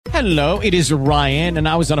Hello, it is Ryan, and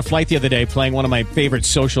I was on a flight the other day playing one of my favorite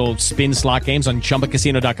social spin slot games on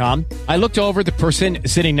ChumbaCasino.com. I looked over at the person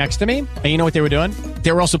sitting next to me, and you know what they were doing?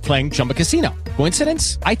 They were also playing Chumba Casino.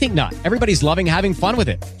 Coincidence? I think not. Everybody's loving having fun with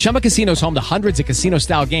it. Chumba Casino is home to hundreds of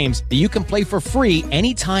casino-style games that you can play for free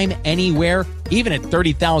anytime, anywhere, even at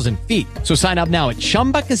 30,000 feet. So sign up now at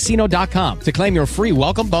ChumbaCasino.com to claim your free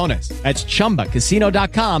welcome bonus. That's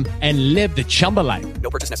ChumbaCasino.com and live the Chumba life. No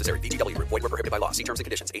purchase necessary. VGW. Void where prohibited by law. See terms and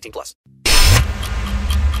conditions. 18 plus.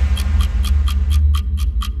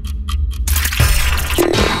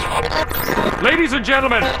 Ladies and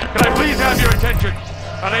gentlemen, can I please have your attention?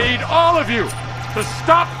 And I need all of you to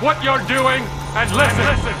stop what you're doing and listen.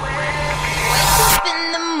 Wake up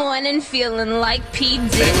in the morning feeling like P.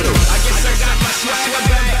 Diddy.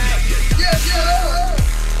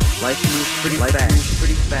 Life moves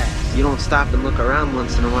pretty fast. You don't stop and look around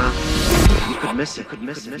once in a while, you could miss it. Are you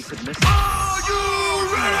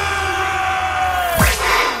ready?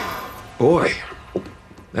 Boy,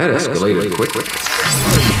 that escalated quickly.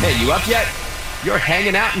 Hey, you up yet? You're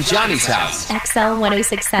hanging out in Johnny's house. XL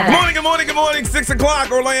 1067. Good morning. 6 o'clock,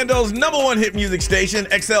 Orlando's #1 hit music station,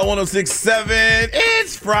 XL 1067.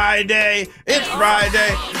 It's Friday. It's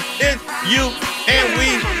you and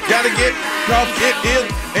we gotta get, cause it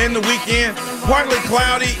is in the weekend. Partly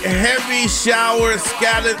cloudy, heavy showers,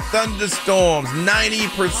 scattered thunderstorms,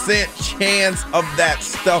 90% chance of that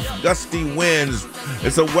stuff, gusty winds.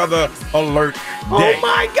 It's a weather alert day. Oh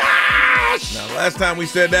my gosh! Now, last time we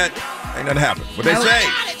said that, ain't nothing happened. But they say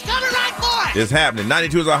It's coming right for us. it's happening.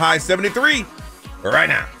 92 is a high, 73 right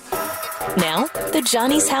now. Now, the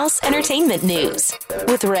Johnny's House Entertainment News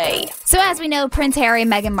with Ray. So as we know, Prince Harry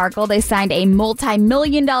and Meghan Markle, they signed a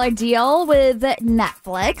multi-million-dollar deal with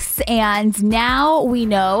Netflix. And now we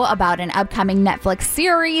know about an upcoming Netflix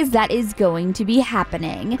series that is going to be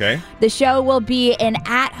happening. Okay. The show will be an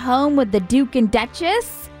At Home with the Duke and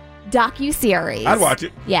Duchess docuseries. I'd watch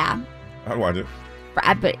it. Yeah. I'd watch it.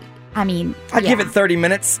 But, I mean, I'd give it 30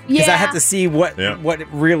 minutes because I have to see what it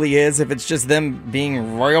really is. If it's just them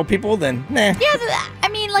being royal people, then nah. Yeah, I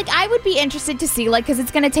mean, like, I would be interested to see, like, because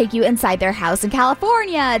it's going to take you inside their house in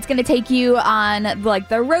California. It's going to take you on, like,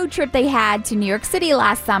 the road trip they had to New York City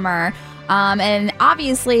last summer. And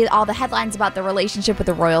obviously, all the headlines about the relationship with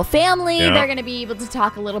the royal family, they're going to be able to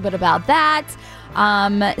talk a little bit about that.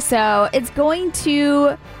 So it's going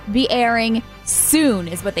to be airing soon,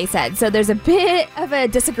 is what they said. So there's a bit of a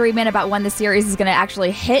disagreement about when the series is going to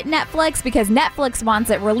actually hit Netflix, because Netflix wants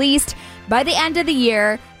it released by the end of the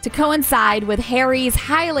year to coincide with Harry's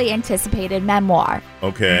highly anticipated memoir.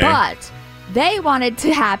 Okay. But they want it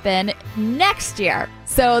to happen next year.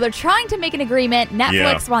 So they're trying to make an agreement.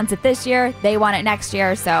 Netflix wants it this year. They want it next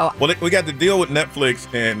year. So we got to deal with Netflix,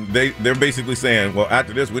 and they're basically saying, well,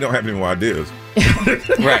 after this, we don't have any more ideas.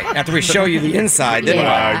 Right. After we show you the inside, then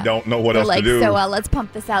I don't know what else to do. So let's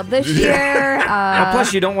pump this out this year.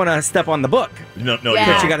 Plus, you don't want to step on the book. No,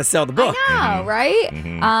 because you got to sell the book. I know, right?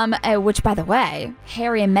 Mm-hmm. Which, by the way,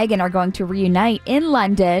 Harry and Meghan are going to reunite in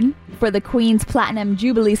London for the Queen's Platinum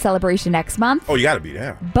Jubilee celebration next month. Oh, you got to be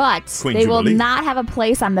there. But Queen they will Jubilee. not have a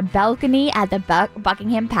place on the balcony at the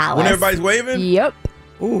Buckingham Palace. When everybody's waving? Yep.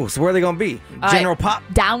 Ooh, so where are they going to be? General Pop?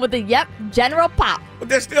 Down with the, General Pop. But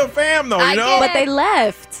they're still fam, though, you know? But they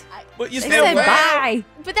left. But you They still said fam. bye.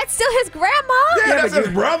 But that's still his grandma. Yeah, that's his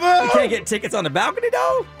brother. You can't get tickets on the balcony,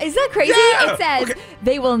 though? Is that crazy? Yeah. It says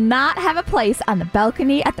they will not have a place on the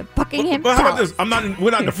balcony at the Buckingham But how about Palace. this?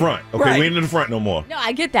 We're not in the front. Okay, Right. we ain't in the front no more. No,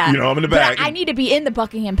 I get that. You know, I'm in the back. But I need to be in the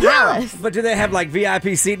Buckingham Palace. But do they have like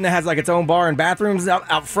VIP seating that has like its own bar and bathrooms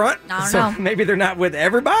out front? I don't so know. maybe they're not with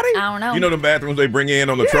everybody? I don't know. You know the bathrooms they bring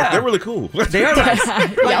in on the truck? They're really cool. They are nice.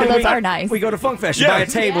 Yeah, those are nice. We go to Funk Fest, you buy a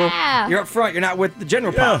table, Yeah. you're up front, you're not with the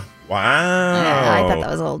General Pop. Wow. Yeah, I thought that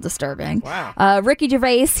was a little disturbing. Wow. Ricky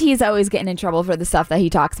Gervais, he's always getting in trouble for the stuff that he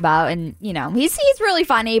talks about. And, you know, he's really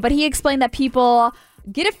funny, but he explained that people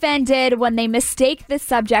get offended when they mistake the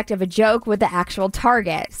subject of a joke with the actual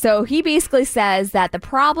target. So he basically says that the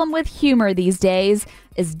problem with humor these days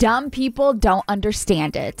is dumb people don't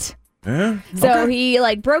understand it. Yeah? So he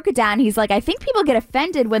broke it down. He's like, I think people get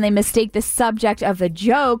offended when they mistake the subject of a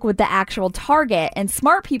joke with the actual target, and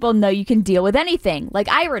smart people know you can deal with anything, like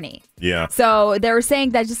irony. Yeah. So they were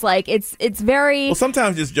saying that just it's very... Well,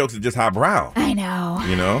 sometimes just jokes are just highbrow. I know.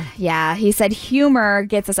 You know? Yeah, he said humor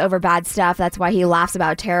gets us over bad stuff. That's why he laughs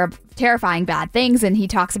about terrifying bad things, and he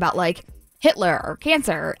talks about Hitler or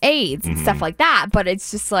cancer or AIDS and stuff like that. But it's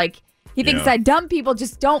just he thinks that dumb people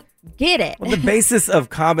just don't get it. Well, the basis of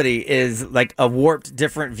comedy is like a warped,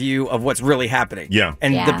 different view of what's really happening. Yeah.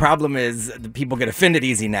 And the problem is the people get offended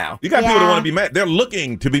easy now. You got people that want to be mad. They're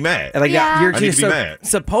looking to be mad. Like, you're I need to be mad.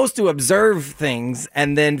 supposed to observe things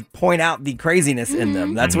and then point out the craziness in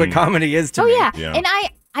them. That's what comedy is to me. Yeah. And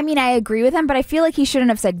I mean, I agree with him, but I feel like he shouldn't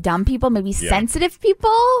have said dumb people, maybe sensitive people.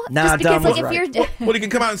 Nah, just because, dumb like, was if right. you're. What he can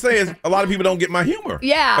come out and say is a lot of people don't get my humor.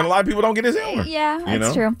 Yeah. And a lot of people don't get his humor. Yeah,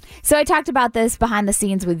 that's true. So I talked about this behind the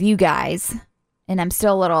scenes with you guys, and I'm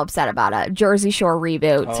still a little upset about it. Jersey Shore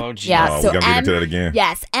reboot. Oh, geez. Yeah, We gotta get into that again.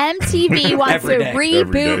 Yes, MTV wants to Every day.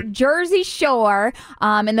 reboot Jersey Shore,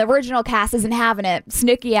 and the original cast isn't having it.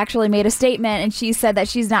 Snooki actually made a statement, and she said that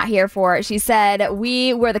she's not here for it. She said,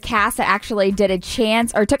 we were the cast that actually took a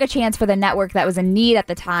chance for the network that was in need at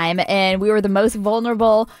the time, and we were the most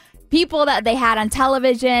vulnerable people that they had on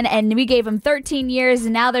television, and we gave them 13 years,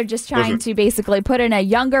 and now they're just trying to basically put in a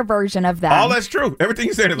younger version of them. All that's true. Everything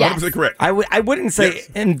you said is 100% correct. I wouldn't say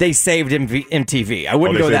they saved MTV. I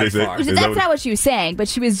wouldn't go that far. That's not what she was saying, but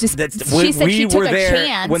she was just. She said she took a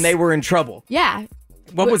chance when they were in trouble. Yeah.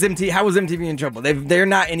 What was MTV? How was MTV in trouble? They're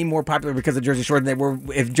not any more popular because of Jersey Shore than they were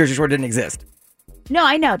if Jersey Shore didn't exist. No,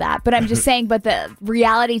 I know that, but I'm just saying. But the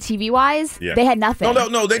reality TV wise, they had nothing.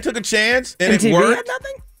 No. They took a chance and MTV it worked. had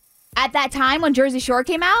nothing. At that time when Jersey Shore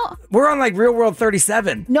came out, we're on like Real World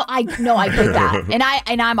 37. No, I get that,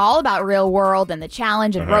 and I'm all about Real World and the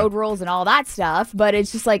challenge and road rules and all that stuff. But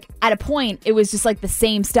it's just like at a point, it was just like the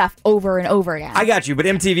same stuff over and over again. I got you, but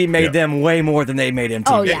MTV made them way more than they made MTV.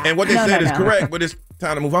 Oh, yeah. And what they said is correct, but it's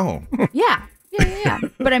time to move on. Yeah.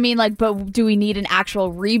 But I mean, but do we need an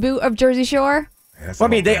actual reboot of Jersey Shore? Well, I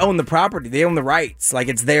mean, they own the property. They own the rights. Like,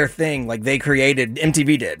 it's their thing. Like, they created,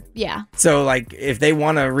 MTV did. Yeah. So, like, if they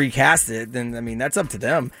want to recast it, then, I mean, that's up to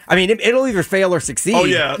them. I mean, it'll either fail or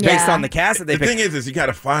succeed based on the cast that they pick. The thing is you got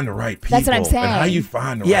to find the right people. That's what I'm saying. And how you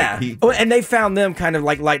find the right people. Oh, and they found them kind of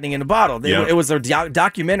like lightning in a bottle. It was a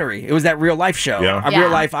documentary. It was that real life show. Yeah.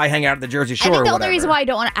 Real life, I hang out at the Jersey Shore I think the or only whatever. reason why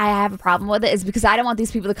I have a problem with it is because I don't want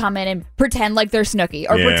these people to come in and pretend like they're Snooki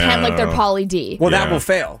or pretend like they're Pauly D. Well, that will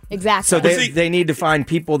fail. Exactly. So they need to find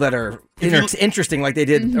people that are interesting like they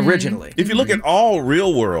did originally. If you look at all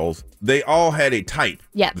Real Worlds, they all had a type.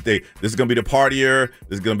 Yeah. This is going to be the partier.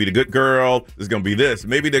 This is going to be the good girl. This is going to be this.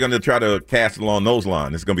 Maybe they're going to try to cast along those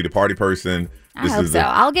lines. This is going to be the party person. I hope so.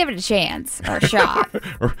 I'll give it a chance or a shot.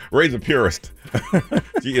 Ray's a purist.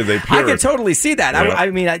 She is a purist. I can totally see that. Yeah.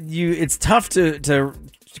 I mean, it's tough to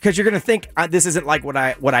because you're going to think this isn't like what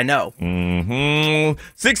I know.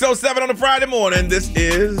 6:07 on a Friday morning. This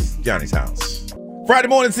is Johnny's house. Friday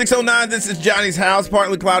morning, 6:09. This is Johnny's house.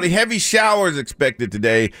 Partly cloudy. Heavy showers expected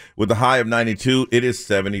today with a high of 92. It is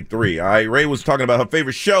 73. All right. Ray was talking about her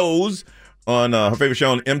favorite shows on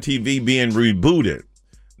MTV being rebooted.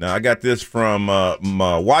 Now, I got this from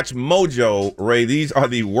Watch Mojo. Ray, these are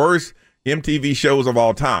the worst MTV shows of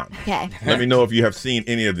all time. Okay. Let me know if you have seen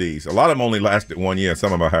any of these. A lot of them only lasted 1 year.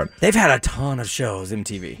 Some of them I heard. They've had a ton of shows,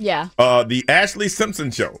 MTV. Yeah. The Ashley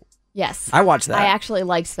Simpson Show. Yes. I watched that. I actually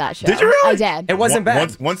liked that show. Did you really? I did. It wasn't bad.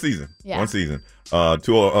 One season. Yeah. One season. I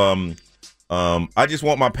Just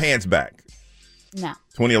Want My Pants Back. No.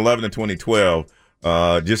 2011 and 2012.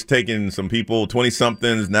 Just taking some people,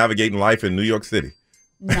 20-somethings, navigating life in New York City.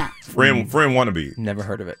 No. Friend wannabe. Never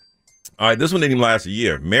heard of it. All right, this one didn't even last a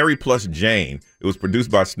year. Mary Plus Jane. It was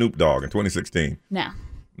produced by Snoop Dogg in 2016. No.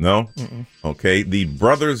 No? Okay. The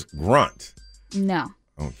Brothers Grunt. No.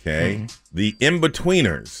 Okay. The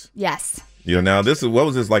In-Betweeners. Yes. Now this is, what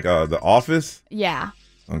was this, like The Office? Yeah.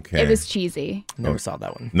 Okay. It was cheesy. Never saw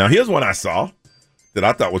that one. Now here's one I saw that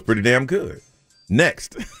I thought was pretty damn good.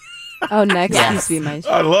 Next. Oh, Next used to be my show.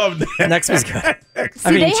 I love that. Next was good.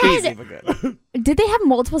 Cheesy, but good. Did they have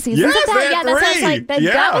multiple seasons Yes, of they that? had Yeah, that sounds three. like that,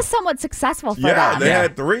 Yeah. that was somewhat successful for them. They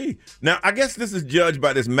had 3. Now, I guess this is judged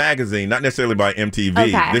by this magazine, not necessarily by MTV.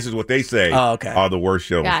 Okay. This is what they say are the worst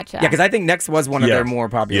shows. Gotcha. Yeah, because I think Next was one of their more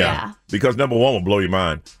popular. Yeah. Because number 1 will blow your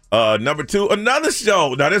mind. Number 2, another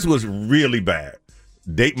show. Now, this was really bad.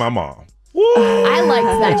 Date My Mom. Woo! I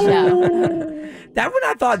liked that show. That one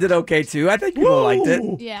I thought did okay, too. I think people liked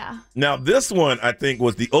it. Yeah. Now, this one, I think,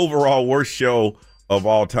 was the overall worst show of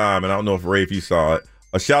all time. And I don't know if, Ray, if you saw it.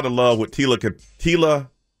 A Shot of Love with Tequila.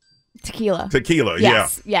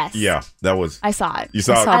 Yes. Yes. Yeah, that was. I saw it. You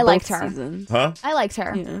saw it? I liked her. Seasons. Huh? I liked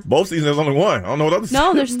her. Yeah. Both seasons, there's only 1. I don't know what others.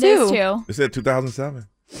 No, there's 2. It said 2007.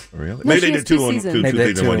 Really? No, Maybe she they has did 2 2 on seasons. two Maybe they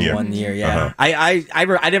seasons did in 1 2 year. in 1 year, yeah. Uh-huh.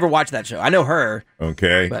 I never watched that show. I know her.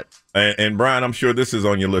 Okay. But and Brian, I'm sure this is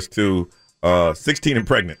on your list too. 16 and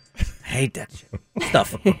Pregnant. I hate that shit.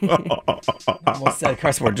 Stuff. Almost said a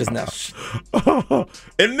curse word just now.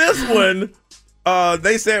 In this one,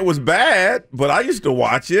 They said it was bad, but I used to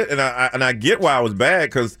watch it, and I get why it was bad,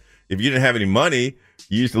 because if you didn't have any money,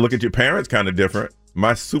 you used to look at your parents kind of different.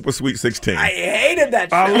 My Super Sweet 16. I hated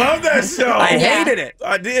that show. I love that show. I hated it.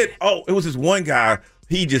 I did. Oh, it was this one guy.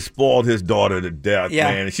 He just spoiled his daughter to death,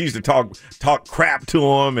 man. And she used to talk crap to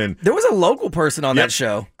him. And there was a local person on that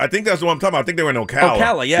show. I think that's what I'm talking about. I think they were in Ocala.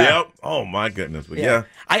 Ocala, yeah. Yep. Oh, my goodness. But yeah.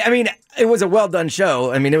 I mean, it was a well-done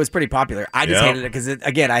show. I mean, it was pretty popular. I just hated it because,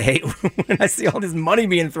 again, I hate when I see all this money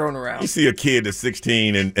being thrown around. You see a kid that's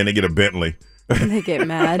 16 and they get a Bentley. And they get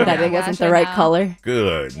mad that it wasn't the right color.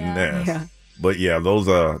 Goodness. Yeah. But yeah, those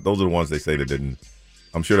are the ones they say that didn't.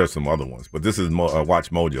 I'm sure there's some other ones, but this is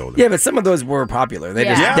Watch Mojo. Yeah, but some of those were popular.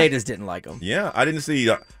 They just didn't like them. Yeah, I didn't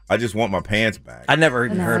see. I Just Want My Pants Back. I never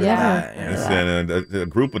even heard of that. And a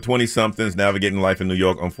group of 20-somethings navigating life in New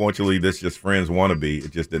York. Unfortunately, this just friends wannabe.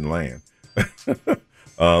 It just didn't land.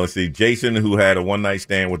 Let's see. Jason, who had a one-night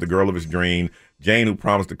stand with the girl of his dream. Jane, who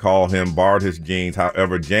promised to call him, borrowed his jeans.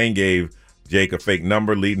 However, Jane gave Jake a fake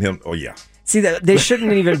number, leading him. Oh yeah. See, that they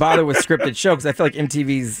shouldn't even bother with scripted show, because I feel like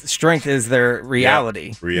MTV's strength is their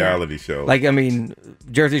reality. Yeah, reality show. Like, I mean,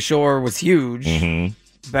 Jersey Shore was huge.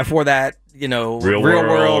 Mm-hmm. Before that, Real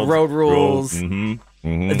World, Road Rules.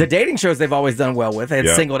 Mm-hmm. The dating shows they've always done well with. They had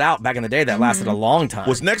Singled Out back in the day that lasted a long time.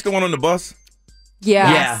 Was Next the one on the bus?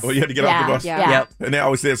 Yeah. Well, you had to get off the bus? Yeah. Yep. And they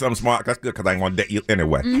always said something smart. That's good, because I ain't going to date you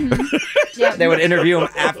anyway. They would interview them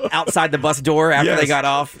outside the bus door after they got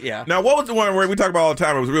off. Yeah. Now, what was the one where we talk about all the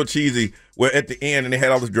time? It was real cheesy, where at the end, and they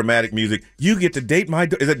had all this dramatic music. You get to date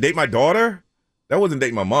is it Date My Daughter? That wasn't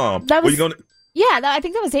Date My Mom. That was, you gonna? Yeah, I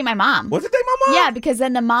think that was Date My Mom. Was it Date My Mom? Yeah, because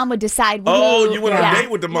then the mom would decide. You went on a date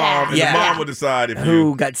with the mom, and the mom would decide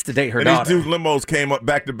who gets to date her daughter. And these two limos came up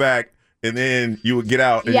back to back. And then you would get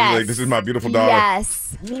out and you'd be like, this is my beautiful daughter.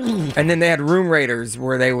 Yes. And then they had room raiders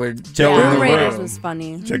where they would Room Raiders was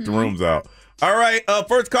funny. Check the rooms out. All right,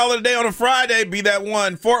 first caller today on a Friday, be that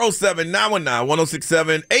one,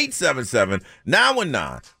 407-919-1067,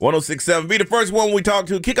 877-919-1067. Be the first one we talk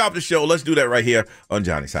to. Kick off the show. Let's do that right here on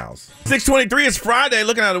Johnny's House. 6:23 is Friday.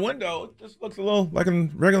 Looking out the window, it just looks a little like a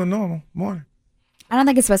regular normal morning. I don't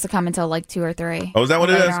think it's supposed to come until like 2 or 3. Oh, is that what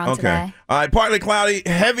it is? Okay. Today. All right, partly cloudy,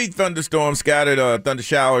 heavy thunderstorms, scattered thunder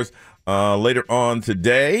showers later on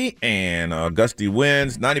today, and gusty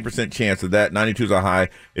winds, 90% chance of that. 92 is our high.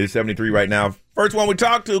 It is 73 right now. First one we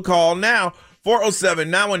talk to, call now,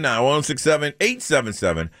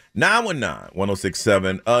 407-919-1067,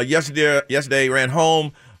 877-919-1067. Yesterday ran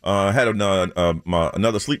home, had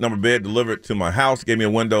another sleep number bed delivered to my house, gave me a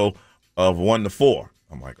window of 1 to 4.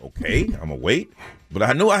 I'm like, okay, I'm going to wait. But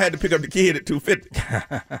I knew I had to pick up the kid at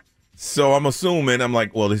 2:50. So I'm assuming, I'm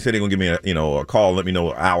like, well, they said they're going to give me a call, let me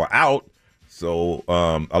know an hour out. So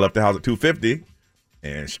I left the house at 2:50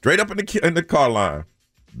 and straight up in the car line,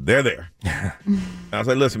 they're there. I was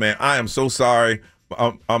like, listen, man, I am so sorry.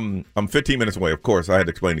 I'm 15 minutes away. Of course, I had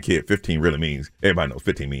to explain to the kid 15 really means, everybody knows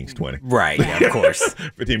 15 means 20. Right, yeah, of course.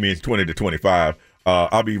 15 means 20 to 25.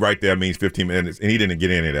 I'll be right there means 15 minutes. And he didn't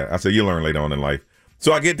get any of that. I said, you'll learn later on in life.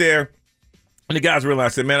 So I get there, and the guys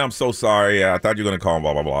realized, I said, man, I'm so sorry. I thought you were going to call him,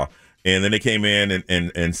 blah, blah, blah. And then they came in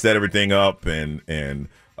and set everything up, and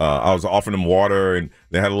I was offering them water, and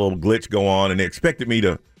they had a little glitch go on, and they expected me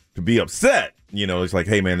to be upset. It's like,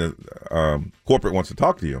 hey, man, the corporate wants to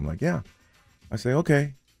talk to you. I'm like, yeah. I say,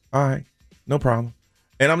 okay, all right, no problem.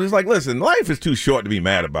 And I'm just like, listen, life is too short to be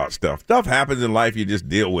mad about stuff. Stuff happens in life, you just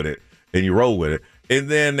deal with it, and you roll with it. And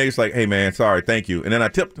then they're like, hey, man, sorry, thank you. And then I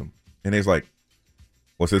tipped them, and they're like,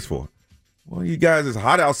 what's this for? Well, you guys, it's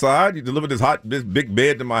hot outside. You delivered this big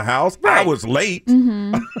bed to my house. Right. I was late.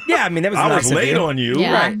 Mm-hmm. Yeah, I mean, that was I nice was late on you.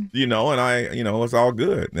 Yeah. Right. And it's all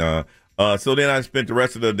good. So then I spent the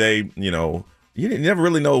rest of the day, you never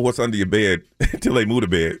really know what's under your bed until they move the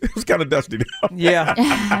bed. It was kind of dusty down. Yeah,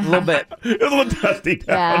 a little bit. It was a little dusty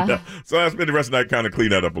down. Yeah. So I spent the rest of the night kind of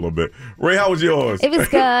clean that up a little bit. Ray, how was yours? It was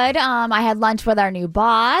good. I had lunch with our new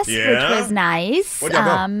boss, which was nice. Where'd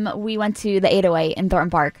y'all go? We went to the 808 in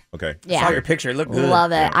Thornton Park. Okay. Yeah. I saw your picture. It looked good.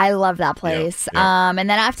 Love it. Yeah. I love that place. Yeah. And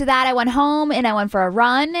then after that, I went home and I went for a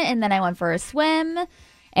run, and then I went for a swim.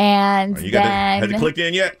 And has it clicked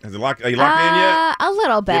in yet? Are you locked in yet? A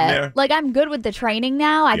little Getting bit. there? Like, I'm good with the training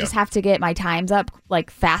now. I just have to get my times up like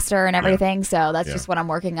faster and everything. So that's just what I'm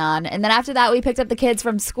working on. And then after that, we picked up the kids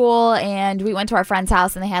from school and we went to our friend's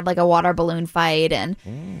house, and they had like a water balloon fight and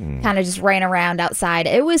kind of just ran around outside.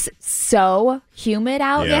 It was so humid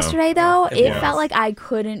out yesterday, though. It felt like I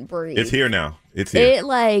couldn't breathe. It's here now. It's here.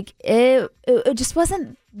 It just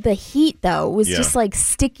wasn't the heat though was just like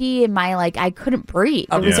sticky in my I couldn't breathe.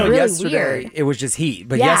 It was really yesterday, weird. it was just heat.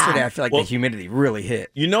 But yesterday I feel like the humidity really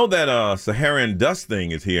hit. You know that Saharan dust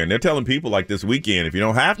thing is here, and they're telling people this weekend, if you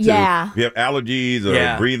don't have to, if you have allergies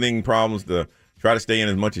or breathing problems, to try to stay in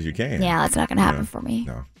as much as you can. Yeah, that's not going to happen for me.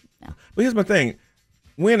 No. But here's my thing.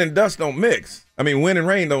 Wind and dust don't mix. I mean, wind and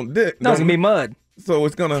rain don't No, it's going to be mud. So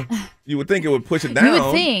it's going to, you would think it would push it down. You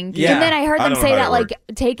would think. Yeah. And then I heard them say that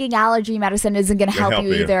taking allergy medicine isn't going to help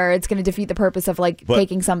you either. It's going to defeat the purpose of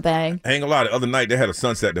taking something. I ain't gonna lie, the other night they had a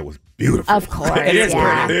sunset that was beautiful. Of course. It is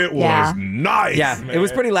pretty. It was nice. Yeah, man. It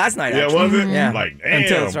was pretty last night, actually. Yeah, was it? Yeah. Damn.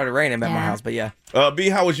 Until it started raining at my house, but yeah. B,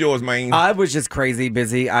 how was yours, man? I was just crazy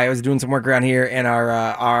busy. I was doing some work around here, and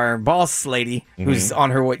our boss lady, who's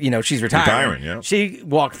on her, she's retiring. Yeah. She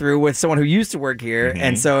walked through with someone who used to work here,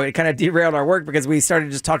 and so it kind of derailed our work because we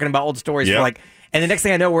started just talking about old stories for and the next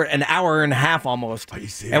thing I know, we're an hour and a half almost,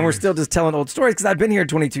 and we're still just telling old stories because I've been here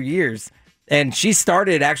 22 years. And she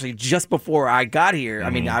started actually just before I got here. I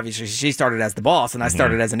mean, obviously, she started as the boss, and I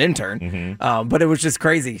started as an intern. But it was just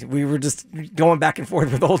crazy. We were just going back and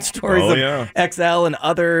forth with old stories of XL and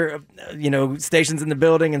other, stations in the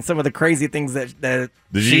building, and some of the crazy things that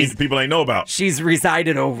people ain't know about. She's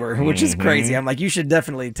resided over, which is crazy. I'm like, you should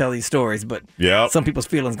definitely tell these stories, but some people's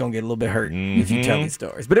feelings gonna get a little bit hurt if you tell these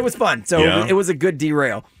stories. But it was fun, so it was a good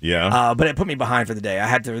derail. Yeah. But it put me behind for the day. I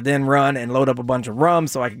had to then run and load up a bunch of rum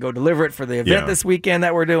so I could go deliver it for the event this weekend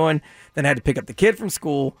that we're doing. Then I had to pick up the kid from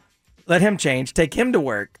school, let him change, take him to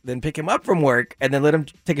work, then pick him up from work, and then let him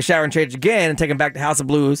take a shower and change again and take him back to House of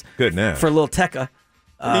Blues for a little Tekka.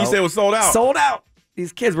 You said it was sold out. Sold out.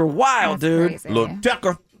 These kids were wild, dude. Little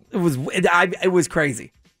Tekka. It was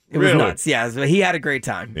crazy. It was nuts. Yeah, so he had a great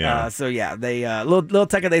time. Yeah. They little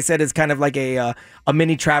Tekka, they said, is kind of like a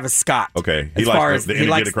mini Travis Scott. Okay, he likes the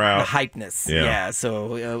energetic crowd, the hypeness. Yeah.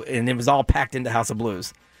 So and it was all packed into House of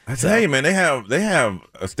Blues. I tell you, man, they have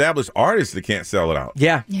established artists that can't sell it out.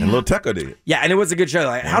 Yeah. And Lil Tecca did. Yeah, and it was a good show.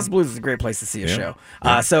 House of Blues is a great place to see a show.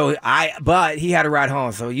 But he had to ride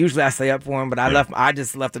home, so usually I stay up for him. But I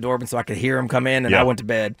just left the door open so I could hear him come in, and I went to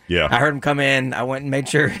bed. Yeah. I heard him come in. I went and made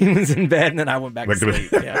sure he was in bed, and then I went back to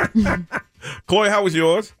sleep. Yeah. Chloe, how was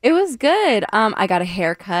yours? It was good. I got a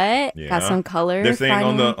haircut. Got some color. They're saying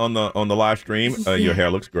on the live stream, your hair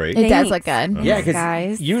looks great. It does look good. Yeah,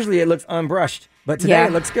 because usually it looks unbrushed. But today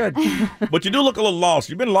it looks good. But you do look a little lost.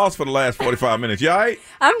 You've been lost for the last 45 minutes. You all right?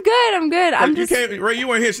 I'm good. Ray, you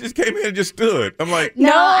weren't here. She just came in and just stood. I'm like,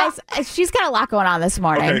 no, she's got a lot going on this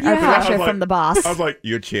morning. Okay. Pressure from the boss. I was like,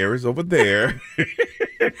 your chair is over there.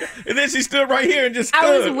 And then she stood right here and just stood.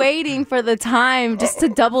 I was waiting for the time just to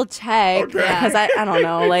double check because I don't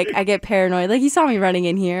know. I get paranoid. You saw me running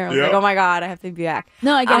in here. I was like, oh my God, I have to be back.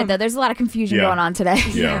 No, I get it though. There's a lot of confusion going on today.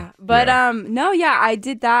 Yeah. But I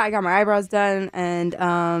did that. I got my eyebrows done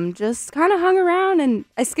and just kind of hung around, and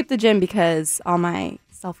I skipped the gym because all my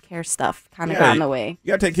self-care stuff kind of got in the way.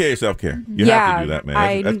 You got to take care of your self-care. You have to do that,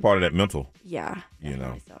 man. That's part of that mental. Yeah.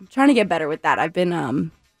 So I'm trying to get better with that. I've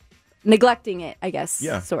been neglecting it, I guess,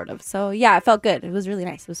 sort of. So, yeah, it felt good. It was really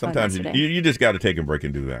nice. It was sometimes fun you just got to take a break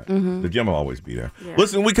and do that. The gym will always be there. Yeah.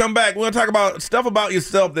 Listen, when we come back, we're going to talk about stuff about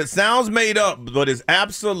yourself that sounds made up, but is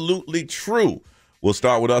absolutely true. We'll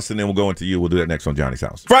start with us, and then we'll go into you. We'll do that next on Johnny's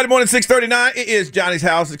House. Friday morning, 6:39. It is Johnny's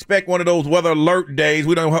House. Expect one of those weather alert days.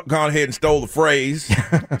 We done gone ahead and stole the phrase.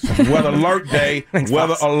 Weather alert day. Thanks,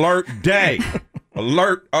 weather Pops. alert day.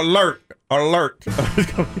 Alert, alert, alert.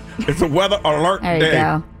 It's a weather alert there day. You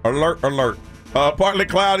go. Alert, alert. Partly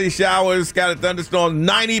cloudy showers, scattered thunderstorms,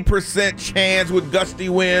 90% chance with gusty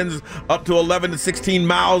winds up to 11 to 16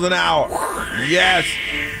 miles an hour. Yes.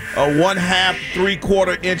 A 1/2,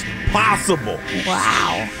 3/4 inch possible.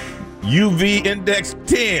 Wow. UV index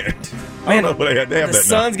 10. I don't know what they have the that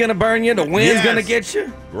sun's going to burn you. The wind's going to get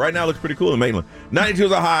you. Right now it looks pretty cool in Maitland. 92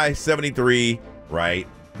 is a high, 73 right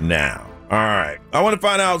now. All right. I want to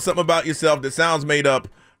find out something about yourself that sounds made up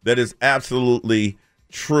that is absolutely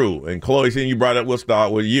true. And Chloe, seeing you brought it up, we'll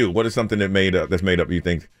start with you. What is something that's made up, you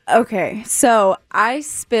think? Okay, so I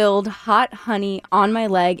spilled hot honey on my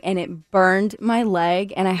leg, and it burned my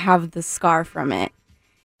leg, and I have the scar from it.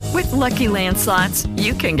 With Lucky Land Slots,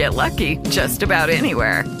 you can get lucky just about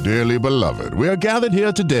anywhere. Dearly beloved, we are gathered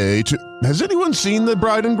here today to... Has anyone seen the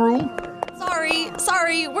bride and groom?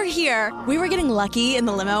 Sorry, we're here. We were getting lucky in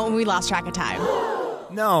the limo, and we lost track of time.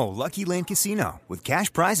 No, Lucky Land Casino, with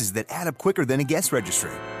cash prizes that add up quicker than a guest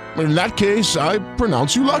registry. In that case, I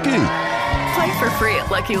pronounce you lucky. Play for free at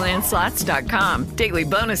LuckyLandSlots.com. Daily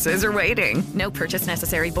bonuses are waiting. No purchase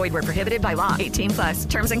necessary. Void where prohibited by law. 18+.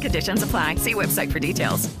 Terms and conditions apply. See website for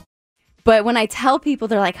details. But when I tell people,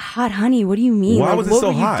 they're like, hot honey, what do you mean? Why was it what so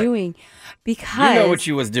were hot? You doing? because you know what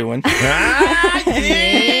you was doing. Yeah.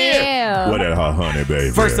 What that hot honey,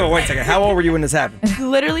 baby? First of all, wait a second. How old were you when this happened?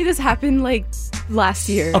 Literally, this happened like last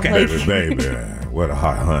year. Okay, like, baby, what a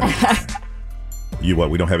hot honey. You what?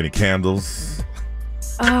 We don't have any candles.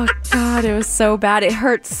 Oh God, it was so bad. It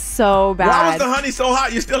hurt so bad. Why was the honey so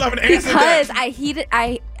hot? You still haven't answered because that. I heated.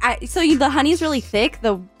 The honey's really thick.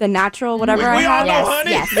 The natural whatever I We have. all know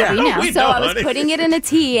honey. Yes, Yeah. we know. We So know I was honey. putting it in a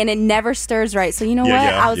tea, and it never stirs right. So you know what?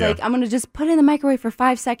 I was like, I'm gonna just put it in the microwave for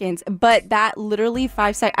 5 seconds. But that literally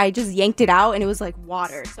 5 seconds, I just yanked it out, and it was like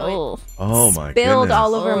water. So Oh my it spilled goodness.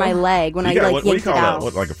 all over my leg when I what do you yanked call it that? out.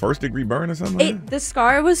 What, like a first-degree burn or something? The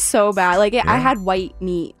scar was so bad. Like I had white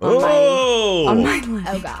meat on my leg.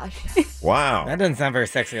 Oh gosh. Wow. That doesn't sound very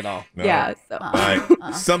sexy at all. No. Yeah. So. All right.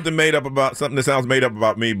 Something that sounds made up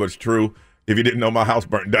about me, but it's true. If you didn't know, my house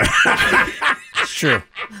burnt down. It's true.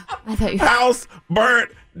 I thought you. House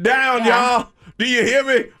burnt down, y'all. Do you hear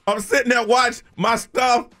me? I'm sitting there watching my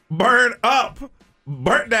stuff burn up,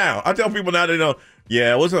 burnt down. I tell people now they know.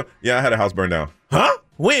 Yeah, I had a house burn down. Huh?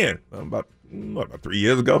 When? About 3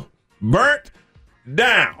 years ago. Burnt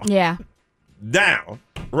down. Yeah. Down.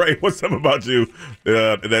 Ray, what's something about you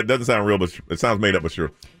that doesn't sound real, but it sounds made up, but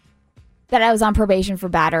true? That I was on probation for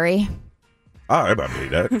battery. Oh, everybody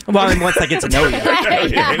believe that. Well, I mean, once I get to know you.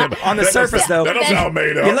 On the surface, though, that don't sound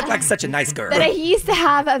made up. you look like such a nice girl. That I used to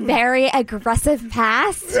have a very aggressive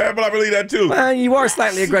past. Yeah, but I believe that too. Well, you are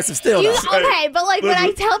slightly aggressive still. Okay, but like when I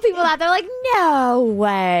listen. tell people that, they're like, "No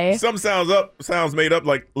way." Some sounds made up.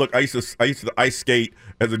 Like, look, I used to ice skate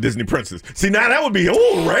as a Disney princess. See, now that would be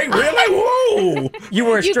Ray, really? Whoa! You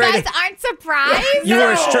were a You straight. guys aren't surprised? You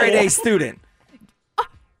were a straight A student.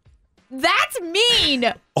 That's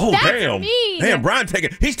mean. Oh, That's damn. mean. Damn, Brian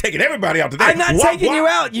he's taking everybody out today. I'm not taking you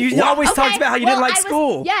out. You always talked about how you didn't like I was-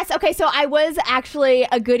 school. Yes, okay, so I was actually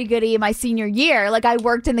a goody-goody in my senior year. Like, I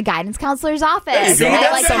worked in the guidance counselor's office. There you See, go.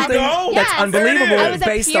 that's There you something go. that's Yes. unbelievable I was a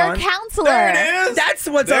based peer on. counselor. There it is. That's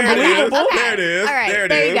what's There it is. unbelievable. Okay. There it is. All right, There it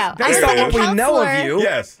there you is. go. There Based it on is. what we know of Counselor. you.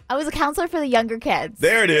 Yes. I was a counselor for the younger kids.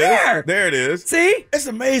 There it is. There it is. See? It's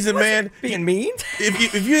amazing, man. Being mean?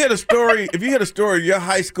 If you had a story, of your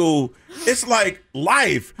high school, it's like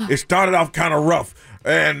life. It started off kind of rough,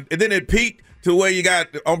 and then it peaked to where you got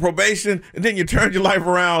on probation, and then you turned your life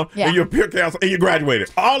around, and you're a peer counselor, and you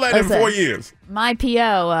graduated. All that in 4 years. My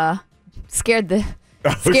PO scared me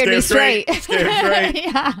straight. Scared straight.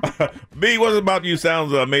 Yeah. B, what about you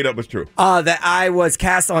sounds made up but true? That I was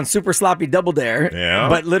cast on Super Sloppy Double Dare,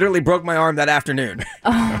 but literally broke my arm that afternoon.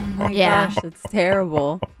 Oh my gosh, it's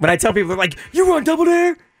terrible. When I tell people, they're like, "You were on Double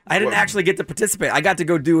Dare?" I didn't actually get to participate. I got to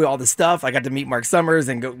go do all the stuff. I got to meet Mark Summers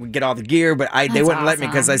and go get all the gear, but they wouldn't let me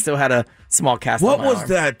because I still had a small cast on my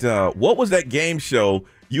arm. What was that game show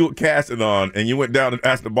you were casting on, and you went down and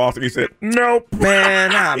asked the boss, and he said, nope.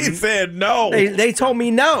 Man, he said no. They told me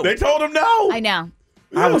no. They told him no. I know.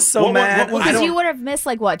 I was so mad. Because you would have missed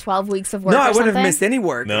 12 weeks of work. No, or I wouldn't have something? missed any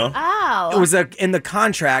work. No. Oh. It was in the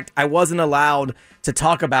contract. I wasn't allowed to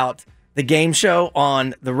talk about the game show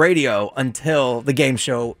on the radio until the game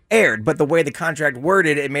show aired. But the way the contract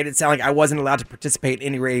worded, it made it sound like I wasn't allowed to participate in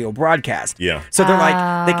any radio broadcast. Yeah. So they're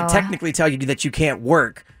like, they can technically tell you that you can't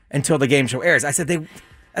work until the game show airs. I said,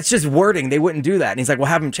 that's just wording. They wouldn't do that. And he's like, well,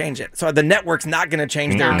 have them change it. So the network's not going to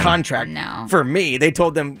change their contract for me. They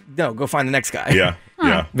told them, no, go find the next guy. Yeah.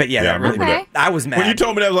 Yeah. But I remember that. I was mad. When you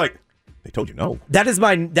told me that, I was like, they told you no. That has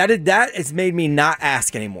made me not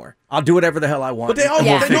ask anymore. I'll do whatever the hell I want. But they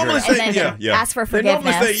normally say, ask for They forgiveness.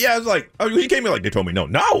 normally say, it's like, he came in like, they told me no.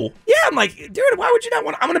 No. Yeah, I'm like, dude, why would you not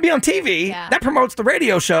want? I'm going to be on TV. Yeah. That promotes the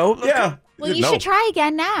radio show. Yeah. Well, you should try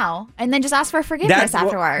again now, and then just ask for forgiveness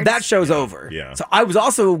afterwards. That show's over. Yeah. So I was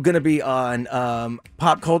also going to be on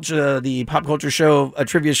Pop Culture show, a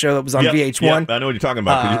trivia show that was on VH1. Yep, I know what you're talking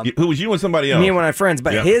about. Who was you and somebody else? Me and one of my friends.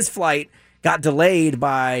 But his flight got delayed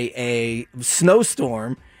by a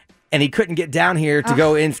snowstorm, and he couldn't get down here to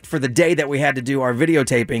go in for the day that we had to do our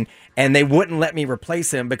videotaping, and they wouldn't let me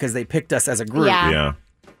replace him because they picked us as a group. Yeah.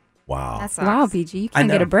 Wow. Wow, BG, you can't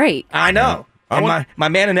get a break. I know. And my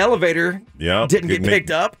man in elevator didn't get picked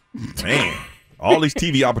up. Man, all these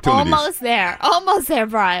TV opportunities. Almost there,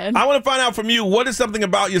 Brian. I want to find out from you, what is something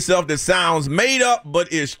about yourself that sounds made up but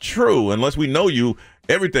is true? Unless we know you,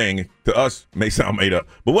 everything to us may sound made up.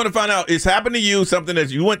 But want to find out, it's happened to you, something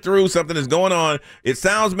that you went through, something that's going on. It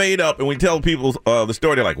sounds made up, and we tell people the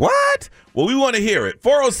story. They're like, what? Well, we want to hear it.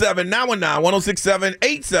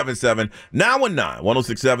 407-919-1067,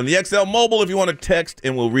 877-919-1067. The XL Mobile, if you want to text,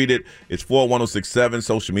 and we'll read it. It's 41067.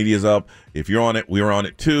 Social media's up. If you're on it, we're on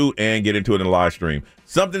it too, and get into it in the live stream.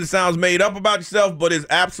 Something that sounds made up about yourself, but is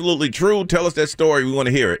absolutely true. Tell us that story. We want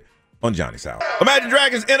to hear it. on Johnny's House. Imagine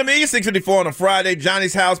Dragons Enemy, 6:54 on a Friday.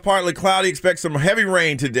 Johnny's House, partly cloudy. Expect some heavy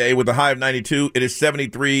rain today with a high of 92. It is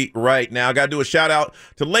 73 right now. Got to do a shout out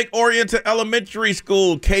to Lake Orienta Elementary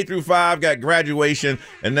School, K through 5. Got graduation,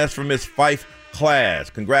 and that's for Miss Fife class.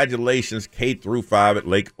 Congratulations, K through 5 at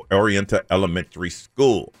Lake Orienta Elementary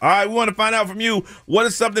School. All right, we want to find out from you, what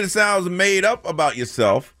is something that sounds made up about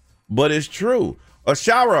yourself, but is true?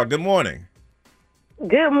 Ashara, good morning.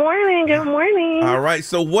 Good morning. Good morning. All right.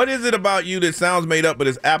 So what is it about you that sounds made up but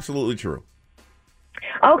is absolutely true?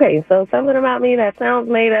 Okay. So something about me that sounds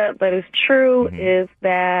made up but is true is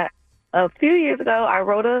that a few years ago I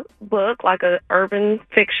wrote a book, like a urban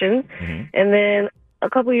fiction, and then a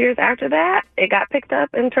couple years after that it got picked up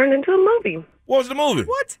and turned into a movie. What was the movie?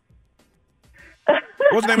 What?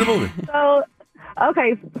 What's the name of the movie? So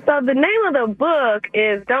the name of the book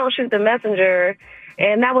is Don't Shoot the Messenger.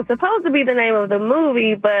 And that was supposed to be the name of the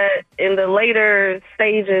movie, but in the later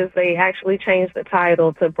stages, they actually changed the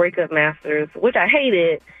title to Breakup Masters, which I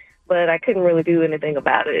hated, but I couldn't really do anything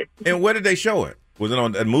about it. And where did they show it? Was it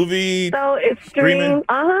on a movie? So it's streamed.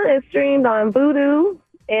 It's streamed on Vudu,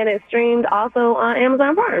 and it's streamed also on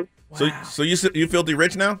Amazon Prime. Wow. So you filthy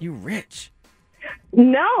rich now? You rich?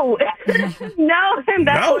 No, no, and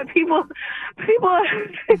that's what people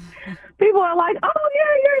are like. Oh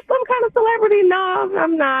yeah, you're some kind of celebrity. No,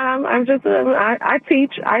 I'm not. I'm just I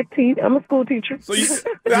teach. I'm a school teacher. So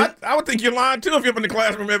I would think you're lying too if you're up in the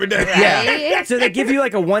classroom every day. Yeah. So they give you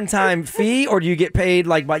like a one-time fee, or do you get paid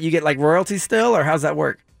you get like royalties still, or how's that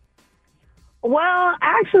work? Well,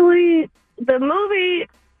 actually, the movie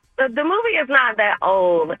is not that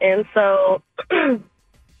old, and so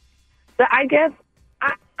I guess.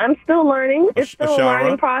 I'm still learning. It's still a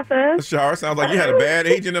learning process. Ashara, sounds like you had a bad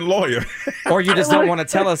agent and lawyer. Or you just don't want to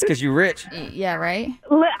tell us because you're rich. Yeah, right?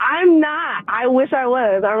 I'm not. I wish I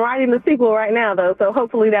was. I'm writing the sequel right now, though, so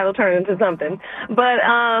hopefully that'll turn into something. But,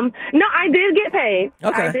 no, I did get paid.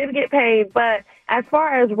 Okay. I did get paid. But as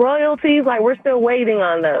far as royalties, we're still waiting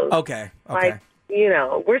on those. Okay. We're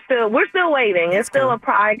still waiting. It's still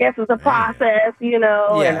I guess it's a process, and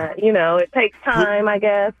it takes time, I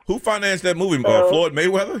guess. Who financed that movie? Floyd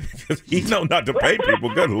Mayweather? Because he know not to pay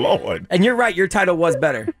people. Good Lord. And you're right. Your title was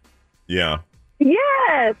better. Yeah.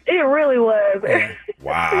 Yes, it really was. Yeah.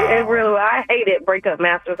 Wow. It really was. I hated Breakup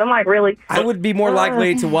Masters. I'm like, really? I would be more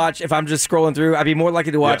likely to watch, if I'm just scrolling through, I'd be more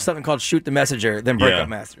likely to watch something called Shoot the Messenger than Breakup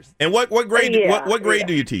Masters. And what grade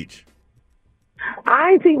do you teach?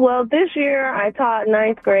 I teach, this year I taught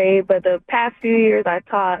 9th grade, but the past few years I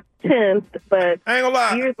taught 10th, but I ain't gonna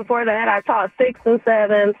lie. Years before that I taught 6th and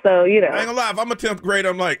 7th, so, I ain't gonna lie. If I'm a 10th grader,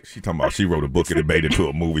 I'm like, she talking about she wrote a book and it made it to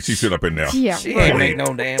a movie. She sit up in there. Yeah, she ain't make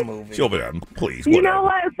no damn movie. She over there, please. You know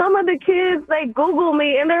what? Some of the kids, they Google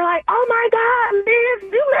me and they're like, oh my God,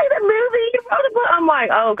 Liz, you made a movie, you wrote a book. I'm like,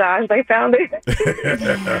 oh gosh, they found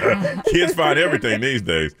it. Kids find everything these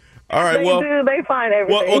days. All right, they find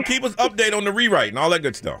everything. Well, keep us updated on the rewrite and all that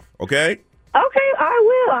good stuff, okay? Okay,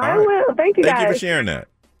 I will. Thank you, guys. Thank you for sharing that.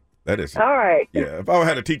 That is all right. Yeah, if I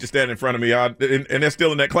had a teacher stand in front of me, and they're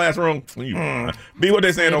still in that classroom, be what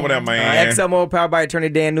they're saying over there, man. XMO powered by attorney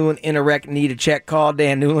Dan Newland. Interact, need a check. Call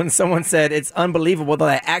Dan Newland. Someone said it's unbelievable that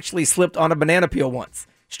I actually slipped on a banana peel once.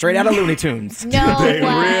 Straight out of Looney Tunes. No way.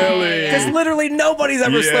 Really? Because literally nobody's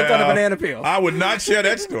ever slipped on a banana peel. I would not share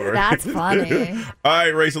that story. That's funny. All right,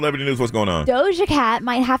 Ray Celebrity News, what's going on? Doja Cat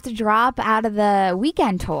might have to drop out of the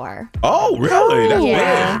weekend tour. Oh, really? That's big.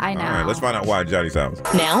 I know. All right, let's find out why Johnny's House.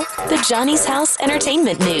 Now, the Johnny's House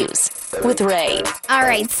Entertainment News with Ray. All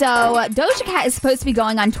right, so Doja Cat is supposed to be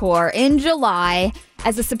going on tour in July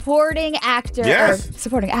as a supporting actor. Yes. Or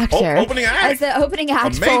supporting actor. Opening act. As the opening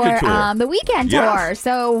act for the weekend tour.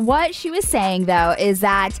 So what she was saying, though, is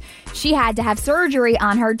that she had to have surgery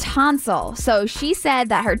on her tonsil. So she said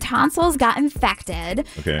that her tonsils got infected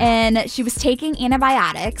and she was taking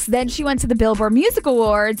antibiotics. Then she went to the Billboard Music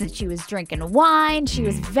Awards and she was drinking wine. She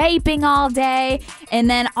was vaping all day. And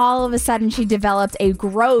then all of a sudden she developed a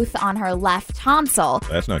growth on her left tonsil.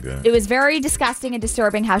 That's not good. It was very disgusting and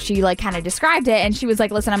disturbing how she kind of described it. And she was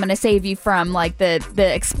like, listen, I'm going to save you from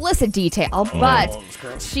the explicit detail. But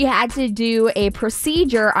she had to do a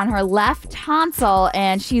procedure on her left tonsil.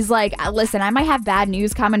 And she's like, listen, I might have bad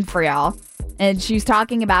news coming for y'all. And she's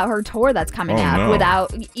talking about her tour that's coming out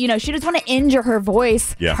without, she doesn't want to injure her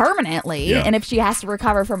voice permanently. Yeah. And if she has to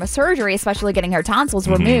recover from a surgery, especially getting her tonsils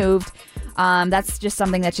removed, that's just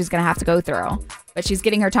something that she's going to have to go through. But she's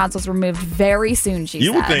getting her tonsils removed very soon, she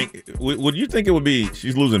said. Would you think it would be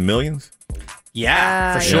she's losing millions?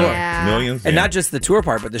 Yeah, for sure. Yeah. Millions. And not just the tour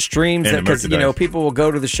part, but the streams. Because, people will go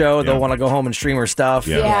to the show. They'll want to go home and stream her stuff.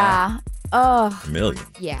 Yeah. Oh. $1 million.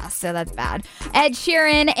 Yeah, so that's bad. Ed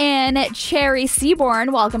Sheeran and Cherry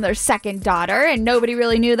Seaborn welcomed their second daughter, and nobody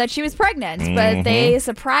really knew that she was pregnant. But they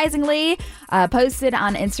surprisingly posted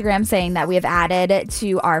on Instagram saying that we have added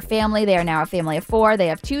to our family. They are now a family of 4. They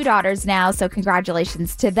have 2 daughters now, so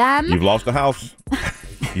congratulations to them. You've lost the house.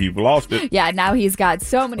 You've lost it. Yeah, now he's got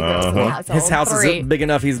so many girls in the household. His house is big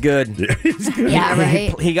enough. He's good. Yeah, he's good. Yeah,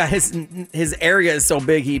 right. He got his area is so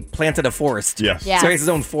big. He planted a forest. Yes. Yes. So he has his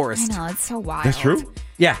own forest. I know, it's so wild. That's true.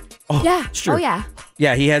 Yeah. Oh, Yeah. it's true. Oh, yeah.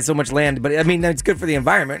 Yeah, he has so much land, but I mean, that's good for the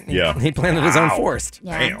environment. Yeah. He planted his own forest.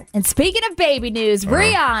 Yeah. Damn. And speaking of baby news,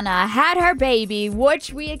 Rihanna had her baby,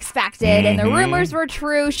 which we expected, and the rumors were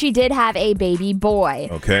true. She did have a baby boy.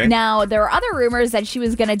 Okay. Now, there were other rumors that she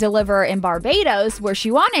was going to deliver in Barbados where she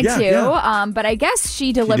wanted to, but I guess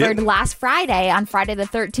she delivered last Friday, on Friday the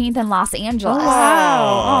 13th in Los Angeles. Oh,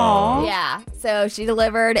 wow. Yeah. So she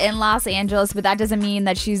delivered in Los Angeles, but that doesn't mean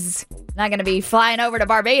that she's not going to be flying over to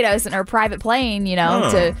Barbados in her private plane,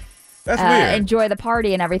 to That's weird. enjoy the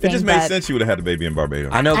party and everything. It just made sense she would have had the baby in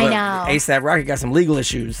Barbados. I know, but I know. A$AP Rocky got some legal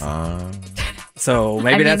issues. So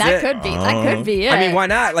maybe that that's it. could be. That could be it. I mean, why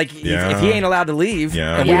not? Like, if he ain't allowed to leave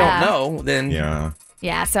and we don't know, then...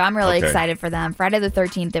 Yeah, so I'm really excited for them. Friday the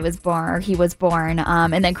 13th, he was born.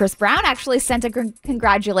 And then Chris Brown actually sent a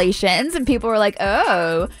congratulations, and people were like,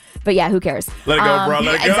 oh. But yeah, who cares? Let it go, bro.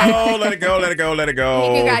 Let it go. Exactly. Let it go. Let it go. Let it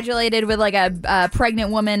go. He congratulated with like a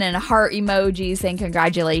pregnant woman and a heart emoji saying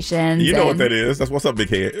congratulations. You know what that is. That's what's up, big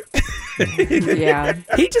head. Yeah.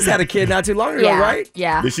 He just had a kid not too long ago, right?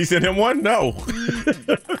 Yeah. Did she send him one? No.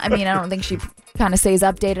 I mean, I don't think she kind of stays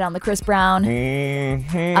updated on the Chris Brown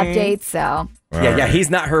updates, so... Yeah, he's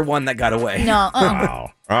not her one that got away. No.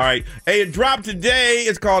 Wow. All right. Hey, it dropped today.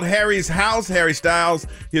 It's called Harry's House. Harry Styles.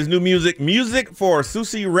 His new music for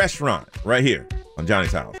Soozie Restaurant, right here on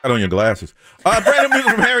Johnny's House. Got on your glasses. Brand new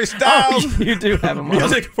music from Harry Styles. You do have him on.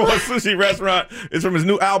 Music for Soozie Restaurant is from his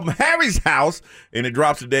new album, Harry's House, and it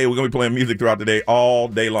drops today. We're gonna be playing music throughout the day, all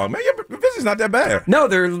day long. Man, your business not that bad. No,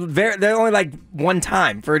 they're only like one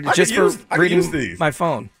time for reading my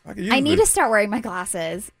phone. I need to start wearing my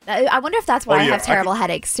glasses. I wonder if that's why I have terrible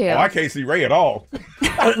headaches, too. Oh, I can't see Ray at all.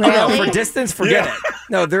 No, for distance, forget it.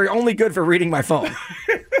 No, they're only good for reading my phone.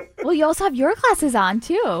 Well, you also have your glasses on,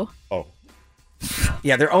 too. Oh.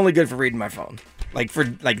 Yeah, they're only good for reading my phone.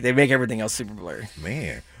 They make everything else super blurry.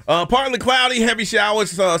 Man. Partly cloudy, heavy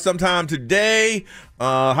showers sometime today.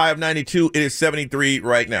 High of 92. It is 73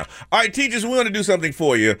 right now. All right, teachers, we want to do something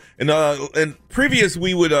for you. And previous,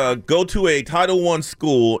 we would go to a Title I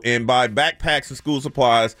school and buy backpacks and school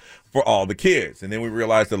supplies for all the kids. And then we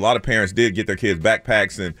realized that a lot of parents did get their kids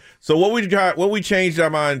backpacks. And so what we changed our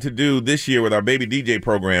mind to do this year with our Baby DJ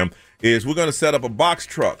program is we're going to set up a box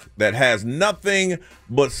truck that has nothing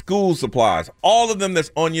but school supplies, all of them that's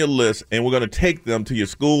on your list, and we're going to take them to your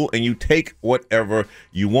school, and you take whatever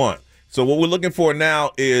you want. So what we're looking for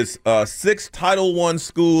now is 6 Title I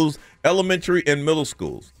schools, elementary and middle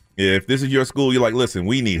schools. If this is your school, you're like, listen,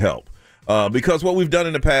 we need help. Because what we've done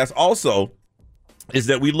in the past also is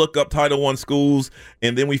that we look up Title I schools,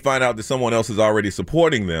 and then we find out that someone else is already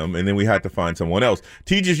supporting them, and then we have to find someone else.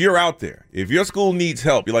 Teachers, you're out there. If your school needs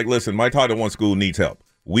help, you're like, listen, my Title I school needs help.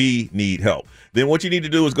 We need help. Then what you need to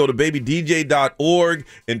do is go to babydj.org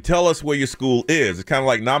and tell us where your school is. It's kind of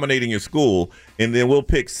like nominating your school, and then we'll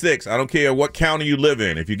pick 6. I don't care what county you live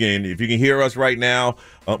in. If you can hear us right now,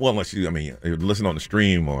 unless you listen on the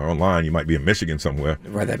stream or online, you might be in Michigan somewhere.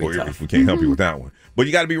 Right, that'd be tough. If we can't help you with that one. But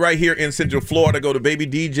you got to be right here in Central Florida. Go to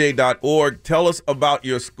babydj.org. Tell us about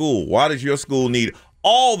your school. Why does your school need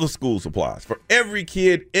all the school supplies for every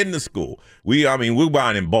kid in the school? We're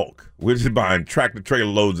buying in bulk. We're just buying tractor trailer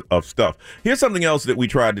loads of stuff. Here's something else that we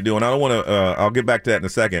tried to do, and I don't want to. I'll get back to that in a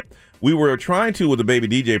second. We were trying to, with the Baby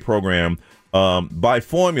DJ program, buy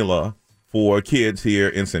formula for kids here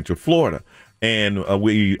in Central Florida, and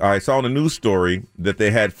I saw in a news story that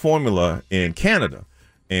they had formula in Canada,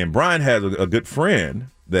 and Brian has a good friend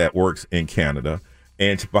that works in Canada,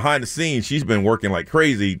 and behind the scenes, she's been working like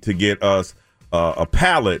crazy to get us a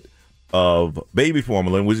pallet of baby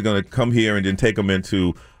formula, and we're just going to come here and then take them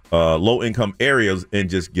into low-income areas and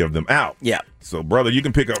just give them out. Yeah. So, brother, you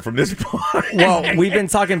can pick up from this point. Well, we've been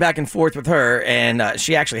talking back and forth with her, and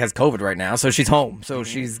she actually has COVID right now, so she's home, so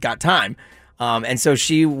she's got time. And so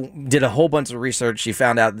she did a whole bunch of research. She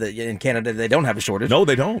found out that in Canada they don't have a shortage. No,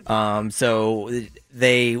 they don't. So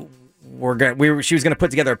she was going to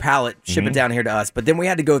put together a pallet, ship it down here to us, but then we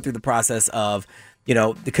had to go through the process of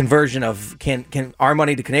the conversion of can our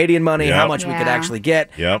money to Canadian money, how much we could actually get.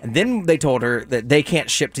 Yep. And then they told her that they can't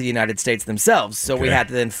ship to the United States themselves, so we had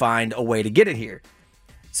to then find a way to get it here.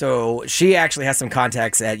 So she actually has some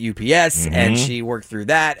contacts at UPS, and she worked through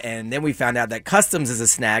that. And then we found out that customs is a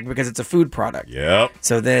snag because it's a food product. Yep.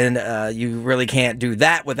 So then you really can't do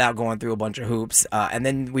that without going through a bunch of hoops. And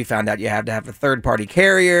then we found out you have to have a third-party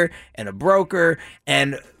carrier and a broker.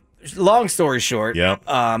 And long story short,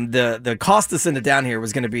 the cost to send it down here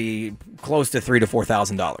was going to be close to $3,000 to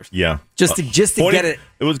 $4,000. Yeah. Just to get it.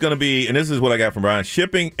 It was going to be, and this is what I got from Brian,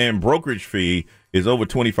 shipping and brokerage fee is over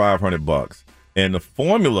 $2,500. And the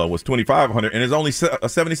formula was $2,500, and it's only a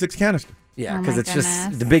 76 canister. Yeah, because it's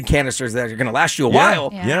just the big canisters that are going to last you a while.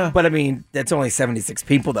 Yeah. But I mean, that's only 76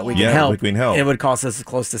 people that we can help. It would cost us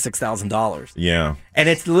close to $6,000. Yeah. And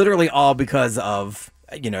it's literally all because of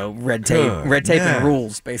red tape and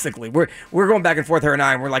rules. Basically, we're going back and forth, her and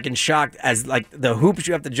I, and we're like in shock as like the hoops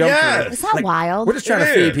you have to jump through. It's not wild. We're just trying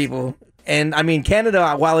to feed people. And I mean,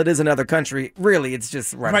 Canada, while it is another country, really, it's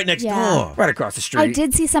just right next door, right across the street. I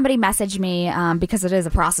did see somebody message me because it is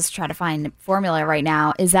a process to try to find formula right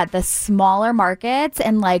now. Is that the smaller markets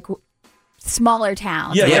and like smaller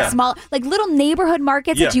towns, like little neighborhood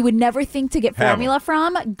markets that you would never think to get formula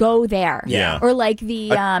from, go there. Or like the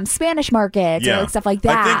Spanish markets or like stuff like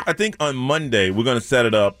that. I think on Monday we're going to set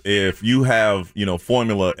it up. If you have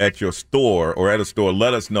formula at your store or at a store,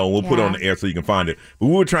 let us know. We'll put it on the air so you can find it. But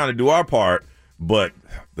we were trying to do our part, but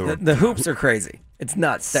the hoops are crazy. It's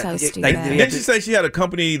nuts. So stupid. Didn't she say she had a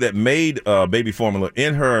company that made baby formula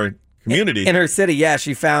in her community? In her city,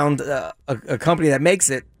 she found a company that makes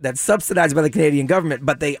it, that's subsidized by the Canadian government,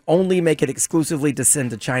 but they only make it exclusively to send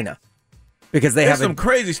to China. Because they There's have some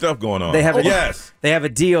crazy stuff going on. They have a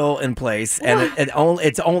deal in place, and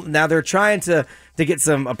it's only now they're trying to get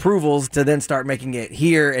some approvals to then start making it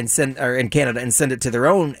here and in Canada and send it to their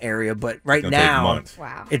own area. But right now,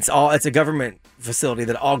 it's a government facility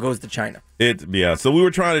that all goes to China. So we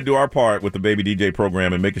were trying to do our part with the Baby DJ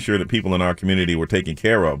program and making sure that people in our community were taken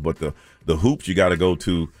care of. But the hoops you got to go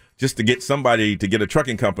to just to get somebody to get a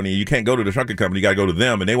trucking company, you can't go to the trucking company. You got to go to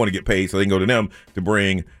them, and they want to get paid, so they can go to them to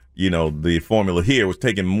bring. The formula here was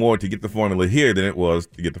taking more to get the formula here than it was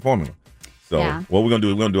to get the formula. So what we're going to do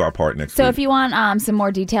is we're going to do our part next week. So if you want some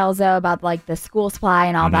more details, though, about like the school supply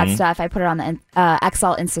and all that stuff, I put it on the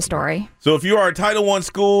XL Insta story. So if you are a Title I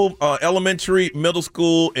school, elementary, middle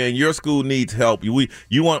school, and your school needs help, we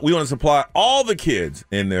want to supply all the kids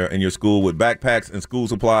in your school with backpacks and school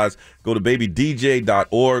supplies. Go to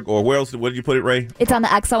babydj.org, or where else? Where did you put it, Ray? It's on the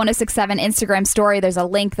XL1067 Instagram story. There's a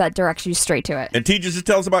link that directs you straight to it. And teachers, just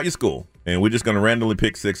tell us about your school. And we're just going to randomly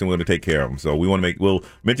pick 6, and we're going to take care of them. So we'll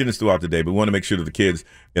mention this throughout the day, but we want to make sure that the kids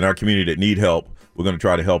in our community that need help, we're going to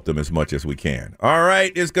try to help them as much as we can. All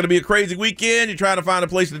right, it's going to be a crazy weekend. You're trying to find a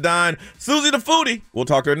place to dine. Soozie the Foodie. We'll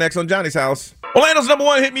talk to her next on Johnny's House. Orlando's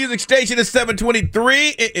 #1 hit music station is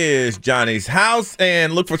 723. It is Johnny's House,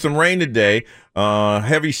 and look for some rain today.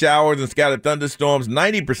 Heavy showers and scattered thunderstorms,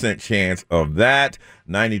 90% chance of that.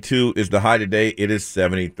 92 is the high today. It is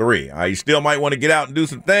 73. You still might want to get out and do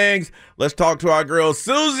some things. Let's talk to our girl,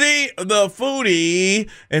 Soozie the Foodie,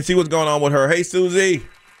 and see what's going on with her. Hey, Soozie.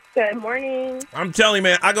 Good morning. I'm telling you,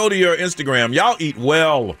 man, I go to your Instagram. Y'all eat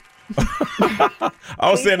well. I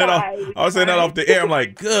was saying that off the air. I'm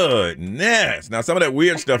like, goodness. Now, some of that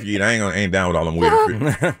weird stuff you eat, I ain't down with all them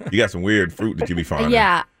weird fruit. You got some weird fruit that you be finding.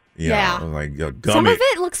 Yeah. Like gummy. Some of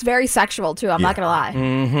it looks very sexual, too. I'm not going to lie.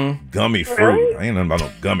 Mm-hmm. Gummy fruit. I ain't nothing about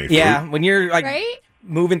no gummy fruit. Yeah, when you're like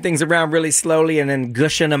moving things around really slowly and then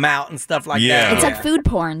gushing them out and stuff like that. It's like food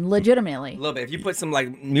porn, legitimately. A little bit. If you put some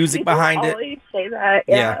like music behind it. Always say that.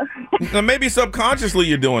 Yeah. Maybe subconsciously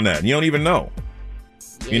you're doing that and you don't even know.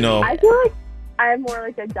 I feel like I have more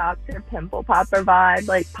like a Dr. Pimple Popper vibe,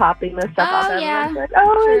 like popping the stuff off. Yeah. Like,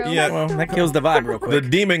 Well, that kills the vibe real quick. The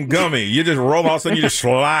demon gummy. You just roll all of a sudden, you just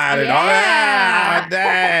slide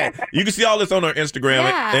it. You can see all this on our Instagram.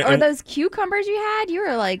 Yeah, or those cucumbers you had, you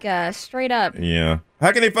were like straight up. Yeah.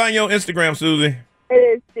 How can they find you on Instagram, Soozie? It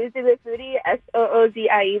is Soozie the Foodie,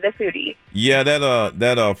 Soozie the Foodie. Yeah,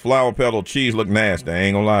 that flower petal cheese look nasty. I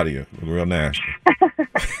ain't gonna lie to you. Look real nasty.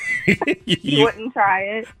 You wouldn't try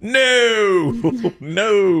it? No.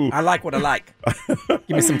 I like what I like. Give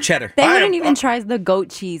me some cheddar. They wouldn't even try the goat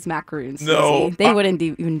cheese macaroons. No. They wouldn't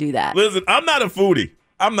even do that. Listen, I'm not a foodie.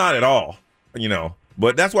 I'm not at all,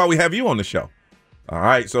 But that's why we have you on the show. All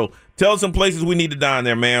right, so tell us some places we need to dine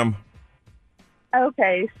there, ma'am.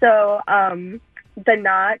 Okay, so The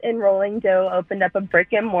Knot in Rolling Dough opened up a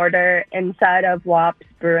brick and mortar inside of WAP's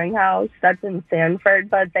Brewing House. That's in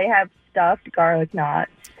Sanford, but they have stuffed garlic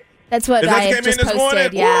knots. That's what Is I that had came just in this posted. morning?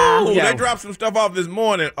 Yeah. Ooh, they dropped some stuff off this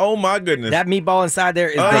morning. Oh my goodness. That meatball inside there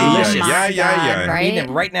is delicious. Yeah. Right? Eating it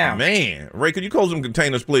right now. Man, Ray, could you close them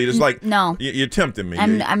containers, please? It's like no. You're tempting me.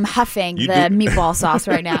 I'm huffing the meatball sauce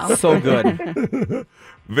right now. So good.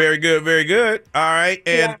 Very good, very good. All right,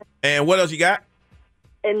 and what else you got?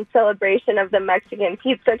 In celebration of the Mexican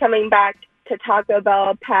pizza coming back to Taco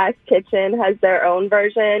Bell, Past Kitchen has their own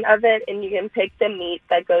version of it, and you can pick the meat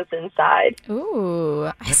that goes inside.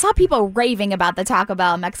 Ooh. I saw people raving about the Taco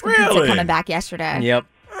Bell Mexican pizza coming back yesterday. Yep.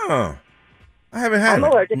 Oh, I haven't had I'm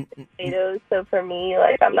allergic to potatoes, so for me,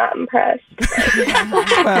 I'm not impressed.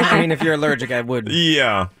 I mean, if you're allergic, I would.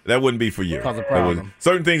 Yeah, that wouldn't be for you. Cause a problem.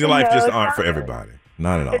 Certain things in life No, just it's aren't not for really. everybody.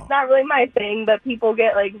 Not at all. It's not really my thing, but people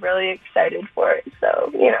get really excited for it,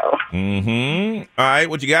 so Mm-hmm. All right,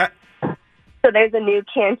 what you got? So there's a new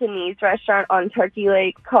Cantonese restaurant on Turkey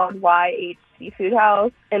Lake called YH Seafood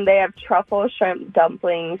House, and they have truffle shrimp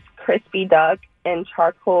dumplings, crispy duck, and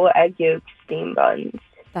charcoal egg yolk steam buns.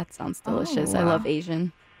 That sounds delicious. I love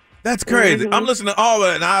Asian. That's crazy. Mm-hmm. I'm listening to all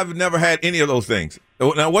of it, and I've never had any of those things.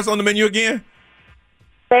 Now, what's on the menu again?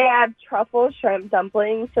 They have truffle shrimp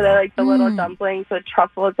dumplings, so they're the little dumplings with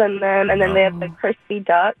truffles in them, and then they have the crispy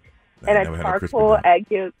duck and a charcoal egg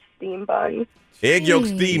yolk steam bun. Egg yolk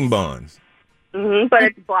steam buns. But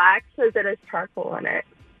it's black, so that has charcoal in it.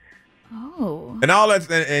 Oh. And all that's,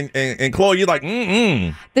 and Chloe, you're like,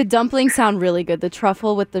 The dumplings sound really good. The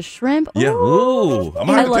truffle with the shrimp. Yeah. Ooh. I'm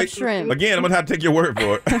gonna I have to love take, shrimp. Again, I'm going to have to take your word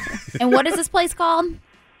for it. And what is this place called?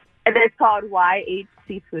 And it's called YH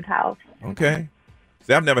Seafood House. Okay.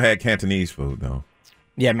 See, I've never had Cantonese food, though.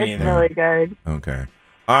 Yeah, me It's either. really good. Okay.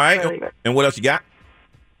 All right. Really good. And what else you got?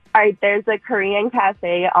 All right, there's a Korean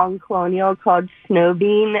cafe on Colonial called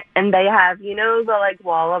Snowbean, and they have, the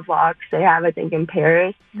wall of locks they have, I think, in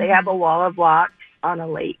Paris. They have a wall of locks on a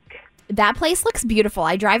lake. That place looks beautiful.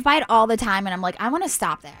 I drive by it all the time, and I'm like, I want to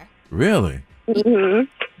stop there. Really?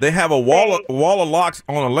 Mm-hmm. They have a wall of locks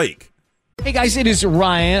on a lake. Hey guys, it is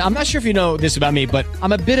Ryan. I'm not sure if you know this about me, but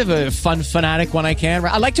I'm a bit of a fun fanatic when I can.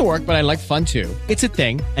 I like to work, but I like fun too. It's a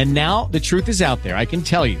thing. And now the truth is out there. I can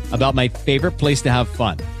tell you about my favorite place to have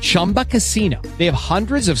fun. Chumba Casino. They have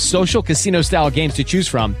hundreds of social casino style games to choose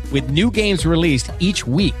from with new games released each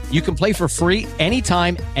week. You can play for free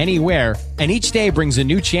anytime, anywhere. And each day brings a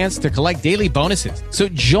new chance to collect daily bonuses. So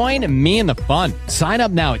join me in the fun. Sign up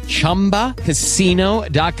now at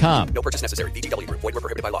ChumbaCasino.com. No purchase necessary. VGW Group. Void where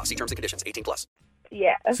prohibited by law. See terms and conditions. 18+.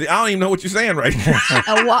 Yeah. See, I don't even know what you're saying right now.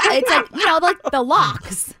 It's like the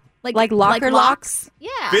locks. Like locker locks?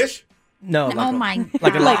 Yeah. Fish? No. Oh my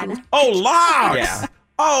like a God. lock. Oh, locks. Yeah.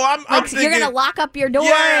 Oh, I'm thinking, you're going to lock up your door?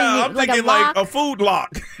 Yeah, and I'm thinking like a food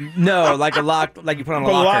lock. No, like a lock, like you put on a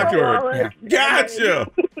locker. Yeah. Gotcha.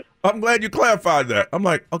 I'm glad you clarified that. I'm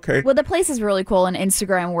like, okay. Well, the place is really cool and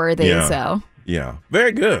Instagram worthy, so. Yeah.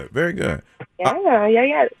 Very good. Very good.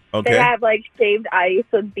 Yeah. Okay. They have shaved ice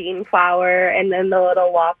with bean flour, and then the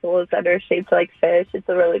little waffles that are shaped like fish. It's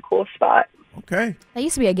a really cool spot. Okay. That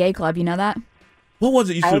used to be a gay club, you know that? What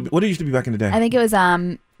was it? What it used to be back in the day? I think it was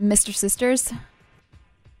Mr. Sisters.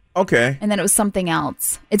 Okay. And then it was something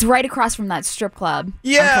else. It's right across from that strip club.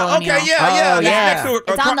 Yeah, okay, yeah. Oh, yeah. Next to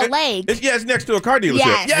It's on the lake. It's next to a car dealership.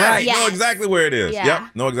 Yes, right. yes. Know exactly where it is. Yeah.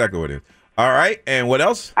 Yep, know exactly where it is. All right, and what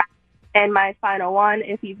else? And my final one,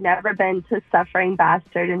 if you've never been to Suffering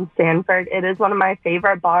Bastard in Sanford, it is one of my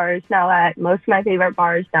favorite bars. Now that most of my favorite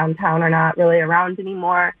bars downtown are not really around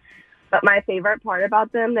anymore. But my favorite part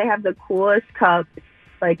about them, they have the coolest cups.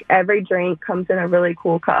 Like every drink comes in a really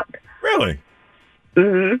cool cup. Really?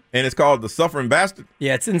 Mm-hmm. And it's called the Suffering Bastard?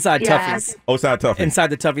 Yeah, it's inside Yes. Tuffy's. Oh, inside Tuffy's. Inside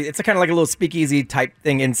the Tuffy's. It's kind of like a little speakeasy type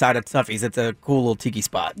thing inside of Tuffy's. It's a cool little tiki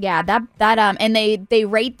spot. Yeah, and they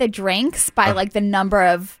rate the drinks by the number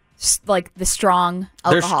of the strong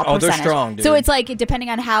alcohol percentage. They're strong, dude. So it's depending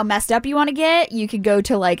on how messed up you want to get, you could go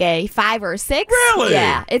to a 5 or 6. Really?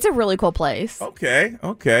 Yeah, it's a really cool place. Okay.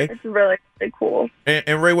 It's really, really cool.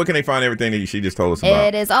 And Ray, where can they find everything that she just told us about?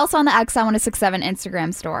 It is also on the XL1067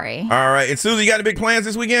 Instagram story. All right. And Soozie, you got any big plans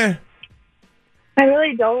this weekend? I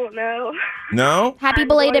really don't know. No? Happy I'm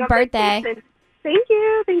belated going on birthday. vacation.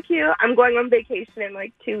 Thank you. I'm going on vacation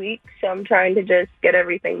in 2 weeks, so I'm trying to just get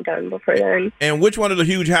everything done before then. And which one of the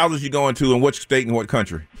huge houses you going to in which state and what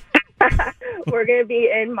country? We're going to be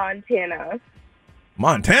in Montana.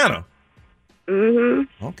 Montana?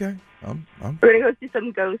 Mm-hmm. Okay. We're going to go see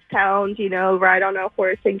some ghost towns, ride on a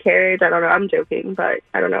horse and carriage. I don't know. I'm joking, but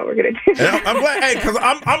I don't know what we're going to do. I'm glad, because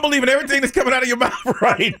I'm believing everything that's coming out of your mouth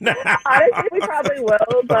right now. Honestly, we probably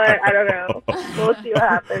will, but I don't know. We'll see what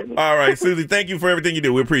happens. All right, Soozie, thank you for everything you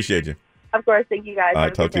do. We appreciate you. Of course. Thank you, guys. All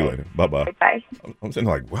right, talk to you later. Bye-bye. Bye. I'm sitting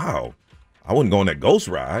like, wow. I wouldn't go on that ghost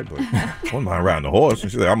ride, but I wouldn't mind riding the horse.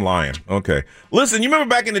 And she's like, I'm lying. Okay. Listen, you remember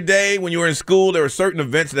back in the day when you were in school, there were certain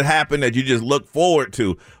events that happened that you just look forward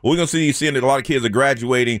to. Well, we're going to seeing that a lot of kids are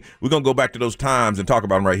graduating. We're going to go back to those times and talk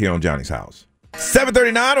about them right here on Johnny's House.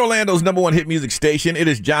 7:39, Orlando's number one hit music station. It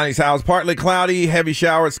is Johnny's House. Partly cloudy, heavy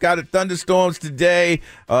showers, scattered thunderstorms today.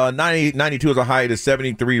 92 is a high. It is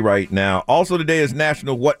 73 right now. Also today is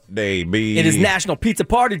National what day, B? It is National Pizza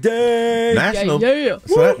Party Day. National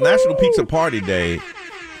Pizza Party Day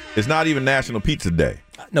is not even National Pizza Day.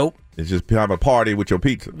 Nope. It's just have a party with your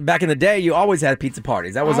pizza. Back in the day, you always had pizza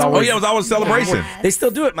parties. That was always. Oh yeah, it was always a celebration. Yeah. They still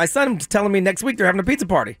do it. My son's telling me next week they're having a pizza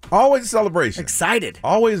party. Always a celebration. Excited.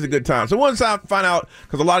 Always a good time. So once I find out,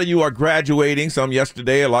 because a lot of you are graduating, some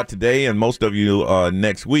yesterday, a lot today, and most of you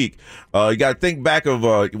next week. You got to think back of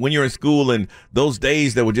when you're in school and those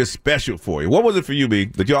days that were just special for you. What was it for you, B,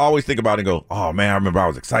 that you always think about and go, oh man, I remember I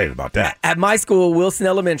was excited about that. At my school, Wilson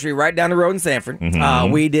Elementary, right down the road in Sanford,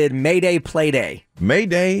 we did May Day Play Day. May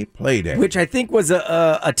Day Play Day, which I think was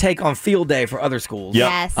a take on Field Day for other schools.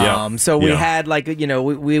 Yep. Yes. So we had like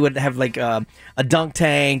we would have like a dunk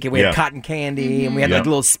tank, and we had cotton candy, and we had like a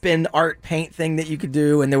little spin art paint thing that you could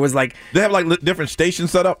do, and there was like they have like different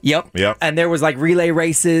stations set up. Yep. And there was like relay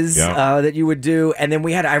races that you would do, and then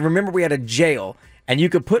I remember we had a jail. And you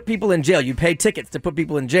could put people in jail. You pay tickets to put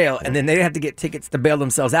people in jail, and then they'd have to get tickets to bail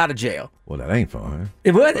themselves out of jail. Well, that ain't fun.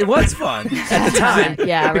 It was fun at the time.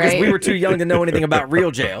 Because we were too young to know anything about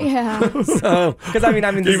real jail. Yeah. So, because I mean,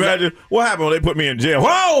 can you imagine what happened when they put me in jail?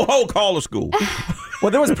 Whoa, call the school. Well,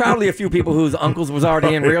 there was probably a few people whose uncles was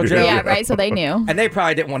already in real jail. Yeah, right. So they knew, and they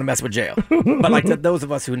probably didn't want to mess with jail. But like those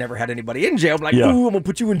of us who never had anybody in jail, like, ooh, I'm gonna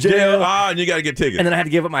put you in jail. And you got to get tickets. And then I had to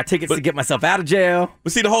give up my tickets to get myself out of jail.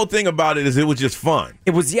 But see, the whole thing about it is it was just fun.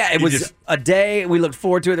 It was a day we looked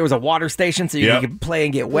forward to it. There was a water station so you could play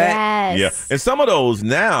and get wet. Yes. Yeah, and some of those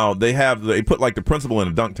now they put like the principal in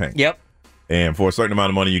a dunk tank. Yep. And for a certain amount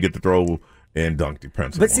of money, you get to throw and dunk the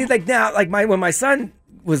principal. But see, like now, like when my son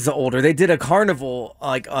was older, they did a carnival,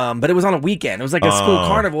 but it was on a weekend. It was like a school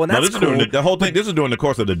carnival, and that's cool. The whole thing. This is during the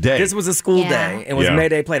course of the day. This was a school day. It was May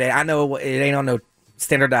Day Play Day. I know it ain't on no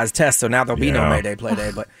standardized test, so now there'll be no May Day Play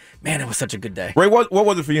Day. But man, it was such a good day. Ray, what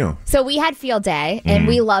was it for you? So we had field day, and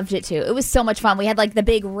we loved it too. It was so much fun. We had like the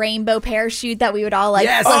big rainbow parachute that we would all like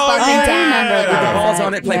flip up and down. With the balls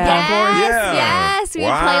on it, play popcorn. Yes, we would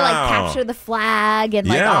play like capture the flag and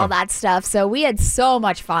like all that stuff. So we had so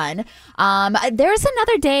much fun. There's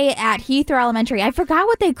another day at Heathrow Elementary. I forgot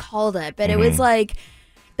what they called it, but it was like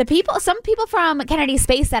some people from Kennedy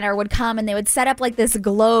Space Center would come and they would set up like this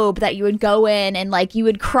globe that you would go in and like you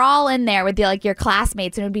would crawl in there with your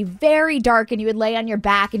classmates, and it would be very dark, and you would lay on your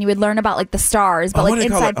back and you would learn about like the stars. But what like do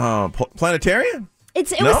they inside, call it? Planetarium? It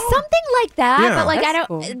was something like that, but like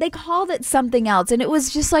cool. They called it something else, and it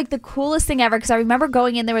was just like the coolest thing ever. Because I remember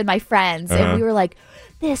going in there with my friends, and we were like,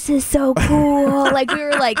 "This is so cool!" Like we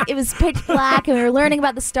were like, it was pitch black, and we were learning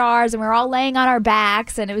about the stars, and we were all laying on our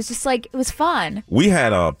backs, and it was just like it was fun. We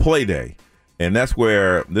had a play day, and that's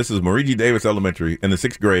where this is Marie G. Davis Elementary in the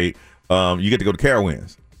 6th grade. You get to go to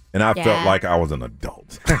Carowinds. And I felt like I was an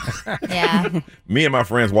adult. Me and my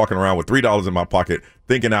friends walking around with $3 in my pocket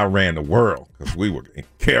thinking I ran the world because we were in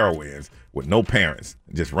Carowinds with no parents,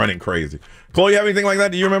 just running crazy. Chloe, you have anything like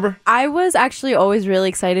that? Do you remember? I was actually always really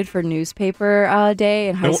excited for newspaper day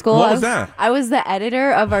in high school. What was that? I was the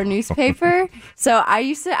editor of our newspaper. So I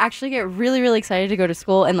used to actually get really, really excited to go to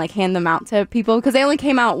school and like hand them out to people because they only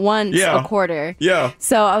came out once a quarter. Yeah.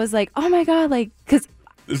 So I was like, oh my God, like, because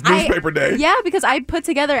it's newspaper day. Yeah, because I put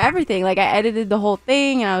together everything. Like, I edited the whole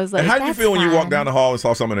thing, and I was like, how did you feel when you walked down the hall and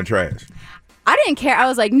saw someone in the trash? I didn't care. I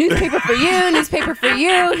was like, newspaper for you, newspaper for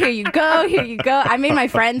you. Here you go, here you go. I made my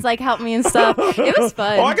friends like help me and stuff. It was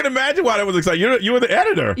fun. Oh, I can imagine why that was exciting. You were the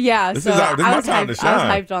editor. Yeah, this is my time to shine.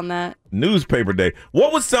 I was hyped on that. Newspaper day.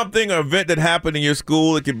 What was something, an event that happened in your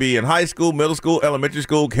school? It could be in high school, middle school, elementary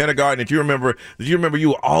school, kindergarten that you remember you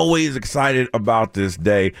were always excited about this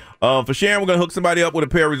day. For Sharon, we're going to hook somebody up with a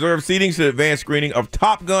pair of reserved seatings to the advanced screening of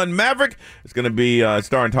Top Gun Maverick. It's going to be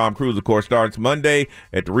starring Tom Cruise, of course. Starts Monday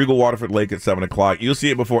at the Regal Waterford Lake at 7 o'clock. You'll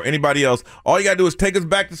see it before anybody else. All you got to do is take us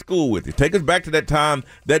back to school with you. Take us back to that time.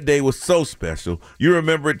 That day was so special. You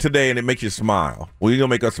remember it today, and it makes you smile. Well, you're going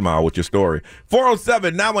to make us smile with your story.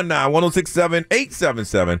 407-919-1067-877.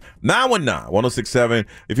 919-1067.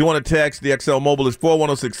 If you want to text, the XL Mobile is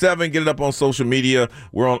 41067. Get it up on social media.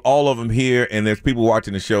 We're on all of them here, and there's people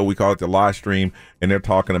watching the show. We call it the live stream, and they're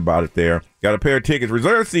talking about it there. Got a pair of tickets,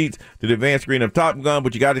 reserved seats to the advanced screening of Top Gun,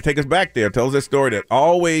 but you got to take us back there. Tell us that story that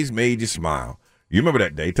always made you smile. You remember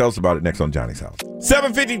that day. Tell us about it next on Johnny's House.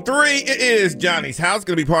 7:53, it is Johnny's House.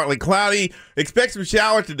 Going to be partly cloudy. Expect some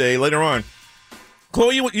shower today later on.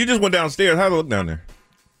 Chloe, you just went downstairs. How'd it look down there?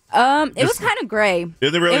 It was kind of gray.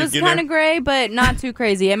 Is it really? It was kind of gray, but not too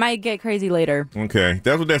crazy. It might get crazy later. Okay.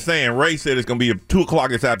 That's what they're saying. Ray said it's going to be 2 o'clock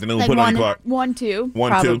this afternoon. Like Put on the clock. 1, 2.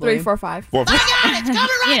 1, 2. 3, 4, 5. 4, 5. It's coming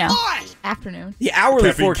right, boys. Afternoon. The hourly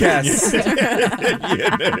Caffeine forecast. King.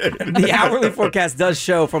 The hourly forecast does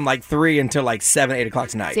show from like 3 until like 7, 8 o'clock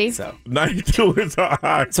tonight. See? So 92 is our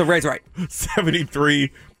high. So Ray's right.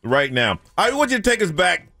 73 right now. I want you to take us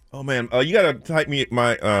back. Oh, man. You got to type me.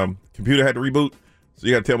 My computer had to reboot. So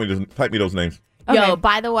you got to tell me, type me those names. Okay. Yo,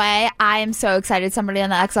 by the way, I am so excited. Somebody on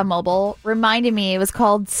the XL Mobile reminded me it was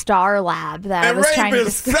called Star Lab. That I was Ray trying been to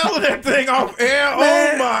selling that thing off air.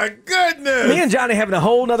 Oh, my goodness. Me and Johnny having a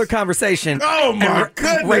whole nother conversation. Oh, my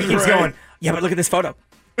goodness. Ray keeps Ray. going, yeah, but look at this photo.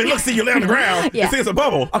 Hey, look, see, you lay on the ground. Yeah. You see it's a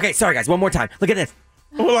bubble. Okay, sorry, guys. One more time. Look at this.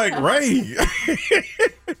 We're like, Ray.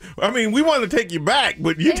 I mean, we wanted to take you back,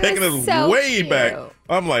 but you're taking us so way cute. back.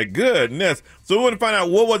 I'm like, goodness. So we want to find out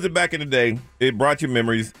what was it back in the day. It brought you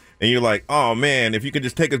memories, and you're like, oh, man, if you could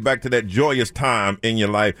just take us back to that joyous time in your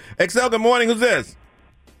life. XL, good morning. Who's this?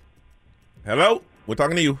 Hello? We're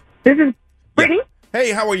talking to you. This is Brittany. Yeah.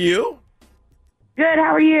 Hey, how are you? Good.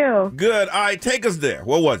 How are you? Good. All right, take us there.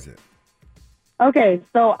 What was it? Okay,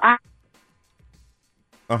 so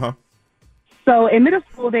Uh-huh. So in middle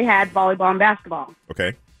school, they had volleyball and basketball.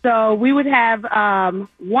 Okay. So we would have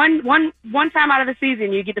one time out of the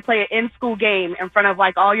season, you get to play an in-school game in front of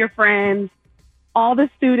like all your friends, all the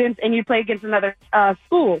students, and you play against another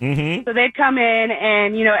school. Mm-hmm. So they'd come in,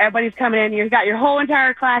 and everybody's coming in. You've got your whole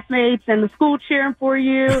entire classmates and the school cheering for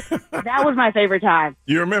you. That was my favorite time.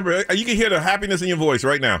 You remember? You can hear the happiness in your voice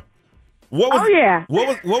right now. What was, oh yeah.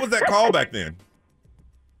 What was that called back then?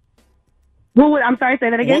 I'm sorry, say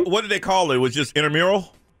that again. What did they call it? It was just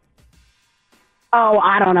intramural? Oh,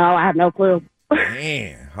 I don't know. I have no clue.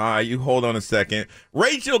 Man, all right, you hold on a second.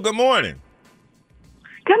 Rachel, good morning.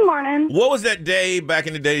 Good morning. What was that day back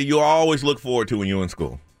in the day you always look forward to when you were in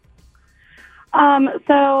school?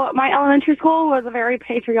 So my elementary school was a very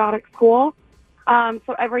patriotic school.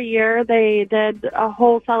 So every year they did a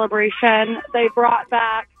whole celebration. They brought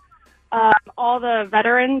back all the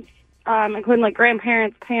veterans, including like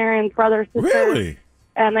grandparents, parents, brothers, sisters. Really?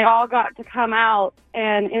 And they all got to come out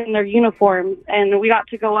and in their uniforms, and we got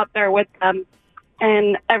to go up there with them.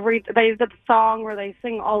 And they did the song where they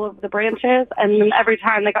sing all of the branches, and then every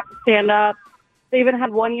time they got to stand up. They even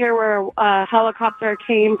had one year where a helicopter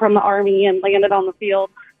came from the Army and landed on the field.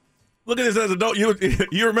 Look at this as an adult.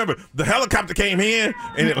 You remember the helicopter came in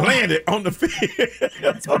and it landed on the field.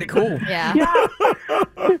 That's pretty cool. Yeah.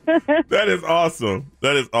 That is awesome.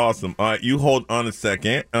 That is awesome. All right, you hold on a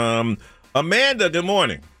second. Amanda, good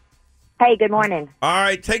morning. Hey, good morning. All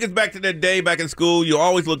right, take us back to that day back in school. You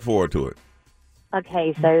always look forward to it.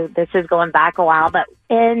 Okay, so this is going back a while, but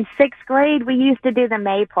in 6th grade, we used to do the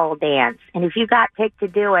maypole dance. And if you got picked to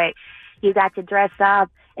do it, you got to dress up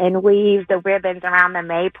and weave the ribbons around the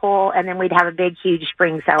maypole, and then we'd have a big, huge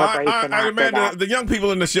spring celebration. Amanda, the young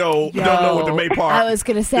people in the show don't know what the maypole. I was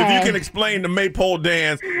going to say. If you can explain the maypole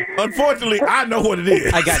dance, unfortunately, I know what it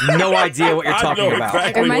is. I got no idea what you're talking about.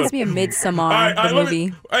 Exactly It reminds me of Midsommar, the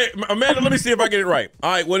movie. Amanda, let me see if I get it right.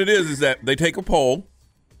 All right, what it is that they take a pole.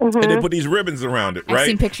 Mm-hmm. And they put these ribbons around it, right? I've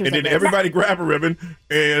seen pictures and of then it. everybody grab a ribbon,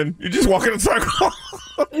 and you just walk in a circle.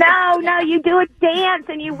 No, you do a dance,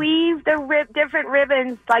 and you weave the different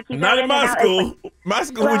ribbons like you. Not in my school. My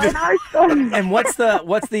school, well, we just. in our school. And what's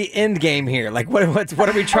the end game here? Like, what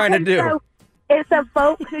are we trying to do? So it's a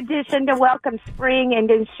folk tradition to welcome spring and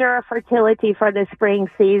ensure fertility for the spring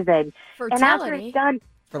season. Fertility? And after it's done.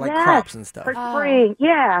 For like crops and stuff. For spring,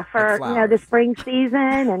 yeah, for Like the spring season,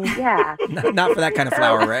 and yeah. Not for that kind of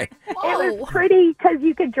flower, Ray. It was pretty because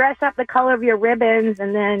you could dress up the color of your ribbons,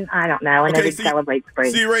 and then I don't know, and then we'd celebrate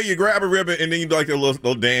spring. See, Ray, you grab a ribbon and then you do like a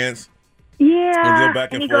little dance. Yeah, And go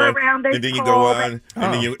back and you forth, go around. and then you go on,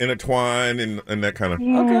 and then you intertwine and that kind of.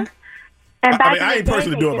 Okay. I ain't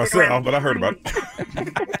personally do it myself, but I heard about it.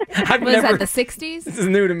 Was that the 60s? This is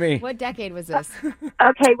new to me. What decade was this?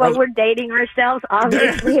 Okay, well, we're dating ourselves,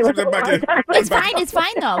 obviously. It's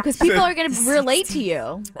fine though, because people are going to relate to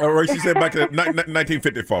you. All right, she said back in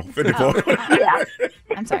 1954. 54. Yeah.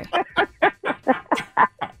 I'm sorry.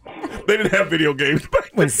 They didn't have video games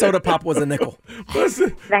back when soda pop was a nickel. Listen,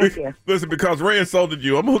 Thank you. Listen, because Ray insulted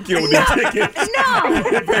you, I'm going to hook you up with these tickets.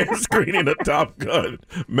 No. Advanced screening of Top Gun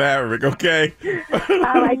Maverick, okay?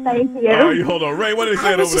 All right, thank you. All right, hold on. Ray, what are they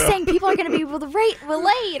saying I was over just there? saying people are going to be able to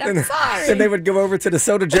relate. I'm sorry. Then they would go over to the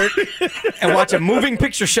soda jerk and watch a moving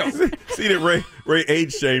picture show. See that Ray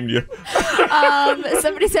age shamed you.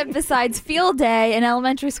 Somebody said besides field day in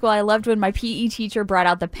elementary school, I loved when my PE teacher brought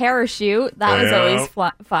out the parachute. That was always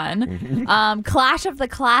fun. Clash of the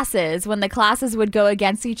classes, when the classes would go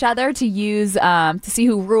against each other to use to see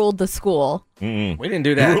who ruled the school. We didn't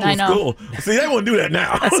do that. I know. School. See, they won't do that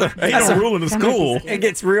now. Ain't no rule in the school. It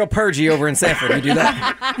gets real purgy over in Sanford. You do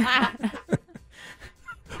that.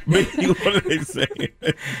 What are they saying?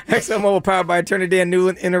 ExxonMobil powered by attorney Dan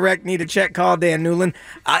Newland. Interact, need a check, call Dan Newland.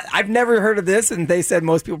 I've never heard of this, and they said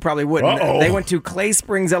most people probably wouldn't. Uh-oh. They went to Clay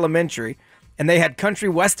Springs Elementary, and they had Country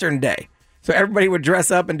Western Day. So everybody would dress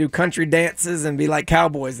up and do country dances and be like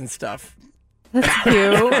cowboys and stuff. That's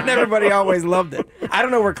cute. And everybody always loved it. I don't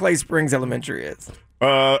know where Clay Springs Elementary is.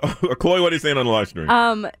 Chloe, what are you saying on the live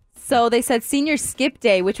stream? So they said senior skip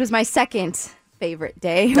day, which was my second favorite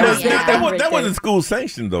day. That wasn't school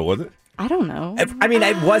sanctioned, though, was it? I don't know. I mean,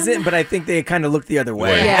 it wasn't, but I think they kind of looked the other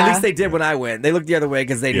way. Yeah. At least they did when I went. They looked the other way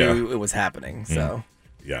because they knew it was happening. So,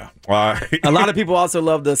 yeah. A lot of people also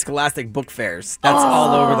love the Scholastic book fairs. That's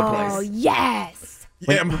all over the place. Oh, yes.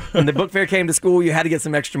 When the book fair came to school, you had to get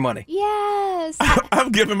some extra money. Yes.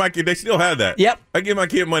 I'm giving my kid, they still have that. Yep. I give my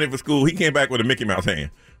kid money for school. He came back with a Mickey Mouse hand.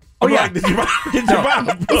 Oh, I'm yeah. like, did you buy a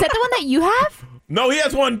book? Is that the one that you have? No, he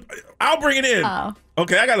has one. I'll bring it in. Oh.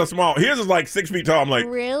 Okay, I got a small. His is like 6 feet tall. I'm like,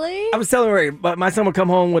 Really? I was telling Ray, but my son would come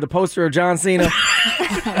home with a poster of John Cena,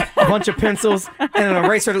 a bunch of pencils, and an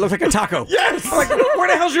eraser that looked like a taco. yes. I'm like, where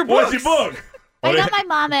the hell's your book? What's your book? I got my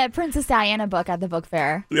mom a Princess Diana book at the book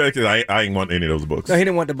fair. Yeah, because I ain't want any of those books. No, he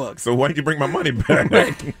didn't want the books. So why didn't you bring my money back?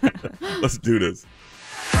 Let's do this.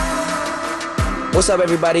 What's up,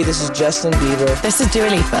 everybody? This is Justin Bieber. This is Dua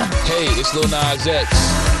Lipa. Hey, it's Lil Nas X.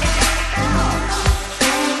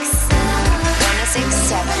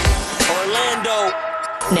 1067 Orlando.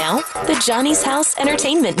 Now, the Johnny's House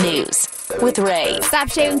Entertainment News with Ray. Stop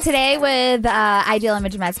shaving today with Ideal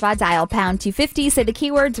Image Med Spa. Dial pound 250. Say the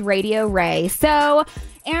keywords Radio Ray. So,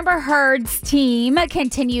 Amber Heard's team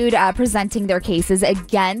continued presenting their cases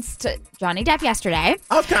against Johnny Depp yesterday.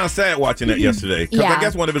 I was kind of sad watching that yesterday because Yeah. I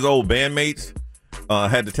guess one of his old bandmates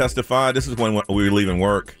had to testify. This is when we were leaving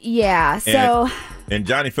work. Yeah, so... And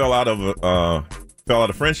Johnny fell out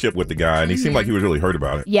of friendship with the guy, and he seemed like he was really hurt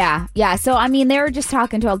about it. Yeah. So, I mean, they were just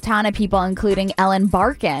talking to a ton of people, including Ellen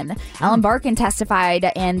Barkin. Ellen Barkin testified,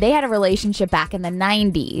 and they had a relationship back in the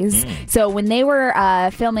 90s. So, when they were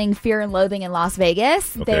filming Fear and Loathing in Las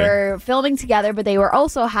Vegas, they were filming together, but they were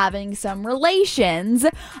also having some relations.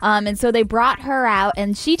 And so they brought her out,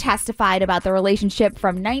 and she testified about the relationship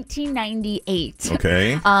from 1998.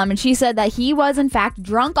 Okay. And she said that he was, in fact,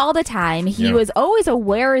 drunk all the time. He was always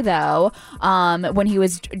aware, though, when he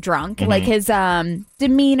was drunk. Like his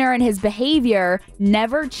demeanor and his behavior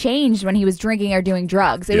never changed when he was drinking or doing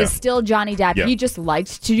drugs. It was still Johnny Depp. He just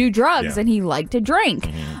liked to do drugs and he liked to drink.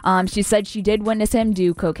 She said she did witness him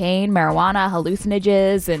do cocaine, marijuana,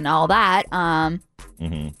 hallucinogens, and all that.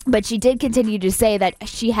 But she did continue to say that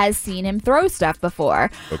she has seen him throw stuff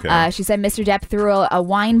before. She said Mr. Depp threw a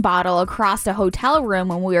wine bottle across a hotel room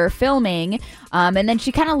when we were filming. And then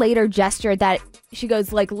she kind of later gestured that she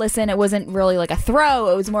goes like, listen, it wasn't really like a throw.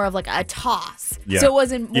 It was more of like a toss. So it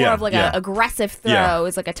wasn't more of like an aggressive throw. It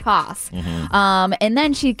was like a toss. And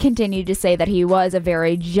then she continued to say that he was a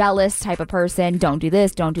very jealous type of person. Don't do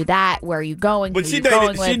this. Don't do that. Where are you going? But she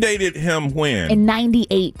dated him when? In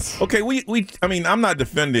 98. Okay, I mean, I'm not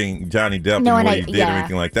defending Johnny Depp No, and what and he did or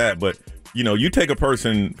anything like that, but you know, you take a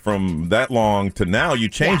person from that long to now, you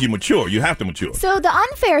change, you mature. You have to mature. So the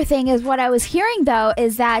unfair thing is what I was hearing, though,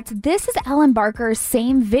 is that this is Ellen Barker's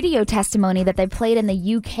same video testimony that they played in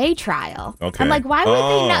the UK trial. Okay. I'm like, why would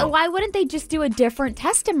they not? Why wouldn't they just do a different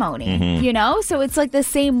testimony? You know, so it's like the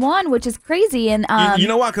same one, which is crazy. And you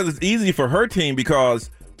know why? Because it's easy for her team because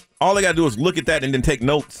all they got to do is look at that and then take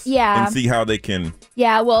notes and see how they can.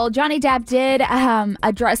 Yeah, well, Johnny Depp did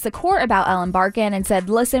address the court about Ellen Barkin and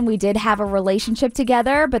said, listen, we did have a relationship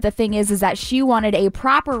together, but the thing is that she wanted a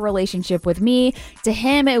proper relationship with me. To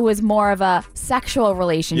him, it was more of a sexual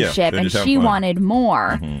relationship, and she wanted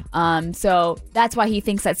more. So that's why he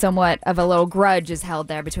thinks that somewhat of a little grudge is held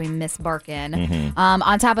there between Miss Barkin.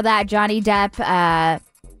 On top of that, Johnny Depp...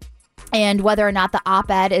 and whether or not the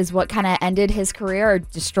op-ed is what kind of ended his career or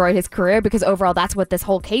destroyed his career, because overall that's what this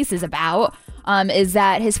whole case is about. is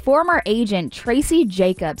that his former agent, Tracy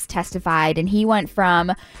Jacobs, testified, and he went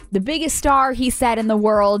from the biggest star, he said, in the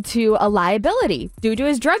world to a liability due to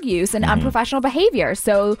his drug use and unprofessional behavior.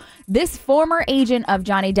 So this former agent of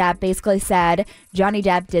Johnny Depp basically said Johnny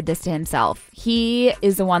Depp did this to himself. He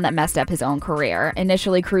is the one that messed up his own career.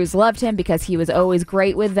 Initially, Cruise loved him because he was always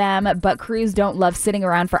great with them, but Cruise don't love sitting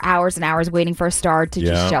around for hours and hours waiting for a star to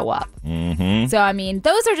just show up. So, I mean,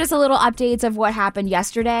 those are just a little updates of what happened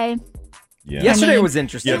yesterday. Yeah. Yesterday was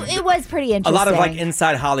interesting. It was pretty interesting. A lot of like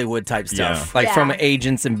inside Hollywood type stuff, like from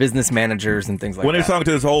agents and business managers and things like when that. they were talking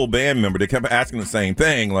to this whole band member, they kept asking the same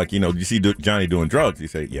thing, like, do you see Johnny doing drugs? He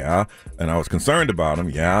said, yeah, and I was concerned about him,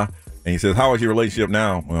 yeah. And he says, how is your relationship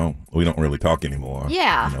now? Well, we don't really talk anymore.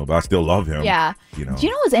 Yeah. But I still love him. Yeah. Do you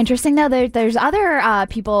know what's interesting, though? There's other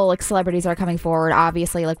people, like celebrities that are coming forward,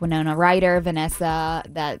 obviously, like Winona Ryder, Vanessa,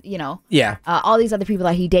 all these other people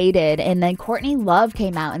that he dated. And then Courtney Love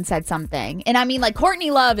came out and said something. And I mean, like, Courtney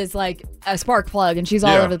Love is like a spark plug, and she's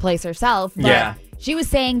all over the place herself. But she was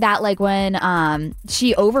saying that, like, when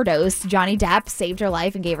she overdosed, Johnny Depp saved her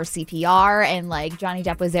life and gave her CPR, and, like, Johnny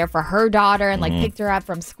Depp was there for her daughter and, like, picked her up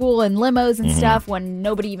from school in limos and stuff when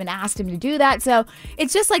nobody even asked him to do that. So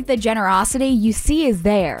it's just, like, the generosity you see is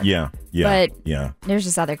there. But there's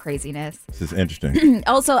just other craziness. This is interesting.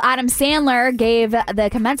 Also, Adam Sandler gave the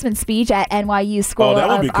commencement speech at NYU School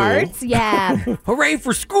of Arts. Yeah. Hooray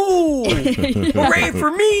for school! Hooray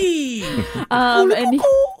for me! And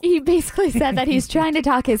he basically said that he's trying to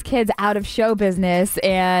talk his kids out of show business,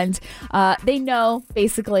 and they know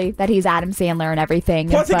basically that he's Adam Sandler and everything.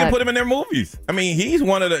 Plus, he can put him in their movies. I mean, he's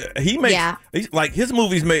one of the. He makes like his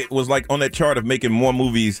movies was like on that chart of making more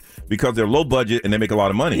movies because they're low budget and they make a lot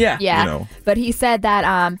of money. Yeah. But he said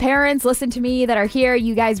that parents, listen to me that are here.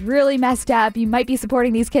 You guys really messed up. You might be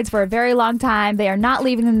supporting these kids for a very long time. They are not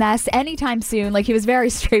leaving the nest anytime soon. Like, he was very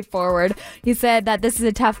straightforward. He said that this is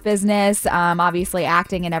a tough business, obviously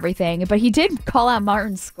acting and everything. But he did call out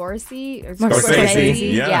Martin Scorsese.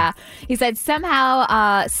 Yeah. He said,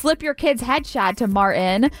 somehow slip your kid's headshot to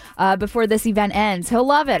Martin before this event ends. He'll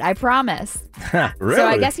love it. I promise. Really? So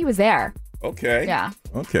I guess he was there. Okay. Yeah.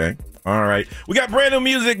 Okay. All right. We got brand new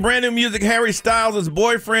music. Harry Styles, his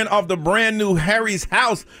boyfriend of the brand new Harry's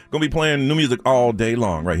House. Gonna be playing new music all day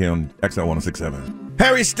long right here on XL 106.7.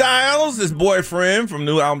 Harry Styles, his boyfriend from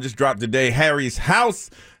new album just dropped today, Harry's House.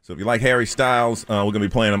 So if you like Harry Styles, we're gonna be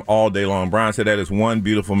playing him all day long. Brian said that is one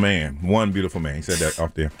beautiful man. One beautiful man. He said that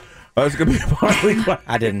off there. It's gonna be partly.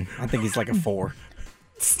 I didn't. I think he's like a 4.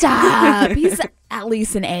 Stop. He's at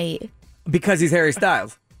least an 8. Because he's Harry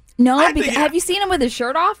Styles. No, have you seen him with his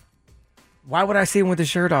shirt off? Why would I see him with his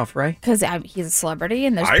shirt off, Ray? Because he's a celebrity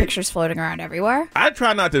and there's pictures floating around everywhere. I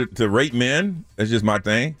try not to rate men. That's just my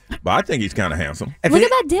thing. But I think he's kind of handsome. Look at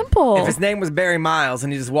that dimple. If his name was Barry Miles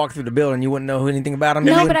and he just walked through the building, you wouldn't know anything about him.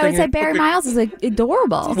 No, but I would say Barry Miles is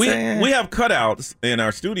adorable. We have cutouts in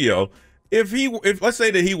our studio. If let's say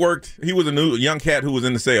that he was a new young cat who was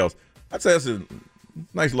in the sales, I'd say that's a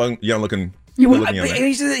nice young looking.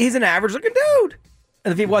 He's an average looking dude.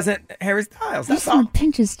 And if he wasn't Harry Styles, that's all.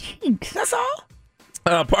 Pinch his cheeks. That's all.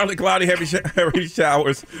 Partly cloudy, heavy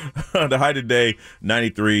showers. The high today,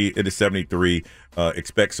 93. It is 73.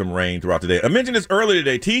 Expect some rain throughout the day. I mentioned this earlier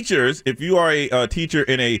today. Teachers, if you are a teacher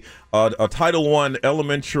in a Title I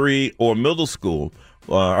elementary or middle school,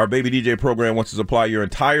 our Baby DJ program wants to supply your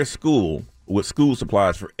entire school with school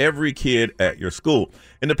supplies for every kid at your school.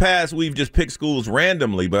 In the past, we've just picked schools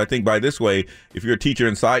randomly, but I think by this way, if you're a teacher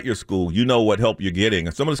inside your school, you know what help you're getting.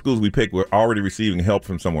 And some of the schools we picked were already receiving help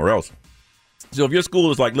from somewhere else. So if your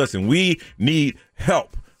school is like, listen, we need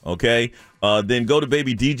help, okay, then go to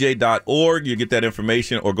babydj.org. You get that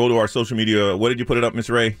information, or go to our social media. What did you put it up, Miss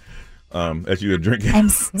Ray? As you were drinking. I'm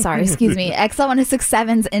sorry, excuse me.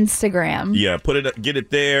 XL1067's Instagram. Yeah, get it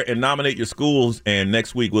there and nominate your schools. And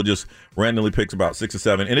next week we'll just randomly pick about 6 or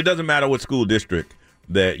 7. And it doesn't matter what school district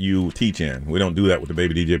that you teach in. We don't do that with the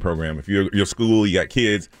Baby DJ program. If you're your school, you got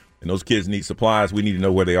kids, and those kids need supplies, we need to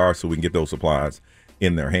know where they are so we can get those supplies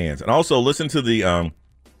in their hands. And also listen to the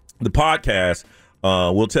podcast.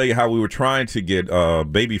 We'll tell you how we were trying to get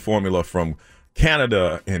baby formula from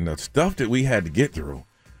Canada and the stuff that we had to get through.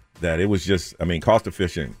 That it was just, cost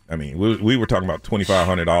efficient. We were talking about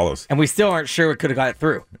 $2,500. And we still aren't sure we could have got it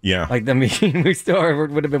through. Yeah. We still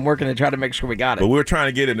would have been working to try to make sure we got it. But we were trying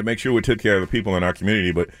to get it to make sure we took care of the people in our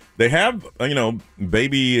community. But they have,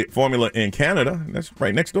 baby formula in Canada. And that's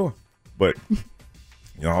right next door. But,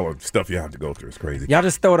 all the stuff you have to go through is crazy. Y'all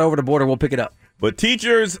just throw it over the border. We'll pick it up. But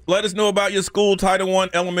teachers, let us know about your school, Title I,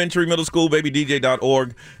 elementary, middle school,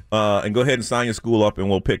 babydj.org, and go ahead and sign your school up, and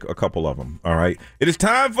we'll pick a couple of them, all right? It is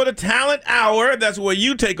time for the Talent Hour. That's where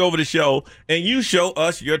you take over the show, and you show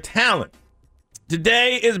us your talent.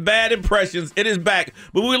 Today is Bad Impressions. It is back,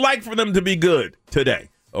 but we like for them to be good today,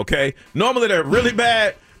 okay? Normally they're really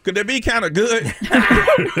bad. Could they be kind of good?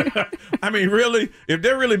 I mean, really? If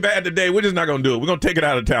they're really bad today, we're just not going to do it. We're going to take it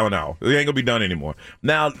out of the Talent Hour. It ain't going to be done anymore.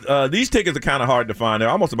 Now, these tickets are kind of hard to find. They're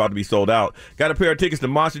almost about to be sold out. Got a pair of tickets to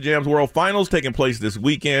Monster Jam's World Finals taking place this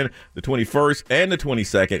weekend, the 21st and the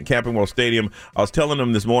 22nd, Camping World Stadium. I was telling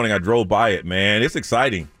them this morning, I drove by it, man. It's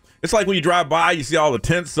exciting. It's like when you drive by, you see all the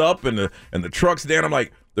tents up and the trucks there, and I'm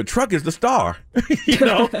like, the truck is the star. You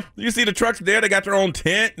know, you see the trucks there. They got their own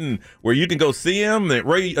tent and where you can go see them.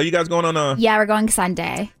 Ray, are you guys going on Yeah, we're going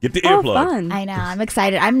Sunday. Get the earplugs. Fun. I know. I'm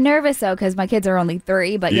excited. I'm nervous, though, because my kids are only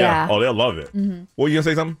 3, but yeah. Oh, they'll love it. Mm-hmm. What, you going to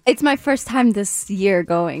say something? It's my first time this year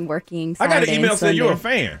working Saturday I got an email saying Sunday. you're a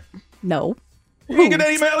fan. No. You didn't get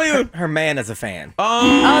that email either? Her man is a fan.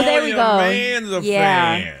 Oh, there we your go. man's a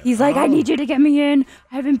fan. He's like, I need you to get me in.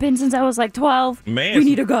 I haven't been since I was like 12. Man, we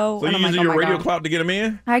need to go. So And you I'm like, using oh your my radio God. clout to get him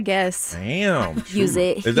in? I guess. Damn. Use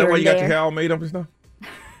it. Is that why you got your there. hair all made up and stuff?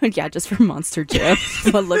 Yeah, just for Monster Jam.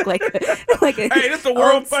 But look like a Hey, it's the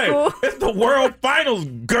world thing. It's the world finals,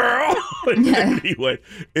 girl. Anyway,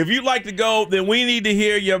 if you'd like to go, then we need to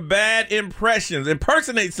hear your bad impressions.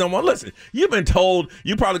 Impersonate someone. Listen, you've been told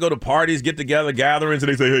you probably go to parties, get together, gatherings,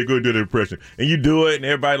 and they say, hey, go do the impression. And you do it, and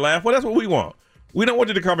everybody laugh. Well, that's what we want. We don't want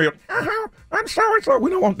you to come here, I'm sorry, sir. We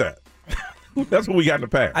don't want that. That's what we got in the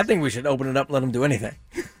past. I think we should open it up and let them do anything.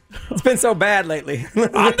 It's been so bad lately.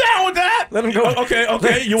 I'm down with that. Let them go.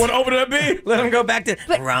 Okay. You want to open it up, B? Let them go back to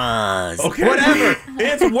Roz. Okay. Whatever.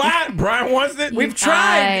 It's wide. Brian wants it. We've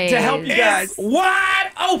tried to help you guys. It's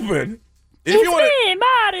wide open. It's me,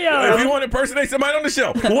 Mario. If you want to impersonate somebody on the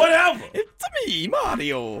show, whatever. It's me,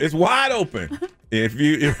 Mario. It's wide open.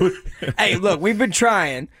 Hey, look, we've been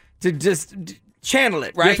trying to just channel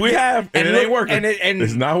it, right? Yes, we have, and it ain't working. And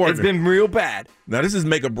it's not working. It's been real bad. Now, this is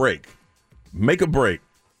make a break. Make a break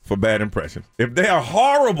for bad impressions. If they are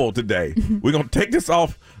horrible today, we're going to take this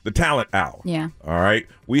off the Talent Hour. Yeah. All right?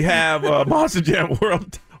 We have Monster Jam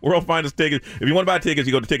World Finals tickets. If you want to buy tickets,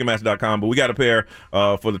 you go to Ticketmaster.com. But we got a pair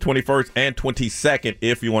for the 21st and 22nd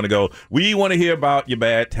if you want to go. We want to hear about your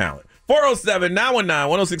bad talent.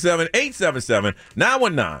 407-919-1067,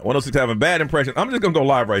 877-919-1067. Bad impression. I'm just going to go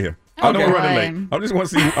live right here. I know we're running late. I'm just going to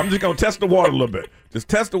see. I'm just going to test the water a little bit. Just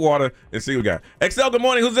test the water and see what we got. XL, good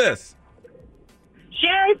morning. Who's this?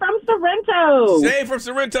 Sherry from Sorrento. Sherry from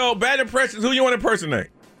Sorrento. Bad impressions. Who you want to impersonate?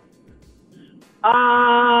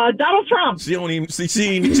 Donald Trump. She don't even she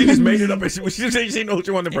just made it up. And she know who she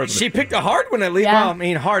wanted to impersonate. She picked a hard one at least. Yeah. Well, I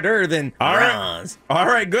mean, harder than All right. Roz. All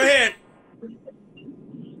right, go ahead.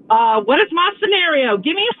 What is my scenario?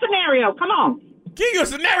 Give me a scenario. Come on. Give you a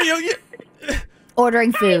scenario.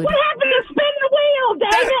 Ordering food. What happened to spin the wheel,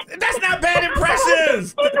 David? That's not bad impressions.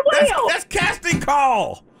 Spin the wheel. That's casting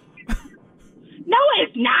call. No,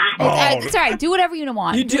 it's not. It's all right. Do whatever you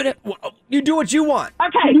want. You do what you want.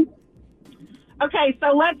 Okay,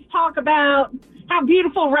 so let's talk about how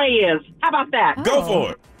beautiful Ray is. How about that? Go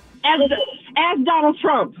for it. As Donald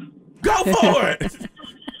Trump. Go for it.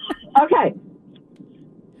 Okay.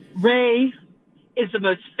 Ray is the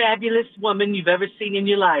most fabulous woman you've ever seen in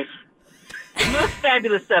your life. The most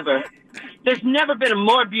fabulous ever. There's never been a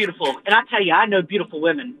more beautiful, and I tell you, I know beautiful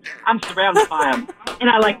women. I'm surrounded by them, and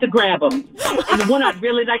I like to grab them. And the one I'd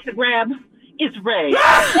really like to grab is Ray. But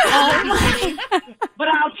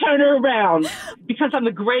I'll turn her around because I'm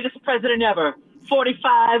the greatest president ever.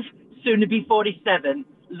 45, soon to be 47.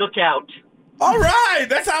 Look out. All right,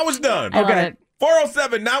 that's how it's done. Okay.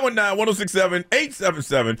 407-919-1067,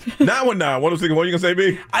 877-919-1061. What are you going to say,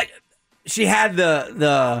 B? She had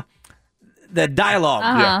the dialogue.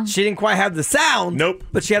 Uh-huh. She didn't quite have the sound. Nope.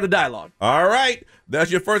 But she had the dialogue. All right. That's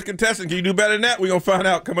your first contestant. Can you do better than that? We're going to find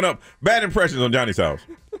out coming up. Bad impressions on Johnny's House.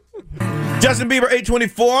 Justin Bieber,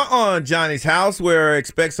 824 on Johnny's House, where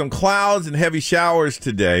expect some clouds and heavy showers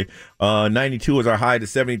today. 92 is our high to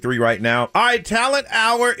 73 right now. All right, Talent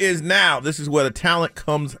Hour is now. This is where the talent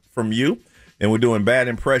comes from you. And we're doing bad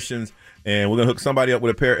impressions. And we're going to hook somebody up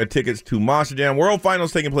with a pair of tickets to Monster Jam World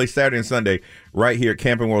Finals taking place Saturday and Sunday right here at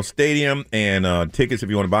Camping World Stadium. And tickets, if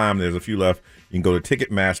you want to buy them, there's a few left. You can go to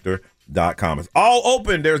Ticketmaster.com. It's all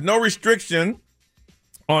open. There's no restriction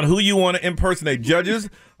on who you want to impersonate. Judges,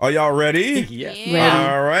 are y'all ready? Yes.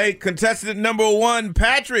 Yeah. All right. Contestant number 1,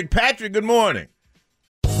 Patrick. Patrick, good morning.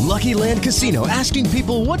 Lucky Land Casino, asking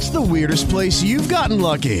people, what's the weirdest place you've gotten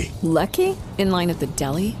lucky? Lucky? In line at the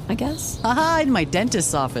deli, I guess? Aha, in my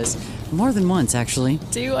dentist's office. More than once, actually.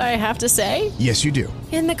 Do I have to say? Yes, you do.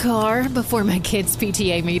 In the car before my kids'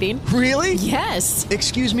 PTA meeting. Really? Yes.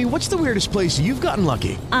 Excuse me, what's the weirdest place you've gotten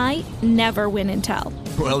lucky? I never win and tell.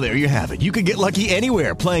 Well, there you have it. You can get lucky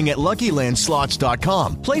anywhere, playing at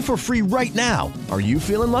LuckyLandSlots.com. Play for free right now. Are you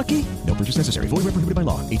feeling lucky? No purchase necessary. Void where prohibited by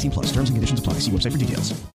law. 18 plus. Terms and conditions apply. See website for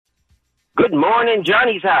details. Good morning,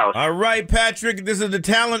 Johnny's house. All right, Patrick, this is the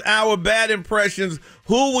Talent Hour Bad Impressions.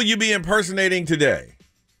 Who will you be impersonating today?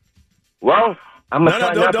 Well, I'm going to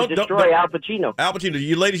try not to destroy Al Pacino. Al Pacino.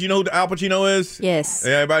 You ladies, you know who Al Pacino is? Yes.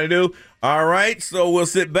 Yeah, everybody do? All right, so we'll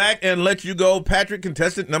sit back and let you go. Patrick,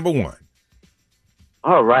 contestant number 1.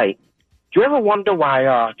 All right. Do you ever wonder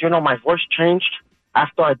why, my voice changed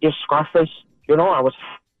after I did Scarface? I was...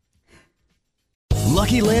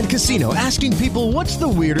 Lucky Land Casino, asking people, what's the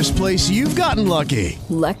weirdest place you've gotten lucky?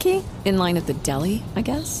 Lucky? In line at the deli, I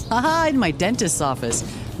guess? Aha, in my dentist's office.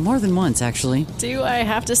 More than once, actually. Do I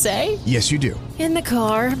have to say? Yes, you do. In the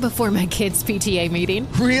car before my kids' PTA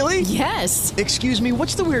meeting. Really? Yes. Excuse me,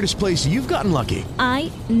 what's the weirdest place you've gotten lucky?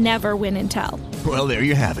 I never win and tell. Well, there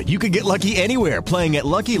you have it. You can get lucky anywhere, playing at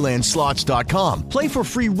LuckyLandSlots.com. Play for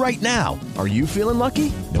free right now. Are you feeling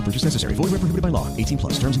lucky? No purchase necessary. Void where prohibited by law. 18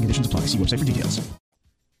 plus. Terms and conditions apply. See website for details.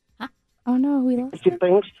 Oh, no, we lost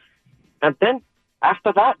things. And then,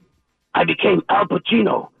 after that, I became Al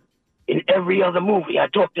Pacino. In every other movie, I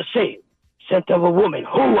talk the same. Scent of a woman.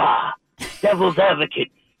 Hoo-ah! Devil's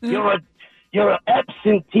advocate. You're an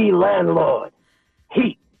absentee landlord.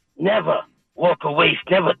 Heat. Never walk away.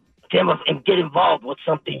 Never and get involved with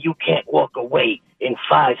something you can't walk away in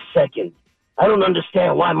 5 seconds. I don't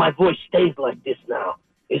understand why my voice stays like this now.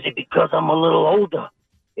 Is it because I'm a little older?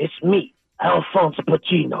 It's me, Alphonse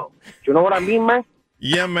Pacino. Do you know what I mean, man?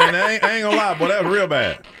 Yeah, man, I ain't gonna lie, boy, that was real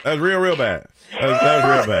bad. That was real bad. That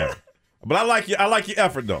was real bad. But I like your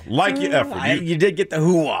effort though. Your effort. You did get the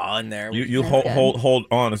hoo-ah in there. You hold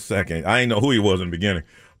on a second. I ain't know who he was in the beginning.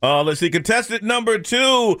 Let's see, contestant number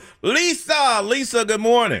 2, Lisa. Lisa, good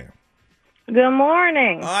morning. Good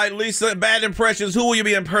morning. All right, Lisa, bad impressions. Who will you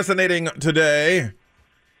be impersonating today?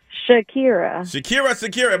 Shakira.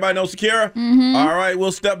 Shakira. Everybody know Shakira? Mm-hmm. All right,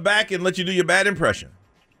 we'll step back and let you do your bad impression.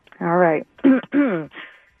 All right.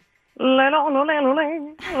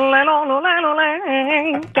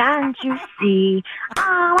 Can't you see?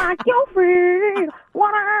 I like your feet.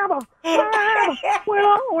 Whatever. We'll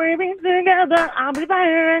always be together. I'll be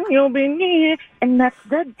there and you'll be near. And that's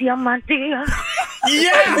the deal, my dear.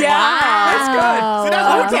 Yeah. That's good. See,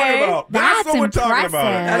 that's what we're talking about. That's what we're talking about.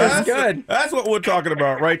 That is good. That's what we're talking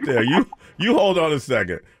about right there. You hold on a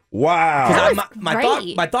second. Wow.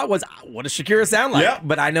 My thought was, what does Shakira sound like? Yep.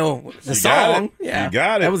 But I know the song. Yeah. You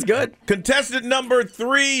got it. That was good. Contestant number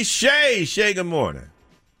 3, Shay. Shay, good morning.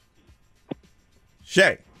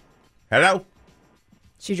 Shay. Hello?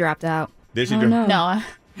 She dropped out. Did she drop? No,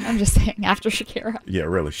 I'm just saying after Shakira. Yeah,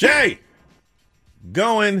 really. Shay!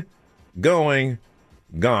 Going, gone.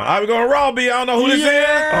 All right, we're going to roll, B. I don't know who this is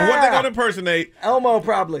or what they're going to impersonate. Elmo,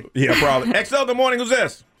 probably. Yeah, probably. XL, good morning. Who's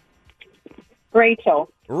this?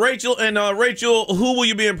 Rachel. Rachel, who will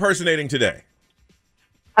you be impersonating today?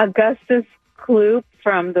 Augustus Gloop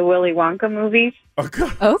from the Willy Wonka movies.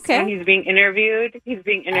 Okay. And he's being interviewed.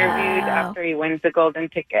 After he wins the golden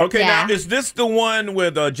ticket. Okay, now, is this the one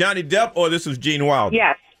with Johnny Depp or this is Gene Wilder?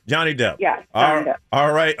 Yes. Johnny Depp. Yes, Johnny Depp.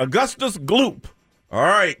 All right, Augustus Gloop. All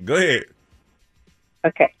right, go ahead.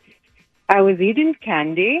 Okay. I was eating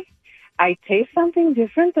candy. I taste something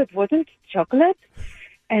different that wasn't chocolate.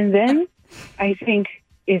 And then I think,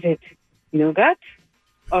 is it nougat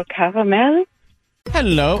or caramel?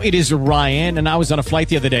 Hello, it is Ryan, and I was on a flight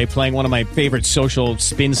the other day playing one of my favorite social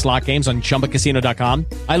spin slot games on ChumbaCasino.com.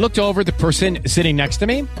 I looked over at the person sitting next to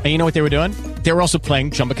me, and you know what they were doing? They were also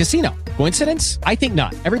playing Chumba Casino. Coincidence? I think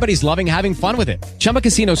not. Everybody's loving having fun with it. Chumba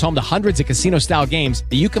Casino is home to hundreds of casino-style games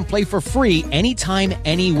that you can play for free anytime,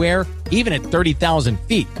 anywhere, even at 30,000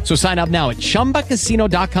 feet. So sign up now at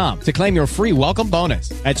ChumbaCasino.com to claim your free welcome bonus.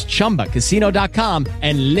 That's ChumbaCasino.com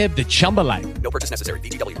and live the Chumba life. No purchase necessary.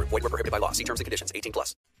 VGW. Void where prohibited by law. See terms and conditions. 18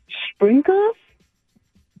 plus. Sprinkles?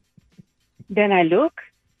 Then I look,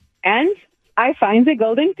 and I find the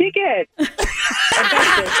golden ticket.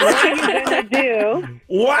 Augustus, what are you going to do?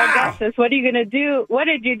 Wow. Augustus, what are you going to do? What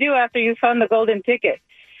did you do after you found the golden ticket?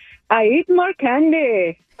 I eat more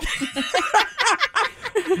candy.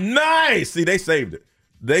 Nice. See, they saved it.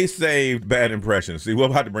 They saved bad impressions. See,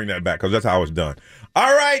 we'll have to bring that back because that's how it's done.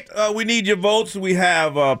 All right, we need your votes. We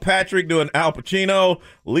have Patrick doing Al Pacino,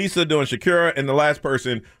 Lisa doing Shakira, and the last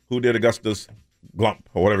person who did Augustus Glump,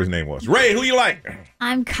 or whatever his name was. Ray, who you like?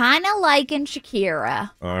 I'm kind of liking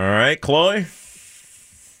Shakira. All right, Chloe?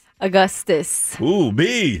 Augustus. Ooh,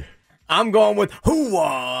 B. I'm going with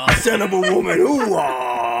hoo-wah, son of a woman,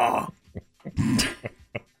 hoo-wah.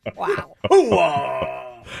 Wow.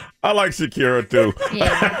 Hoo-wah. I like Shakira, too.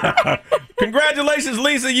 Yeah. Congratulations,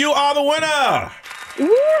 Lisa. You are the winner.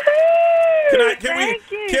 Woohoo!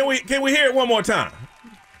 Can we hear it one more time?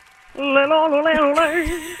 That's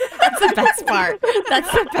the best part. That's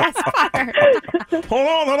the best part. Hold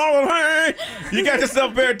on. Hey. You got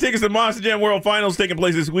yourself a pair of tickets to Monster Jam World Finals taking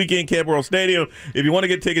place this weekend, Camp World Stadium. If you want to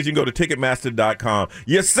get tickets, you can go to Ticketmaster.com.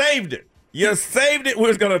 You saved it. You saved it.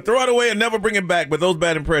 We're going to throw it away and never bring it back, but those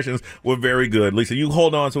bad impressions were very good. Lisa, you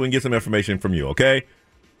hold on so we can get some information from you, okay?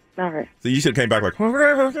 All right. So you should have came back like...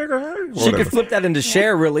 She could flip that into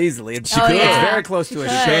share real easily. She could. Yeah. It's very close to a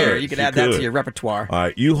share. You could add that to your repertoire. All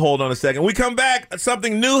right, you hold on a second. We come back.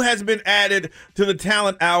 Something new has been added to the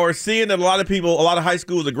Talent Hour. Seeing that a lot of high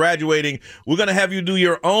schools are graduating, we're going to have you do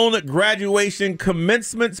your own graduation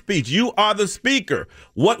commencement speech. You are the speaker.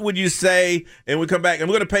 What would you say? And we come back, and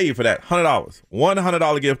we're going to pay you for that. $100.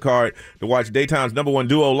 $100 gift card to watch Daytime's #1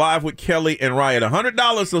 duo live with Kelly and Ryan.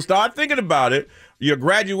 $100, so start thinking about it. Your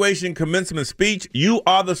graduation commencement speech, you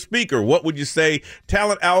are the speaker. What would you say?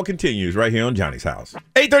 Talent Hour continues right here on Johnny's House.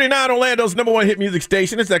 839 Orlando's #1 hit music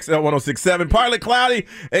station. It's XL 1067. Partly cloudy.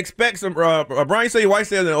 Expect some, Brian said your wife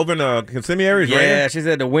said over in the Kissimmee area. Yeah, she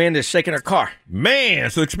said the wind is shaking her car.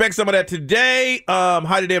 Man, so expect some of that today.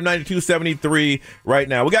 High today of 92.73 right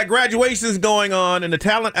now. We got graduations going on, and the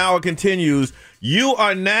Talent Hour continues. You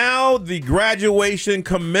are now the graduation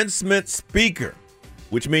commencement speaker,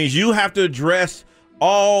 which means you have to address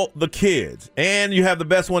all the kids. And you have the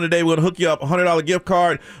best one today. We're going to hook you up a $100 gift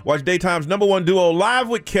card. Watch Daytime's #1 duo live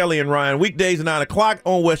with Kelly and Ryan. Weekdays at 9 o'clock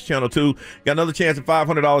on West Channel 2. Got another chance at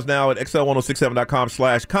 $500 now at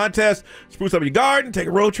xl1067.com/contest. Spruce up your garden, take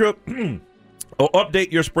a road trip, or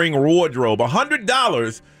update your spring wardrobe.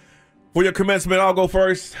 $100 for your commencement. I'll go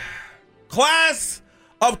first. Class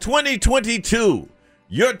of 2022,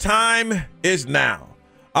 your time is now.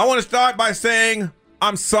 I want to start by saying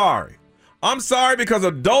I'm sorry. I'm sorry because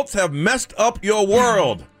adults have messed up your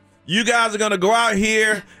world. You guys are going to go out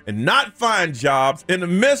here and not find jobs in the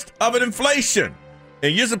midst of an inflation.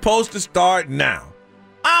 And you're supposed to start now.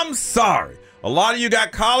 I'm sorry. A lot of you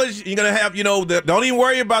got college. You're going to have, don't even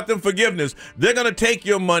worry about them forgiveness. They're going to take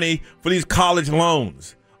your money for these college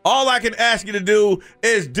loans. All I can ask you to do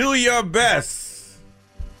is do your best.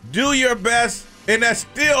 Do your best, and that's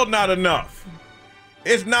still not enough.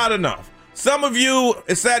 It's not enough. Some of you,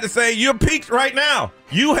 it's sad to say, you're peaked right now.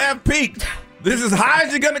 You have peaked. This is high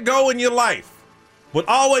as you're going to go in your life. But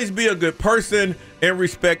always be a good person and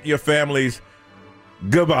respect your families.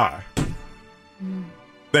 Goodbye.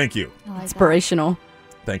 Thank you. Inspirational.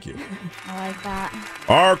 Thank you. I like that.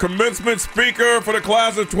 Our commencement speaker for the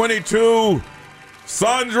class of 22,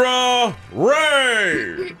 Sandra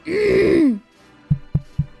Ray.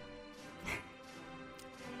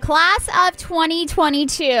 Class of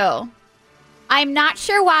 2022. I'm not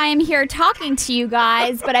sure why I'm here talking to you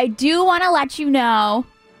guys, but I do want to let you know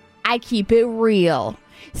I keep it real.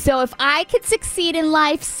 So if I could succeed in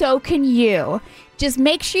life, so can you. Just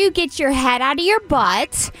make sure you get your head out of your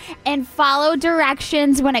butt and follow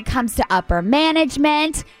directions when it comes to upper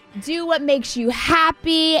management. Do what makes you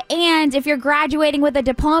happy. And if you're graduating with a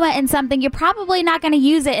diploma in something, you're probably not going to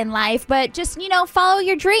use it in life, but just, follow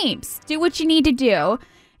your dreams. Do what you need to do.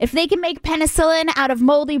 If they can make penicillin out of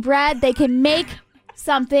moldy bread, they can make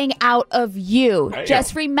something out of you. Damn.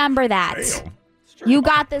 Just remember that. You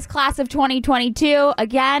got this class of 2022.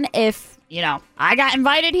 Again, if, I got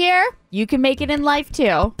invited here, you can make it in life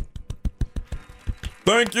too.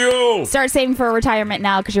 Thank you. Start saving for retirement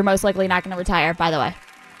now because you're most likely not going to retire, by the way.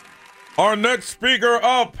 Our next speaker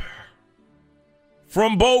up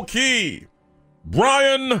from Bow Key,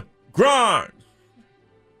 Brian Grimes.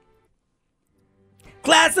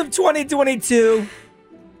 Class of 2022,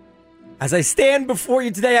 as I stand before you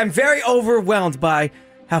today, I'm very overwhelmed by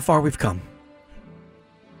how far we've come.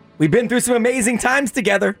 We've been through some amazing times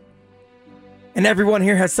together, and everyone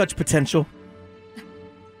here has such potential.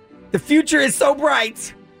 The future is so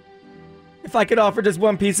bright. If I could offer just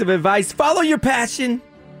one piece of advice, follow your passion.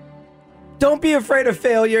 Don't be afraid of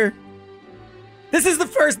failure. This is the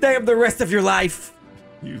first day of the rest of your life.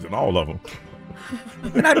 Using all of them.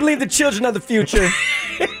 And I believe the children of the future.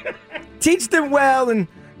 Teach them well and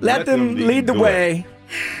let them lead the way.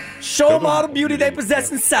 Show them all the beauty they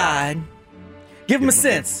possess inside. Give them a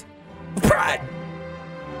sense of pride.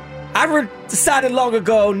 I decided long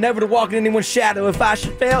ago never to walk in anyone's shadow. If I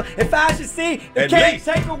should fail, if I should see, they can't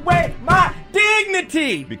take away my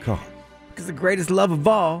dignity. Because the greatest love of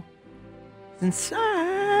all is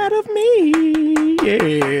inside of me.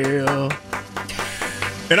 Yeah.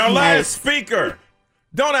 And our last speaker,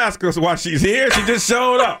 don't ask us why she's here. She just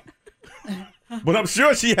showed up. But I'm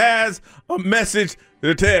sure she has a message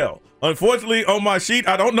to tell. Unfortunately, on my sheet,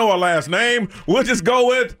 I don't know her last name. We'll just go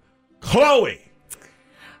with Chloe.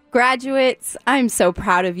 Graduates, I'm so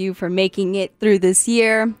proud of you for making it through this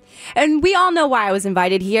year. And we all know why I was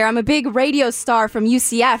invited here. I'm a big radio star from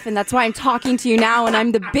UCF, and that's why I'm talking to you now, and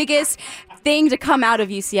I'm the biggest thing to come out of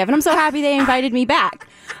UCF. And I'm so happy they invited me back.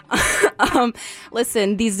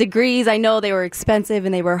 Listen, these degrees, I know they were expensive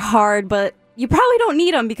and they were hard, but you probably don't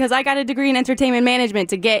need them because I got a degree in entertainment management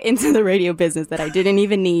to get into the radio business that I didn't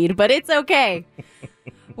even need, but it's okay.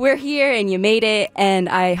 We're here and you made it, and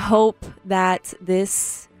I hope that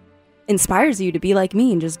this inspires you to be like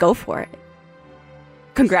me and just go for it.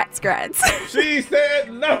 Congrats, grads. She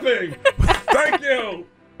said nothing. Thank you.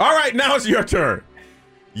 All right, now it's your turn.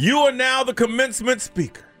 You are now the commencement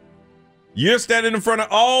speaker. You're standing in front of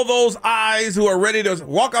all those eyes who are ready to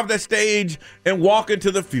walk off that stage and walk into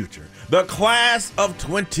the future. The class of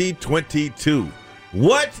 2022.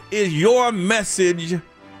 What is your message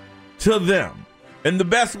to them? And the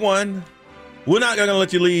best one, we're not going to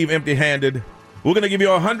let you leave empty-handed. We're going to give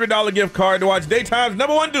you a $100 gift card to watch Daytime's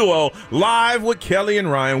 #1 duo live with Kelly and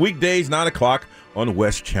Ryan, weekdays 9 o'clock on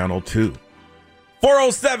West Channel 2.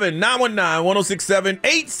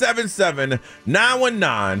 407-919-1067,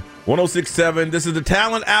 877-919-1067. This is the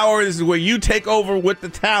Talent Hour. This is where you take over with the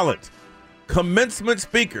talent. Commencement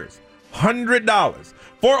speakers, $100.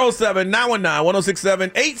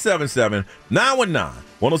 407-919-1067,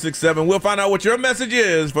 877-919-1067. We'll find out what your message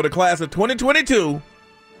is for the class of 2022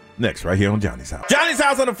 next, right here on Johnny's House. Johnny's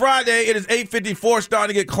House on a Friday. It is 8:54, starting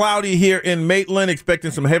to get cloudy here in Maitland.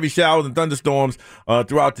 Expecting some heavy showers and thunderstorms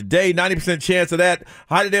throughout the day. 90% chance of that.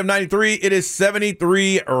 High today of 93. It is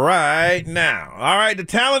 73 right now. All right, the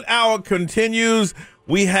Talent Hour continues.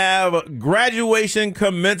 We have graduation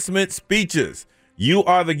commencement speeches. You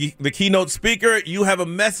are the keynote speaker. You have a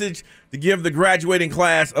message to give the graduating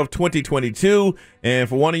class of 2022. And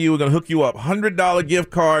for one of you, we're going to hook you up. $100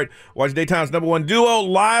 gift card. Watch Daytime's #1 duo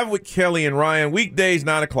live with Kelly and Ryan, weekdays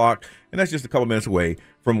 9 o'clock. And that's just a couple minutes away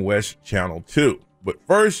from West Channel 2. But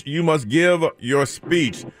first, you must give your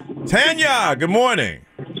speech. Tanya, good morning.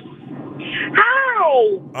 Hi.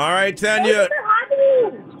 All right, Tanya. Thanks for having me.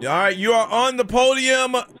 All right, you are on the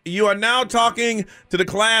podium. You are now talking to the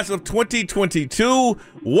class of 2022.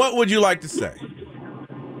 What would you like to say?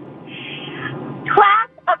 Class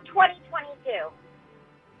of 2022.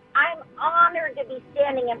 I'm honored to be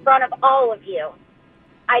standing in front of all of you.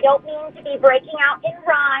 I don't mean to be breaking out in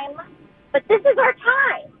rhyme, but this is our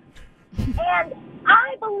time. And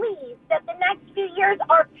I believe that the next few years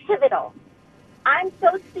are pivotal. I'm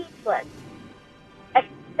so speechless,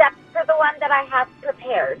 except for the one that I have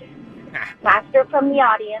prepared. Faster from the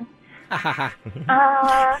audience.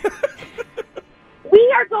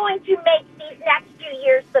 We are going to make these next few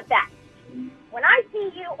years the best. When I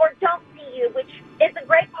see you or don't see you, which is a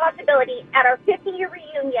great possibility, at our 50-year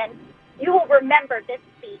reunion, you will remember this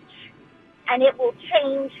speech, and it will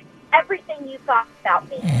change everything you thought about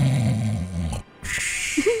me.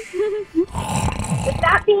 With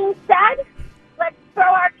that being said, let's throw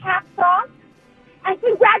our caps off and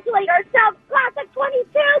congratulate ourselves, class of 22.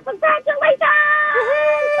 Congratulations!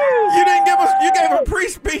 You didn't give us. You gave a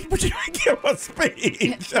pre-speech, but you didn't give a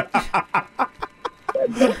speech.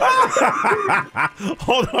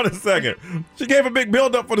 Hold on a second. She gave a big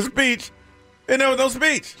build-up for the speech, and there was no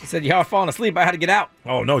speech. She said, y'all falling asleep. I had to get out.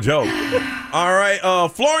 Oh, no joke. All right,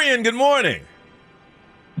 Florian, good morning.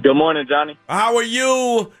 Good morning, Johnny. How are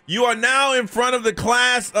you? You are now in front of the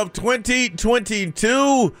class of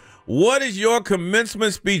 2022. What is your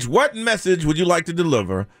commencement speech? What message would you like to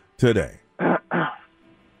deliver today?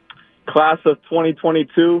 Class of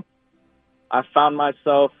 2022, I found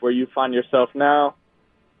myself where you find yourself now.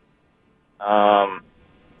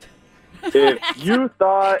 If you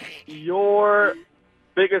thought your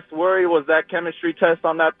biggest worry was that chemistry test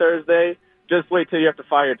on that Thursday, just wait till you have to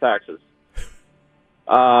file your taxes.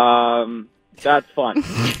 That's fun.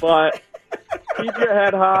 But keep your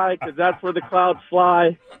head high, because that's where the clouds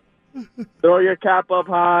fly. Throw your cap up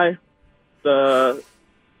high. The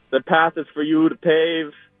path is for you to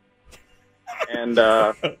pave. And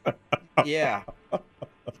yeah.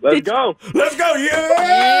 Let's go. Let's go.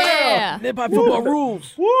 Yeah. Live by football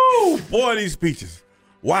rules. Woo. Boy, these speeches.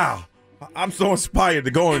 Wow. I'm so inspired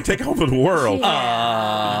to go and take over the world.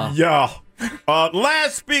 Yeah.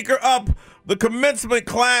 Last speaker up, the commencement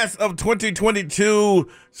class of 2022.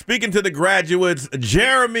 Speaking to the graduates,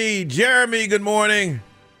 Jeremy. Jeremy, good morning.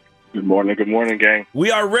 Good morning, gang.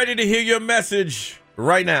 We are ready to hear your message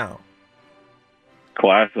right now.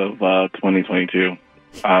 Class of 2022.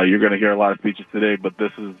 You're going to hear a lot of speeches today, but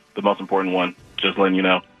this is the most important one. Just letting you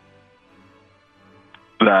know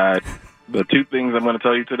that the two things I'm going to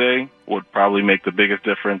tell you today would probably make the biggest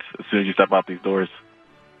difference as soon as you step out these doors.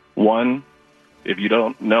 One, if you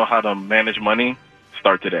don't know how to manage money,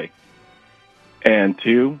 start today. And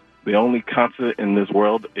two, the only constant in this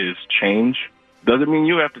world is change. Doesn't mean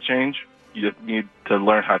you have to change. You just need to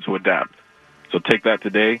learn how to adapt. So take that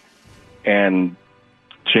today and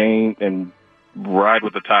change and ride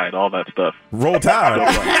with the tide, all that stuff. Roll tide.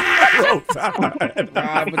 Roll tide.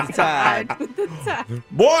 Ride with the tide.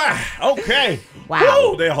 Boy, okay.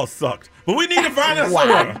 Wow. Woo, they all sucked. But we need to find out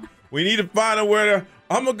somewhere. We need to find out where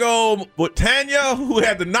I'm going to go with Tanya, who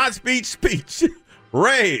had the not speech.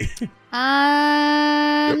 Ray.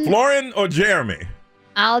 Florian or Jeremy?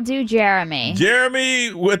 I'll do Jeremy.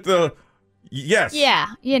 Jeremy with the yes. Yeah,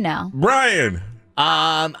 you know. Brian.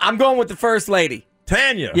 I'm going with the first lady.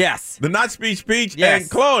 Tanya. Yes. The not speech. Yes. And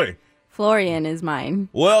Chloe. Florian is mine.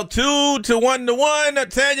 Well, 2 to 1 to 1.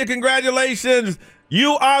 Tanya, congratulations.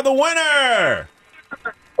 You are the winner.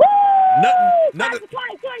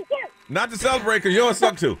 Not to celebrate because yours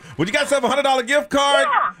suck too. Well, you got yourself a $100 gift card.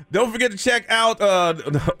 Yeah. Don't forget to check out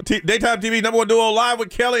Daytime TV #1 Duo Live with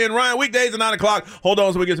Kelly and Ryan weekdays at 9 o'clock. Hold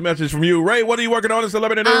on so we get some messages from you. Ray, what are you working on in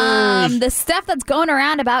celebrity news? The stuff that's going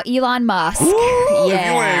around about Elon Musk. Ooh, yeah. If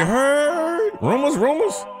you ain't heard.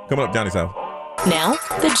 Rumors. Coming up, Johnny's house. Now,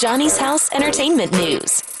 the Johnny's House Entertainment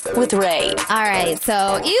News with Ray. All right, so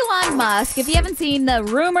Elon Musk, if you haven't seen the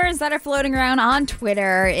rumors that are floating around on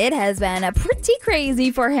Twitter, it has been pretty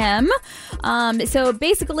crazy for him. So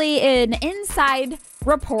basically, an inside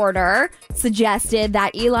reporter suggested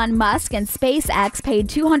that Elon Musk and SpaceX paid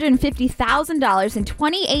 $250,000 in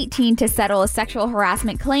 2018 to settle a sexual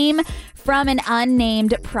harassment claim from an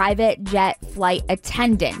unnamed private jet flight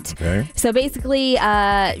attendant. Okay. So basically,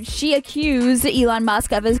 she accused Elon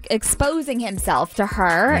Musk of exposing himself to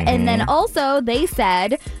her. Mm-hmm. And then also they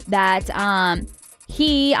said that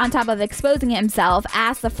he, on top of exposing himself,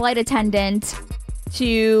 asked the flight attendant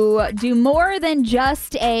to do more than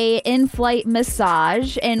just a in-flight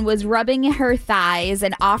massage and was rubbing her thighs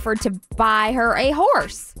and offered to buy her a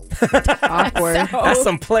horse. Awkward. That's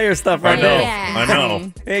some player stuff right there. I know.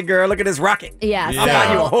 Hey, girl, look at this rocket. Yeah. I'll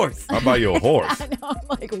buy you a horse. I'll buy you a horse. I know. I'm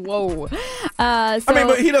like, whoa.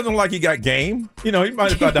 But he doesn't like he got game. You know, he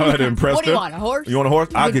might have thought that would have impressed her. What do you want, a horse? You want a horse?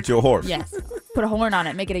 I'll get you a horse. Yes. Put a horn on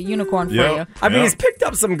it. Make it a unicorn for Yep. you. I mean, he's picked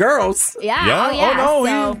up some girls. Yeah. Oh,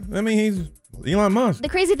 yeah. Oh, no. He's Elon Musk. The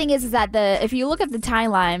crazy thing is that if you look at the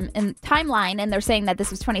timeline and they're saying that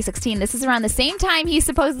this was 2016, this is around the same time he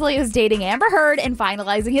supposedly was dating Amber Heard and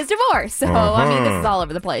finalizing his divorce. So, I mean, this is all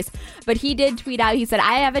over the place. But he did tweet out, he said,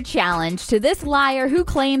 "I have a challenge to this liar who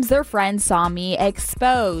claims their friend saw me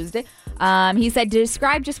exposed." He said,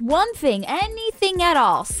 describe just one thing, anything at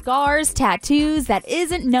all, scars, tattoos that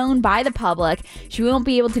isn't known by the public. She won't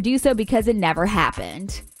be able to do so because it never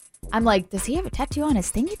happened. I'm like, does he have a tattoo on his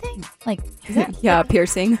thingy thing? Like, is that yeah,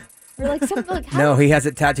 piercing. Or like something like No, he has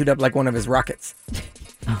it tattooed up like one of his rockets.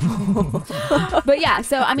 But yeah,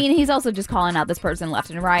 so I mean, he's also just calling out this person left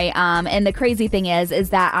and right. And the crazy thing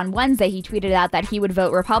is that on Wednesday he tweeted out that he would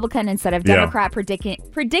vote Republican instead of Democrat,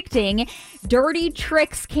 predicting dirty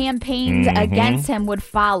tricks campaigns against him would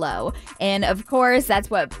follow. And of course, that's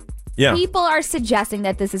what people are suggesting,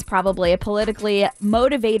 that this is probably a politically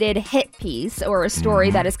motivated hit piece or a story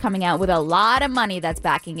that is coming out with a lot of money that's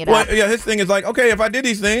backing it up. Well, yeah, his thing is like, okay, if I did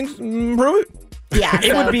these things, prove it. Yeah,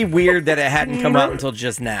 it would be weird that it hadn't come out until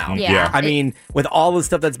just now. Yeah. I mean, with all the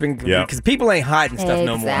stuff that's been, because people ain't hiding stuff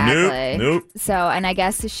no more. Nope. So, and I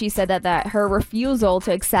guess she said that her refusal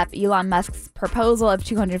to accept Elon Musk's proposal of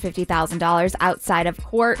 $250,000 outside of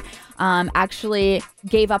court actually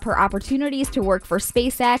gave up her opportunities to work for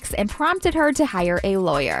SpaceX and prompted her to hire a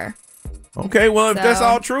lawyer. Okay, well, if that's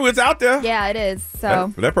all true, it's out there. Yeah, it is.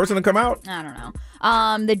 So for that person to come out. I don't know.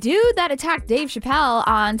 The dude that attacked Dave Chappelle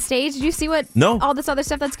on stage, did you see all this other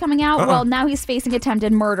stuff that's coming out? Well, now he's facing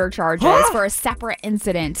attempted murder charges for a separate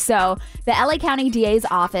incident. So the LA County DA's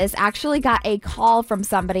office actually got a call from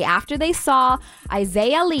somebody after they saw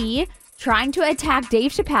Isaiah Lee trying to attack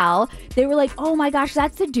Dave Chappelle. They were like, oh my gosh,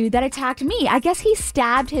 that's the dude that attacked me. I guess he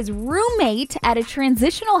stabbed his roommate at a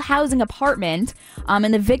transitional housing apartment,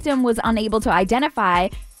 and the victim was unable to identify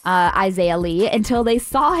Isaiah Lee until they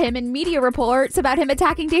saw him in media reports about him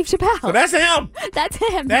attacking Dave Chappelle. So that's him. That's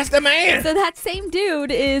him. That's the man. So that same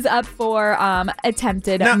dude is up for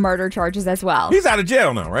attempted murder charges as well. He's out of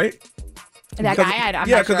jail now, right? That guy, I'm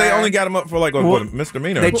not because they sure. only got him up for like a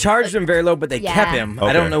misdemeanor. They charged him very low, but they kept him. Okay.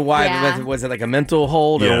 I don't know why. Yeah. Was it like a mental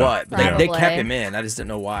hold or what? They Probably. kept him in. I just didn't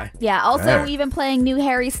know why. Yeah, also Dang. even playing new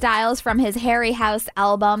Harry Styles from his Harry House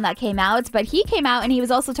album that came out. But he came out and he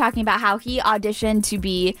was also talking about how he auditioned to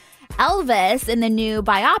be Elvis in the new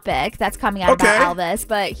biopic that's coming out about Elvis,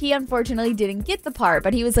 but he unfortunately didn't get the part.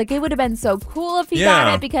 But he was like, it would have been so cool if he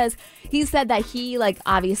got it, because he said that he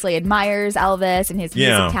obviously admires Elvis and his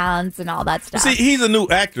music talents and all that stuff. See, he's a new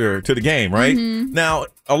actor to the game, right? Mhm. Now,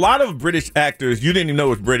 a lot of British actors you didn't even know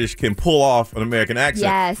was British can pull off an American accent.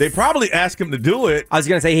 Yes. They probably asked him to do it. I was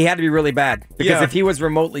going to say he had to be really bad because if he was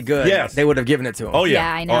remotely good, they would have given it to him. Oh,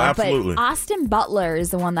 yeah. I know. absolutely. But Austin Butler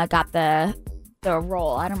is the one that got the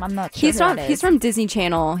role. I'm not sure. He's from Disney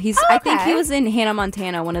Channel. I think he was in Hannah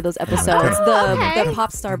Montana, one of those episodes. The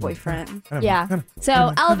pop star boyfriend. Yeah. So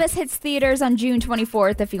Elvis hits theaters on June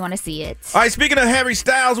 24th if you want to see it. All right, speaking of Harry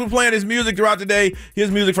Styles, we're playing his music throughout the day. His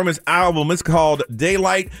music from his album. It's called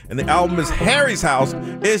Daylight, and the album is Harry's House.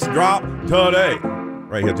 It's dropped today.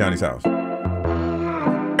 Right here at Johnny's house.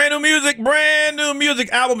 Brand new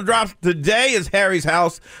music. Album drops today. Is Harry's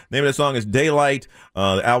House. Name of the song is Daylight.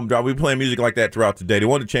 The album drop. We're playing music like that throughout the day. They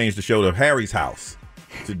wanted to change the show to Harry's House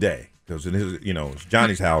today because it's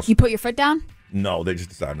Johnny's house. You put your foot down? No, they just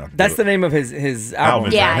decided not to. That's do the it. name of his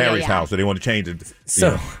album. Yeah, Harry's House. So they want to change it.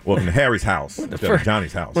 So welcome to Harry's House instead of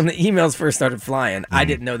Johnny's house. When the emails first started flying, I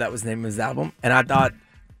didn't know that was the name of his album, and I thought,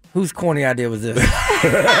 whose corny idea was this?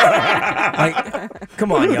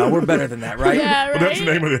 Come on, y'all. We're better than that, right? Yeah, right? Well, that's the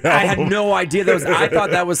name of the album. I had no idea. I thought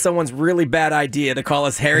that was someone's really bad idea to call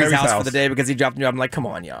us Harry's house for the day because he dropped a new album. Like, come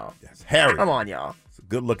on, y'all. Yes, Harry. Come on, y'all. It's a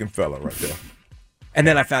good-looking fella right there. And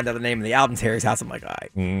then I found out the name of the album's Harry's House. I'm like, all right.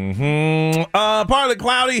 Mm-hmm. Partly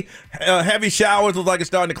cloudy, heavy showers. Looks like it's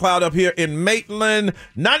starting to cloud up here in Maitland.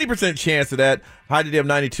 90% chance of that. High today of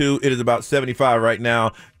 92. It is about 75 right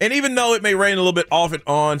now. And even though it may rain a little bit off and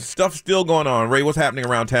on, stuff's still going on. Ray, what's happening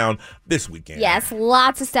around town this weekend? Yes,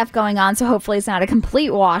 lots of stuff going on, so hopefully it's not a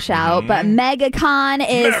complete washout. But MegaCon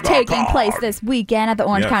is taking place this weekend at the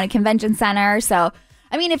Orange County Convention Center. So,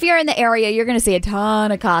 I mean, if you're in the area, you're going to see a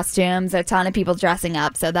ton of costumes, a ton of people dressing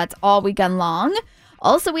up. So that's all weekend long.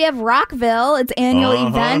 Also, we have Rockville. It's an annual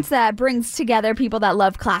event that brings together people that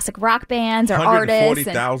love classic rock bands or artists.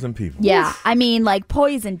 140,000 people. Yeah. Oof. I mean, like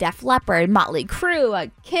Poison, Def Leppard, Motley Crue,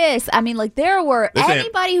 Kiss. I mean, like there were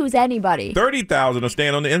anybody who's anybody. 30,000 are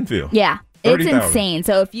staying on the infield. Yeah. It's 30,000. insane.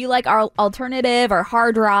 So if you like our alternative or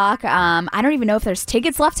hard rock, I don't even know if there's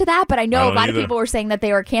tickets left to that, but I know a lot of people were saying that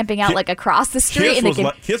they were camping out like across the street.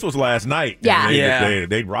 Kiss was last night. Yeah.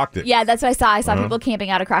 They rocked it. Yeah, that's what I saw. I saw people camping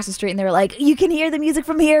out across the street, and they were like, you can hear the music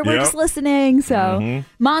from here. We're just listening. So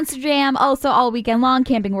Monster Jam, also all weekend long.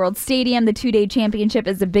 Camping World Stadium, the 2-day championship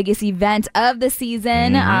is the biggest event of the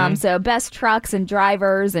season. So best trucks and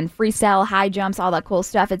drivers and freestyle high jumps, all that cool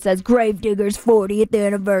stuff. It says Gravediggers 40th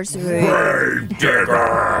anniversary.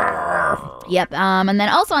 Yep. And then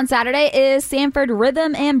also on Saturday is Sanford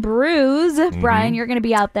Rhythm and Brews. Brian, you're going to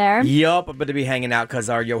be out there. Yup. I'm going to be hanging out because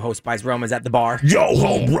our Yo-Ho Spice Rum is at the bar.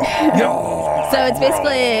 Yo-Ho Rum! So it's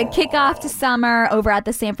basically a kickoff to summer over at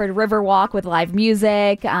the Sanford Riverwalk with live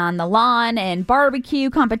music on the lawn and barbecue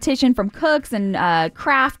competition from cooks and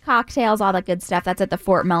craft cocktails, all that good stuff. That's at the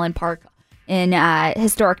Fort Mellon Park in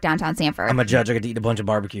historic downtown Sanford. I'm a judge. I get to eat a bunch of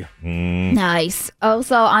barbecue. Nice.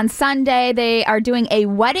 Also on Sunday, they are doing a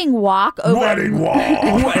wedding walk. Wedding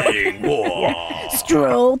walk.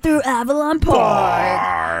 Stroll through Avalon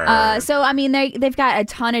Park. So, I mean, they've got a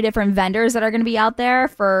ton of different vendors that are going to be out there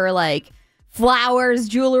for like flowers,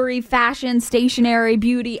 jewelry, fashion, stationery,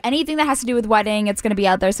 beauty, anything that has to do with wedding. It's going to be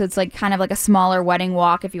out there. So it's like kind of like a smaller wedding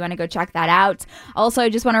walk if you want to go check that out. Also, I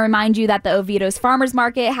just want to remind you that the Oviedo's Farmers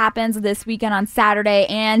Market happens this weekend on Saturday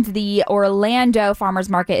and the Orlando Farmers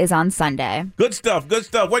Market is on Sunday. Good stuff. Good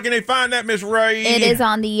stuff. Where can they find that, Miss Ray? It is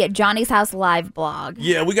on the Johnny's House Live blog.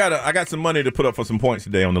 Yeah, I got some money to put up for some points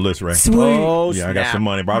today on the list, Ray. Sweet. Oh, yeah, I got some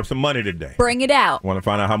money. Brought some money today. Bring it out. Want to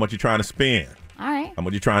find out how much you're trying to spend. All right. How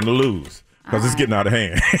much you're trying to lose. Because it's getting out of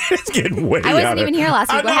hand. It's getting way out of hand. I wasn't even here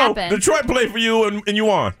last week. I know. What happened? Detroit played for you and you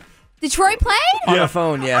won. Detroit played? On the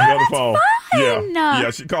phone, yeah. On the phone.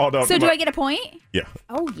 Yeah, she called up. So do I get a point? Yeah.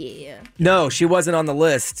 Oh, yeah. No, she wasn't on the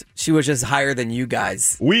list. She was just higher than you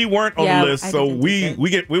guys. We weren't on the list, so we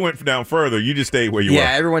went down further. You just stayed where you were.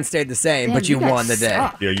 Yeah, everyone stayed the same, but you won the day.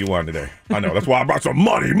 Yeah, you won today. I know. That's why I brought some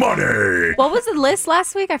money. What was the list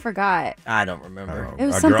last week? I forgot. I don't remember. It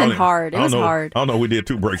was something hard. It was hard. I don't know. We did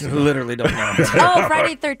 2 breaks. Literally don't know. Oh,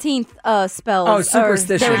 Friday 13th spells. Oh,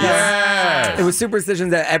 superstitions. There we go. Yes. It was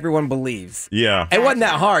superstitions that everyone believes. Yeah. It wasn't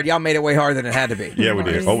that hard. Y'all made it way harder than it had to be. Yeah, we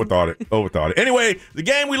did. Overthought it. Anyway, the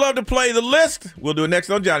game we love to play, the list. We'll do it next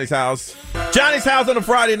on Johnny's House. Johnny's House on a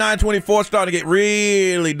Friday, 9/24, starting to get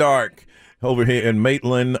really dark. Over here in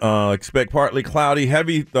Maitland, expect partly cloudy,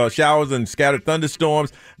 heavy showers and scattered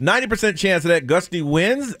thunderstorms. 90% chance of that. Gusty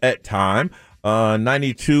winds at time.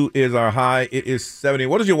 92 is our high. It is 70.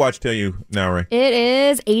 What does your watch tell you now, Ray? It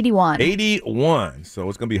is 81. 81. So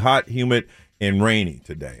it's going to be hot, humid, and rainy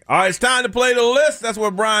today. All right, it's time to play the list. That's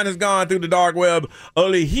where Brian has gone through the dark web.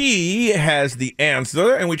 Only he has the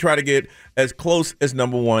answer, and we try to get as close as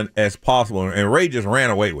number 1 as possible. And Ray just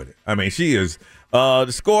ran away with it. I mean, she is.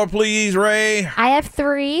 The score, please, Ray. I have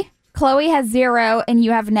 3. Chloe has 0, and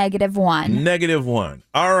you have -1. -1.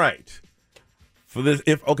 All right. For this,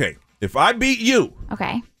 if I beat you.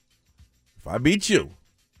 Okay. If I beat you,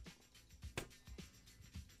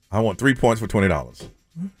 I want 3 points for $20.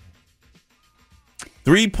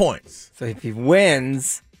 3 points. So if he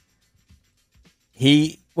wins,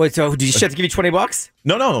 so did she have to give you $20?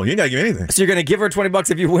 No, you ain't got to give anything. So you're going to give her $20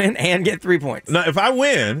 if you win and get 3 points. Now, if I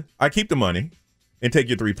win, I keep the money and take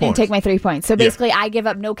your 3 points. And take my 3 points. So basically, I give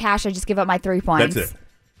up no cash. I just give up my 3 points. That's it.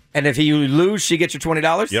 And if you lose, she gets your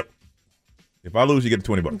 $20? Yep. If I lose, you get the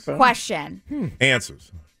 $20. Question.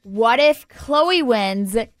 Answers. What if Chloe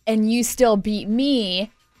wins and you still beat me?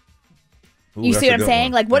 Ooh, you see what I'm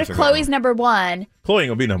saying? one. Like, what That's if a good Chloe's number 1? Chloe ain't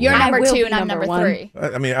gonna be number You're 1. number 2 and I'm number number 3.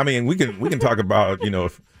 I mean, we can talk about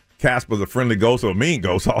if Casper's a friendly ghost or a mean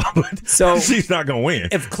ghost, but so she's not gonna win.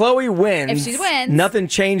 If Chloe wins, If she wins, nothing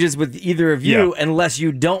changes with either of you unless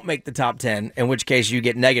you don't make the top 10, in which case you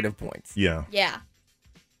get negative points. Yeah. Yeah.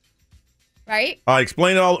 Right? I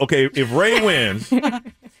explain it all. Okay, if Ray wins,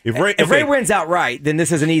 if Ray wins outright, then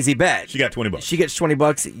this is an easy bet. She got $20. She gets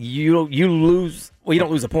 $20. You lose. Well, you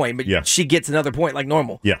don't lose a point, but she gets another point like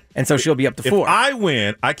normal. Yeah. And so she'll be up to 4. If I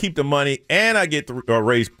win, I keep the money and I get the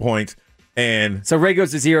Ray's points. And so Ray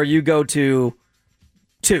goes to 0. You go to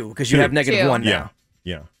 2 because you have -1 now.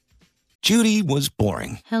 Yeah. Judy was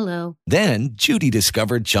boring. Hello. Then Judy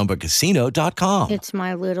discovered ChumbaCasino.com. It's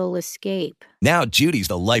my little escape. Now Judy's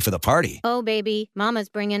the life of the party. Oh, baby, mama's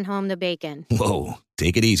bringing home the bacon. Whoa,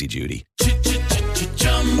 take it easy, Judy.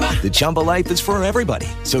 The Chumba life is for everybody.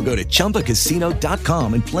 So go to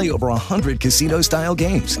ChumbaCasino.com and play over 100 casino-style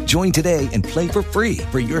games. Join today and play for free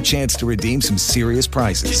for your chance to redeem some serious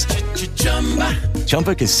prizes.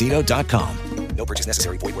 ChumbaCasino.com. No purchase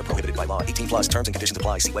necessary. Void where prohibited by law. 18+ terms and conditions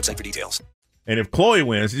apply. See website for details. And if Chloe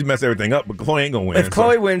wins, she's messed everything up, but Chloe ain't going to win. If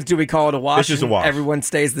Chloe wins, do we call it a wash? It's just a wash. Everyone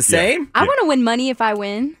stays the same? I want to win money if I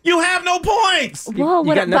win. You have no points. Well,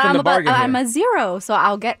 you got nothing to bargain I'm here. a 0, so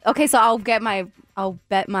I'll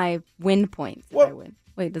bet my win points if I win.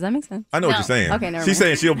 Wait, does that make sense? I know what you're saying. Okay, never She's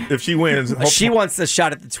mind. saying if she wins, She wants a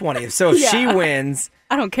shot at the 20. So if she wins,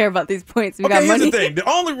 I don't care about these points. We okay, got here's money. the thing. The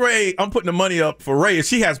only Ray I'm putting the money up for Ray is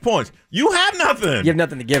she has points. You have nothing. you have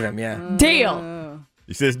nothing to give him, yeah. Deal.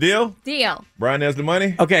 You says deal? Deal. Brian has the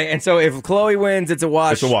money? Okay, and so if Chloe wins, it's a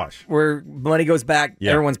wash. It's a wash. Where money goes back,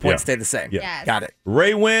 Yeah, everyone's points yeah. stay the same. Yeah. Yes. Got it.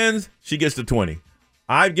 Ray wins, she gets the 20.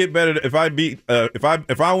 I get better if I beat if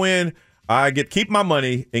I win, I keep my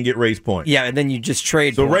money and get Ray's points. Yeah, and then you just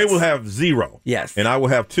trade So points. Ray will have 0. Yes. And I will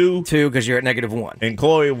have 2. 2 because you're at -1. And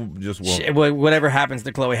Chloe will just won't. Whatever happens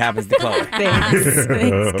to Chloe happens to Chloe.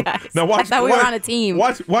 Thanks, guys. Now watch. I thought we were on a team.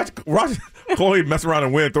 Watch Chloe mess around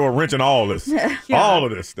and win, throw a wrench in all this, all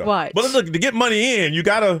of this stuff. Watch. But look, to get money in, you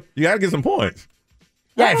gotta get some points.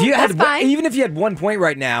 Yeah, if you that's had fine. even if you had 1 point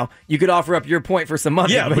right now, you could offer up your point for some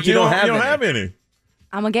money. Yeah, but you don't have any. any.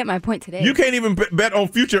 I'm going to get my point today. You can't even bet on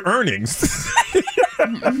future earnings.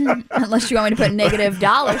 Unless you want me to put negative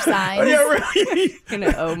dollar signs. Yeah, really. I'm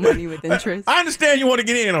going to owe money with interest. I understand you want to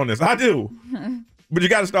get in on this. I do. But you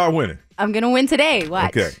got to start winning. I'm going to win today.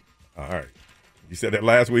 Watch. Okay. All right. You said that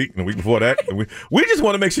last week and the week before that. And we just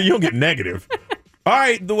want to make sure you don't get negative. All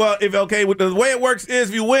right. With the way it works is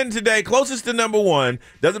if you win today, closest to number 1,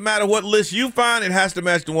 doesn't matter what list you find, it has to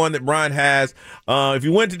match the one that Brian has. If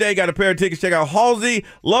you win today, got a pair of tickets. Check out Halsey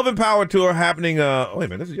Love and Power Tour happening. Wait a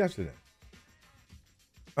minute. This is yesterday.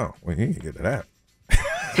 Oh, well, you didn't get to that.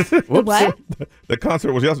 What? The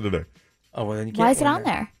concert was yesterday. Oh, well, then you can't Why is it win on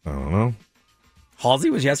there? I don't know.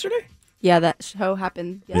 Halsey was yesterday? Yeah, that show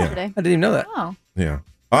happened yesterday. I didn't even know that. Oh. Yeah.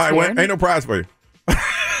 All right, well, ain't no prize for you.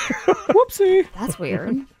 Whoopsie. That's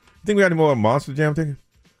weird. Think we got any more Monster Jam tickets?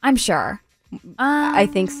 I'm sure. I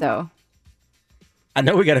think so. I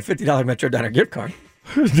know we got a $50 Metro Diner gift card.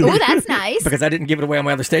 Ooh, that's nice. Because I didn't give it away on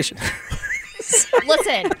my other station.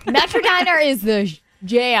 Listen, Metro Diner is the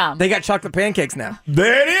jam. They got chocolate pancakes now.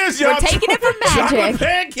 There it is, y'all. We're taking it from Chocolate Magic.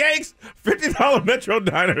 pancakes, $50 Metro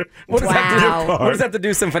Diner. What does that do? What does that have to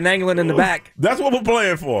do? Some finagling in the back. That's what we're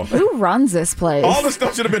playing for. Who runs this place? All the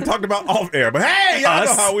stuff should have been talked about off air. But hey, y'all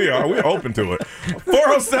know how we are. We're open to it.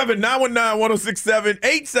 407-919-1067,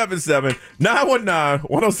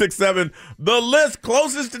 877-919-1067. The list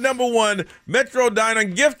closest to number one, Metro Diner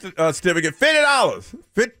gift certificate, $50.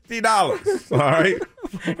 $50. All right.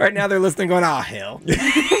 Right now they're listening going, oh, hell.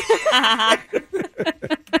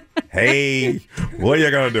 Hey, what are you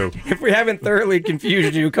going to do? If we haven't thoroughly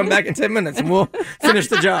confused you, come back in 10 minutes and we'll finish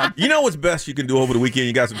the job. You know what's best you can do over the weekend?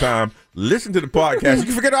 You got some time. Listen to the podcast. You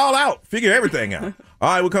can figure it all out. Figure everything out.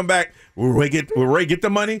 All right, we'll come back. Will Ray get the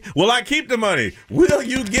money? Will I keep the money? Will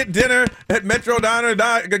you get dinner at Metro Diner,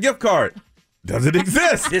 a gift card? Does it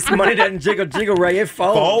exist? This money doesn't jiggle, Ray. It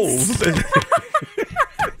folds.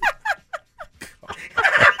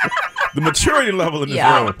 The maturity level in this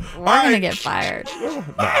room. We're going to get fired.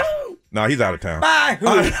 Nah, he's out of town. Bye.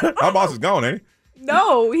 Our boss is gone, ain't he?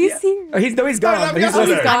 No, he's here. Oh, he's gone. But he's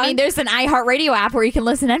listening. I mean, there's an iHeartRadio app where you can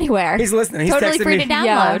listen anywhere. He's listening. He's totally texting free me. to download.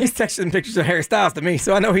 Yeah. He's texting pictures of Harry Styles to me,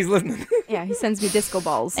 so I know he's listening. Yeah, he sends me disco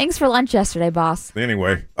balls. Thanks for lunch yesterday, boss.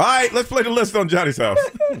 Anyway. All right, let's play the list on Johnny's house.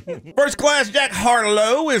 First class, Jack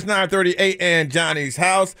Harlow is 9:38 and Johnny's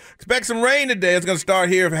house. Expect some rain today. It's going to start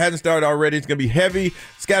here. If it hasn't started already, it's going to be heavy.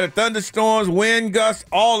 Scattered thunderstorms, wind gusts,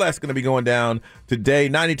 all that's going to be going down today.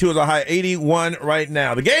 92 is a high, 81 right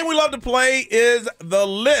now. The game we love to play is the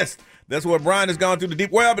list. That's where Brian has gone through the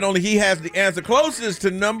deep web, and only he has the answer closest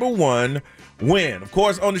to number one win. Of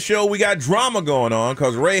course, on the show, we got drama going on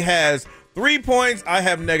because Ray has 3 points. I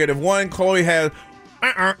have -1. Chloe has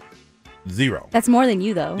 0. That's more than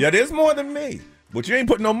you, though. Yeah, it is more than me. But you ain't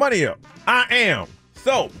putting no money up. I am.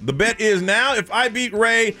 So the bet is now if I beat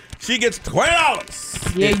Ray, she gets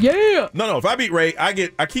 $20. Yeah. No. If I beat Ray, I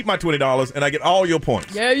keep my $20 and I get all your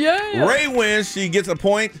points. Yeah. Ray wins, she gets a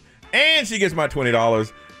point and she gets my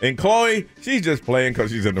 $20. And Chloe, she's just playing because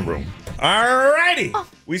she's in the room. All righty.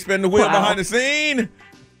 We spin the wheel behind the scene.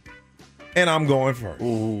 And I'm going first.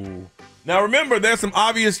 Ooh. Now remember, there's some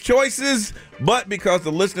obvious choices, but because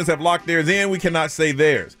the listeners have locked theirs in, we cannot say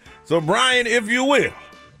theirs. So Brian, if you will,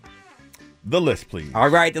 the list, please. All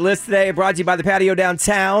right, the list today brought to you by the Patio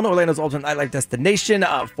Downtown, Orlando's ultimate nightlife destination.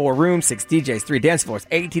 4 rooms, 6 DJs, 3 dance floors,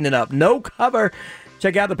 18 and up, no cover.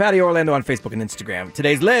 Check out the Patio Orlando on Facebook and Instagram.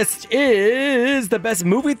 Today's list is the best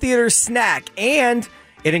movie theater snack, and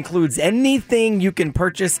it includes anything you can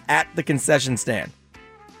purchase at the concession stand.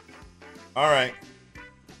 All right.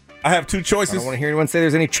 I have 2 choices. I don't want to hear anyone say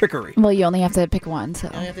there's any trickery. Well, you only have to pick one, so.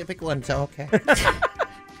 I have to pick one, so okay.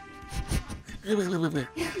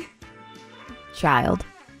 Child.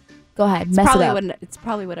 Go ahead, mess it up. It's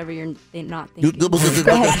probably whatever you're not thinking. Go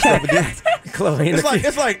ahead, Chloe, it's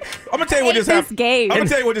like I'm gonna tell you what just happened. Game. I'm gonna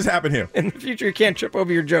tell you what just happened here. In the future, you can't trip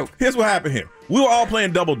over your joke. Here's what happened here. We were all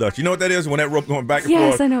playing double dutch. You know what that is? When that rope going back and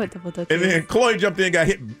Yes, forth. I know what double dutch And is. then Chloe jumped in and got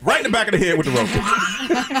hit right in the back of the head with the rope.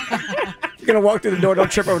 You're gonna walk through the door. Don't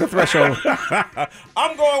trip over the threshold.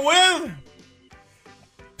 I'm going with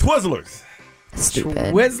Twizzlers.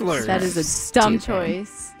 Stupid. Twizzlers. That is a dumb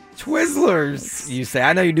choice. Twizzlers. You say.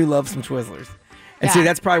 I know you do love some Twizzlers. And see,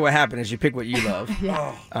 that's probably what happened is you pick what you love.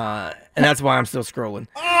 And that's why I'm still scrolling.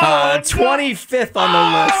 25th on the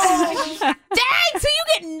list. Dang, so you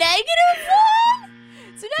get -1?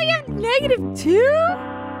 So now you have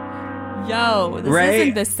 -2? Yo, this Ray,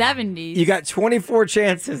 isn't the 70s. You got 24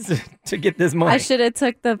 chances to get this money. I should have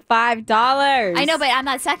took the $5. I know, but I'm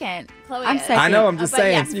not second. Chloe I'm is. second. I know, I'm just But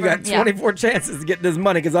saying. yes, So you got yeah. 24 chances to get this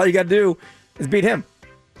money because all you got to do is beat him.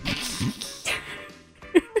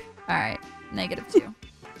 All right, -2.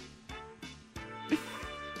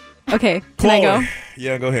 Okay, can Chloe. I go?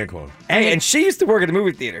 Yeah, go ahead, Chloe. Hey, and she used to work at a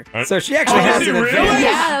movie theater. So she actually Oh, has is she an really? advantage.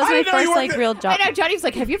 Yeah, that was I my didn't know you first worked like at- real job. I know, Johnny's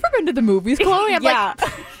like, have you ever been to the movies, Chloe? I'm Yeah.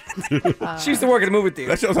 She used to work at a movie theater.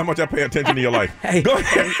 That shows how much I pay attention to your life. Hey, Go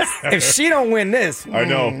ahead. if she don't win this, I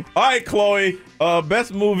know. All right, Chloe.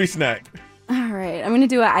 Best movie snack. All right, I'm gonna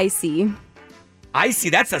do an icy. Icy,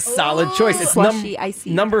 that's a solid choice. It's Slushy icy.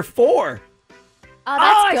 number 4. Oh,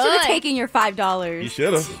 I that's should have good. taken your $5. You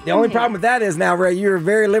should have. The only problem with that is now, Ray, you're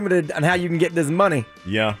very limited on how you can get this money.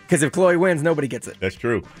 Yeah, Because if Chloe wins, nobody gets it. that's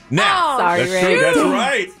true. Now, Sorry, that's Ray. true. That's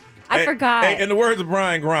right. I Hey, forgot. Hey, in the words of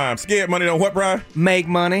Brian Grimes, scared money don't what, Brian? Make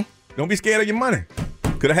money. Don't be scared of your money.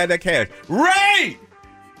 Could have had that cash. Ray!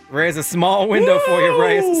 Ray's a small window for you,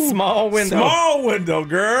 Ray. It's a small window. Small window,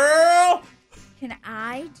 girl. Can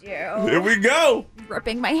I do? Here we go.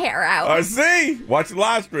 Ripping my hair out. I see. Watch the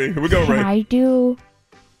live stream. Here we go, Ray. Can I do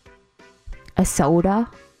a soda?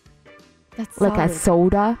 That's like a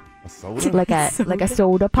soda. A soda? Like a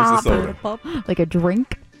soda pop. What's a soda? Like a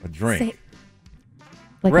drink. A drink.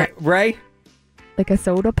 Like Ray? Like a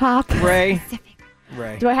soda pop. Ray?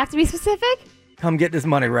 Ray. Do I have to be specific? Come get this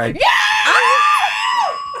money, Ray. Yeah!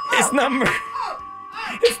 It's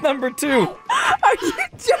number 2. Are you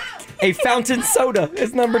joking? A fountain soda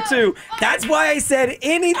is number 2. That's why I said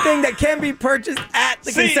anything that can be purchased at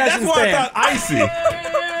the concession that's why stand. I thought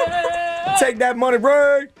icy. Take that money,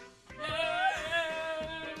 Ray.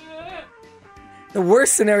 The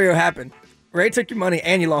worst scenario happened. Ray took your money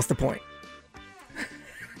and you lost the point.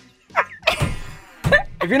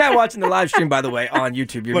 If you're not watching the live stream, by the way, on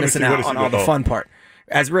YouTube, you're missing out on all the fun part.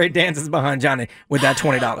 As Ray dances behind Johnny with that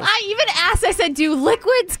 $20. I even asked, I said, do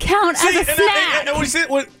liquids count as a snack? And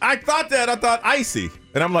I thought icy.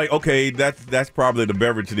 And I'm like, okay, that's probably the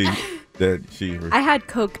beverage that she... I had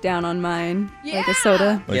Coke down on mine, like a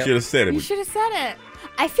soda. I should have said it. You should have said it.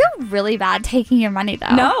 I feel really bad taking your money,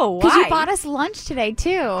 though. No, because why? you bought us lunch today,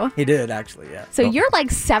 too. He did, actually, yeah. So you're like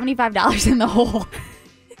 $75 in the hole.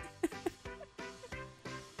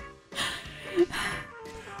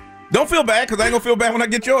 Don't feel bad, because I ain't going to feel bad when I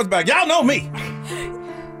get yours back. Y'all know me.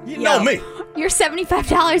 You know me. You're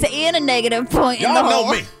 $75 and a negative point in the Y'all hole.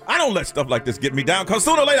 know me. I don't let stuff like this get me down, because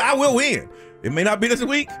sooner or later I will win. It may not be this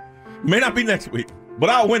week. It may not be next week. But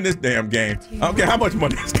I'll win this damn game. I don't care how much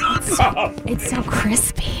money it's going to cost. It's so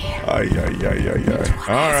crispy. Ay.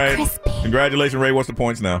 All right. Crispy. Congratulations, Ray. What's the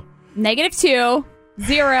points now? -2,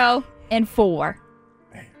 0, and 4.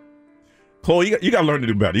 Chloe, you got to learn to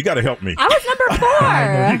do better. You got to help me. I was number 4.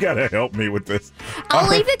 I know, you got to help me with this. I'll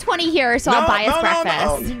leave the 20 here, so I'll buy us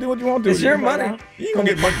breakfast. No. You do what you want to do. It's your money. You ain't going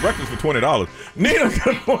to get much breakfast for $20. Nina,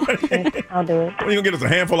 good morning. I'll do it. What, you going to get us a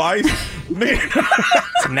handful of ice? Nina.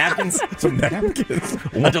 Some napkins.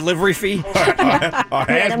 A delivery fee. A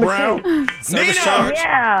hash brown. Service charge.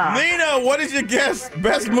 Yeah. Nina, what is your guess?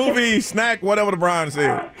 Best movie, snack, whatever the Brian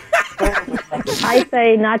said. I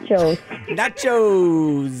say nachos.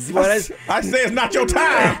 Nachos. What is? I say it's not your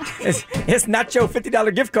time. It's nacho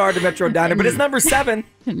 $50 gift card to Metro Diner, but it's number 7.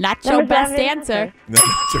 Nacho best answer.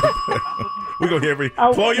 We're going to hear every.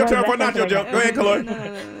 Chloe, your turn for a nacho joke. Go ahead, Chloe.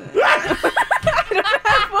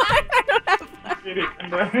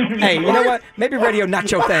 Hey, you know what? Maybe radio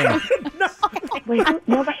nacho thing. Wait,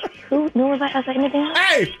 who nobody else saying anything?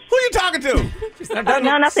 Hey, who you talking to?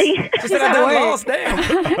 No, nothing. She said I done lost.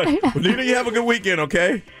 Damn. Nina, you have a good weekend,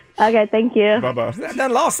 okay? Okay, thank you. Bye-bye. I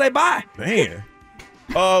done lost. Say bye. Man.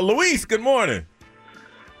 Luis, good morning.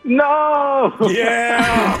 No.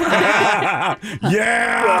 Yeah.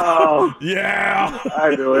 Yeah. No. Yeah.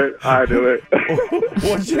 I do it.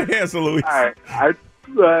 What's your answer, Luis? I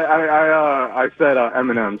said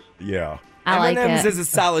M&M's. Yeah. I like M&M's it. is a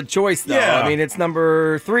solid choice, though. Yeah. I mean, it's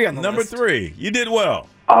number 3 on the Number list. 3. You did well.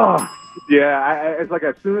 Oh, yeah. It's like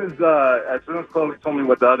as soon as Chloe told me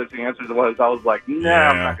what the other 2 answers was, I was like, nah,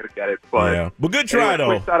 I'm not gonna get it. But yeah. But good try,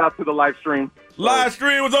 anyway, quick though. shout out to the live stream. Live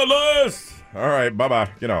stream was on the list. All right, bye-bye.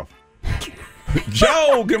 Get off.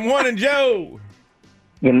 Joe, good morning, Joe.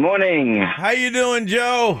 Good morning. How you doing,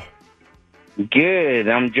 Joe? Good.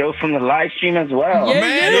 I'm Joe from the live stream as well.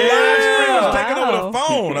 Man, the live stream is taking over the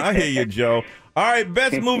phone. I hear you, Joe. All right,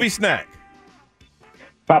 best movie snack.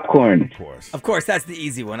 Popcorn. Of course, that's the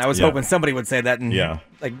easy one. I was hoping somebody would say that and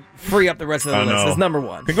like free up the rest of the list. It's number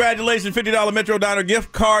 1. Congratulations, $50 Metro Diner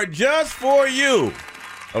gift card just for you.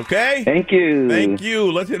 Okay? Thank you. Thank you.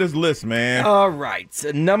 Let's hit this list, man. All right.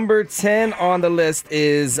 So number 10 on the list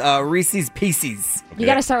is Reese's Pieces. You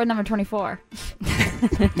got to start with number 24.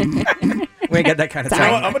 We ain't got that kind of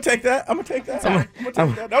time. I'm going to take that.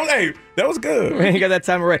 That was good. We ain't got that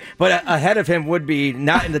time right. But ahead of him would be,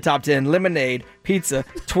 not in the top 10, lemonade, pizza,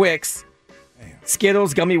 Twix,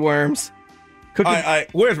 Skittles, gummy worms.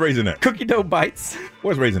 Where's Raisinette? Cookie dough bites.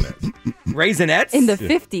 Where's Raisinette? Raisinets? In the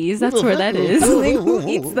 50s, that's where that is. Who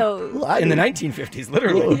eats those? In the 1950s,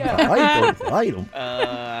 literally. I don't.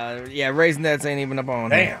 Yeah, Raisinets ain't even up on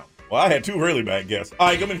Damn. Well, I had 2 really bad guesses. All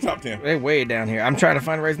right, give me the top 10. They're way down here. I'm trying to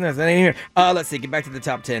find Raisinets. That ain't here. Let's see. Get back to the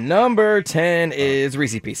top 10. Number 10 is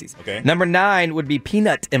Reese's Pieces. Okay. Number 9 would be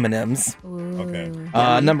peanut M&Ms. Okay.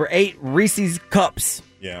 Number 8, Reese's Cups.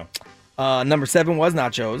 Yeah. Number 7 was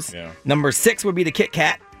nachos. Yeah. Number 6 would be the Kit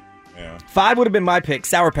Kat. Yeah. 5 would have been my pick,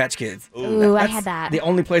 Sour Patch Kids. Ooh, I That's had that. The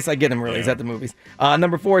only place I get them really is at the movies.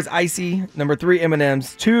 Number 4 is Icy. Number 3,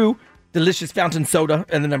 M&M's. 2, delicious fountain soda,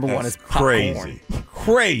 and the number one is popcorn.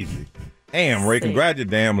 Crazy. Damn, Ray,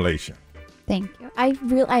 congratulations. Thank you.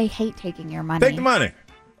 I hate taking your money. Take the money.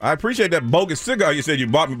 I appreciate that bogus cigar you said you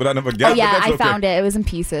bought me, but I never got it. Oh, yeah, I found it. It was in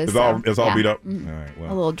pieces. It's all beat up? Mm-hmm. All right,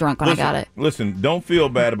 well. A little drunk when I got it. Listen, don't feel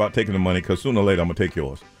bad about taking the money because sooner or later I'm going to take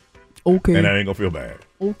yours. Okay. And I ain't going to feel bad.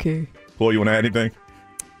 Okay. Chloe, you want to add anything?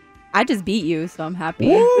 I just beat you, so I'm happy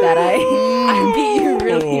that I beat you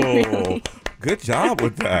really. Good job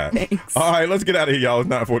with that. Thanks. All right, let's get out of here, y'all. It's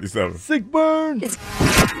 9:47. Sick burn.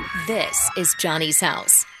 This is Johnny's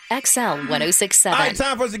house. XL 1067. All right,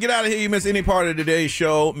 time for us to get out of here. You miss any part of today's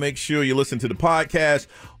show, make sure you listen to the podcast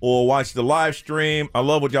or watch the live stream. I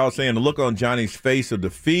love what y'all are saying. The look on Johnny's face of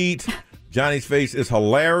defeat. Johnny's face is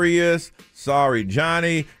hilarious. Sorry,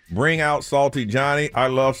 Johnny. Bring out Salty Johnny. I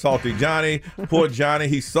love Salty Johnny. Poor Johnny.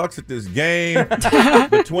 He sucks at this game.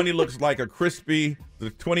 The 20 looks like a crispy. The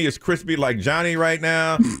 20 is crispy like Johnny right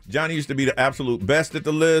now. Johnny used to be the absolute best at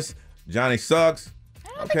the list. Johnny sucks.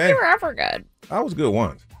 I don't think you were ever good. I was good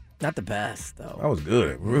once. Not the best, though. I was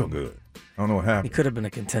good. Real good. I don't know what happened. He could have been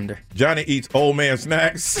a contender. Johnny eats old man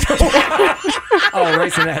snacks. Oh,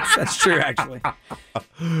 Raisinets. That's true, actually.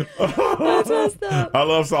 That's messed up. I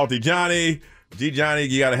love Salty Johnny. Johnny,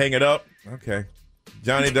 you got to hang it up. Okay.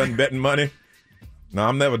 Johnny done betting money. No,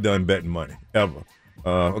 I'm never done betting money, ever.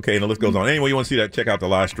 Okay, the list goes on. Anyway, you want to see that, check out the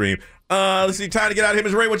live stream. Let's see, time to get out of here.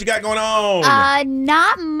 Ms. Ray, what you got going on?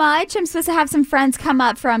 Not much. I'm supposed to have some friends come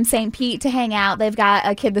up from St. Pete to hang out. They've got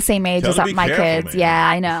a kid the same age as my kids. Man. Yeah,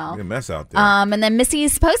 I know. Be a mess out there. And then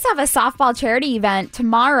Missy's supposed to have a softball charity event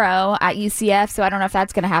tomorrow at UCF, so I don't know if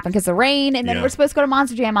that's going to happen because of the rain. And then we're supposed to go to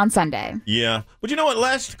Monster Jam on Sunday. Yeah. But you know what?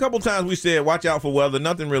 Last couple times we said, watch out for weather.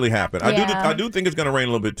 Nothing really happened. Yeah. I do think it's going to rain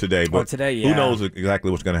a little bit today. But today, who knows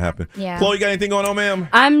exactly what's going to happen. Yeah. Chloe, you got anything going on, ma'am?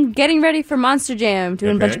 I'm getting ready for Monster Jam,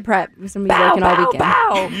 doing a bunch of prep. I'm going to be working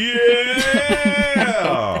all weekend.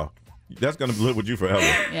 Yeah. That's going to live with you forever.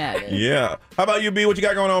 Yeah, it is. Yeah. How about you, B? What you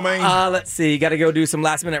got going on, man? Let's see. Got to go do some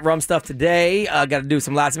last minute rum stuff today. Got to do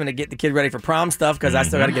some last minute get the kid ready for prom stuff because I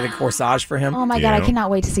still got to get a corsage for him. Oh, my God. I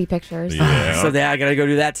cannot wait to see pictures. Yeah. So I got to go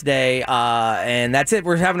do that today. And that's it.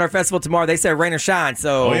 We're having our festival tomorrow. They said rain or shine.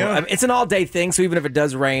 So it's an all day thing. So even if it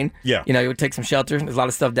does rain, you would take some shelter. There's a lot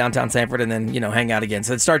of stuff downtown Sanford and then, hang out again.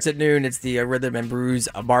 So it starts at noon. It's the Rhythm and Brews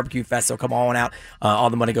Barbecue Fest. So come on out.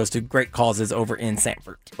 All the money goes to great causes over in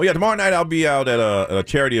Sanford. Oh, yeah. Tomorrow night I'll be out at a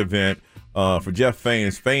charity event for Jeff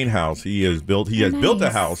Fain's Fain House. He has built a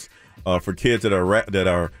house for kids that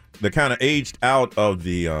are kind of aged out of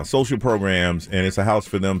the social programs, and it's a house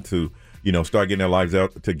for them to start getting their lives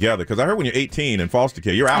out together. Because I heard when you're 18 in foster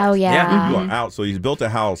care, you're out. Oh yeah, you are out. So he's built a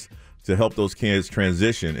house to help those kids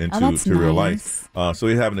transition into real life. So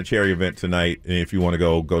he's having a charity event tonight, and if you want to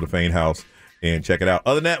go to Fain House and check it out.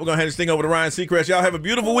 Other than that, we're going to hand this thing over to Ryan Seacrest. Y'all have a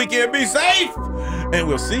beautiful weekend. Be safe, and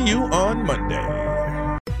we'll see you on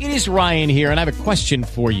Monday. It is Ryan here, and I have a question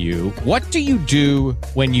for you. What do you do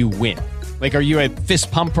when you win? Like, are you a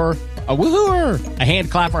fist pumper, a woohooer, a hand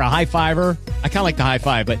clapper, a high fiver? I kind of like the high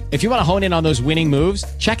five, but if you want to hone in on those winning moves,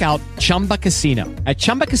 check out Chumba Casino. At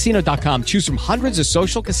ChumbaCasino.com, choose from hundreds of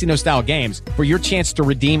social casino-style games for your chance to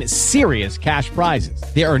redeem serious cash prizes.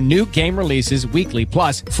 There are new game releases weekly,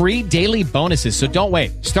 plus free daily bonuses. So don't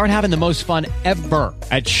wait. Start having the most fun ever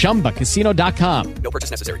at ChumbaCasino.com. No purchase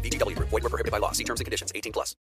necessary. VGW Group. Void where prohibited by law. See terms and conditions. 18+.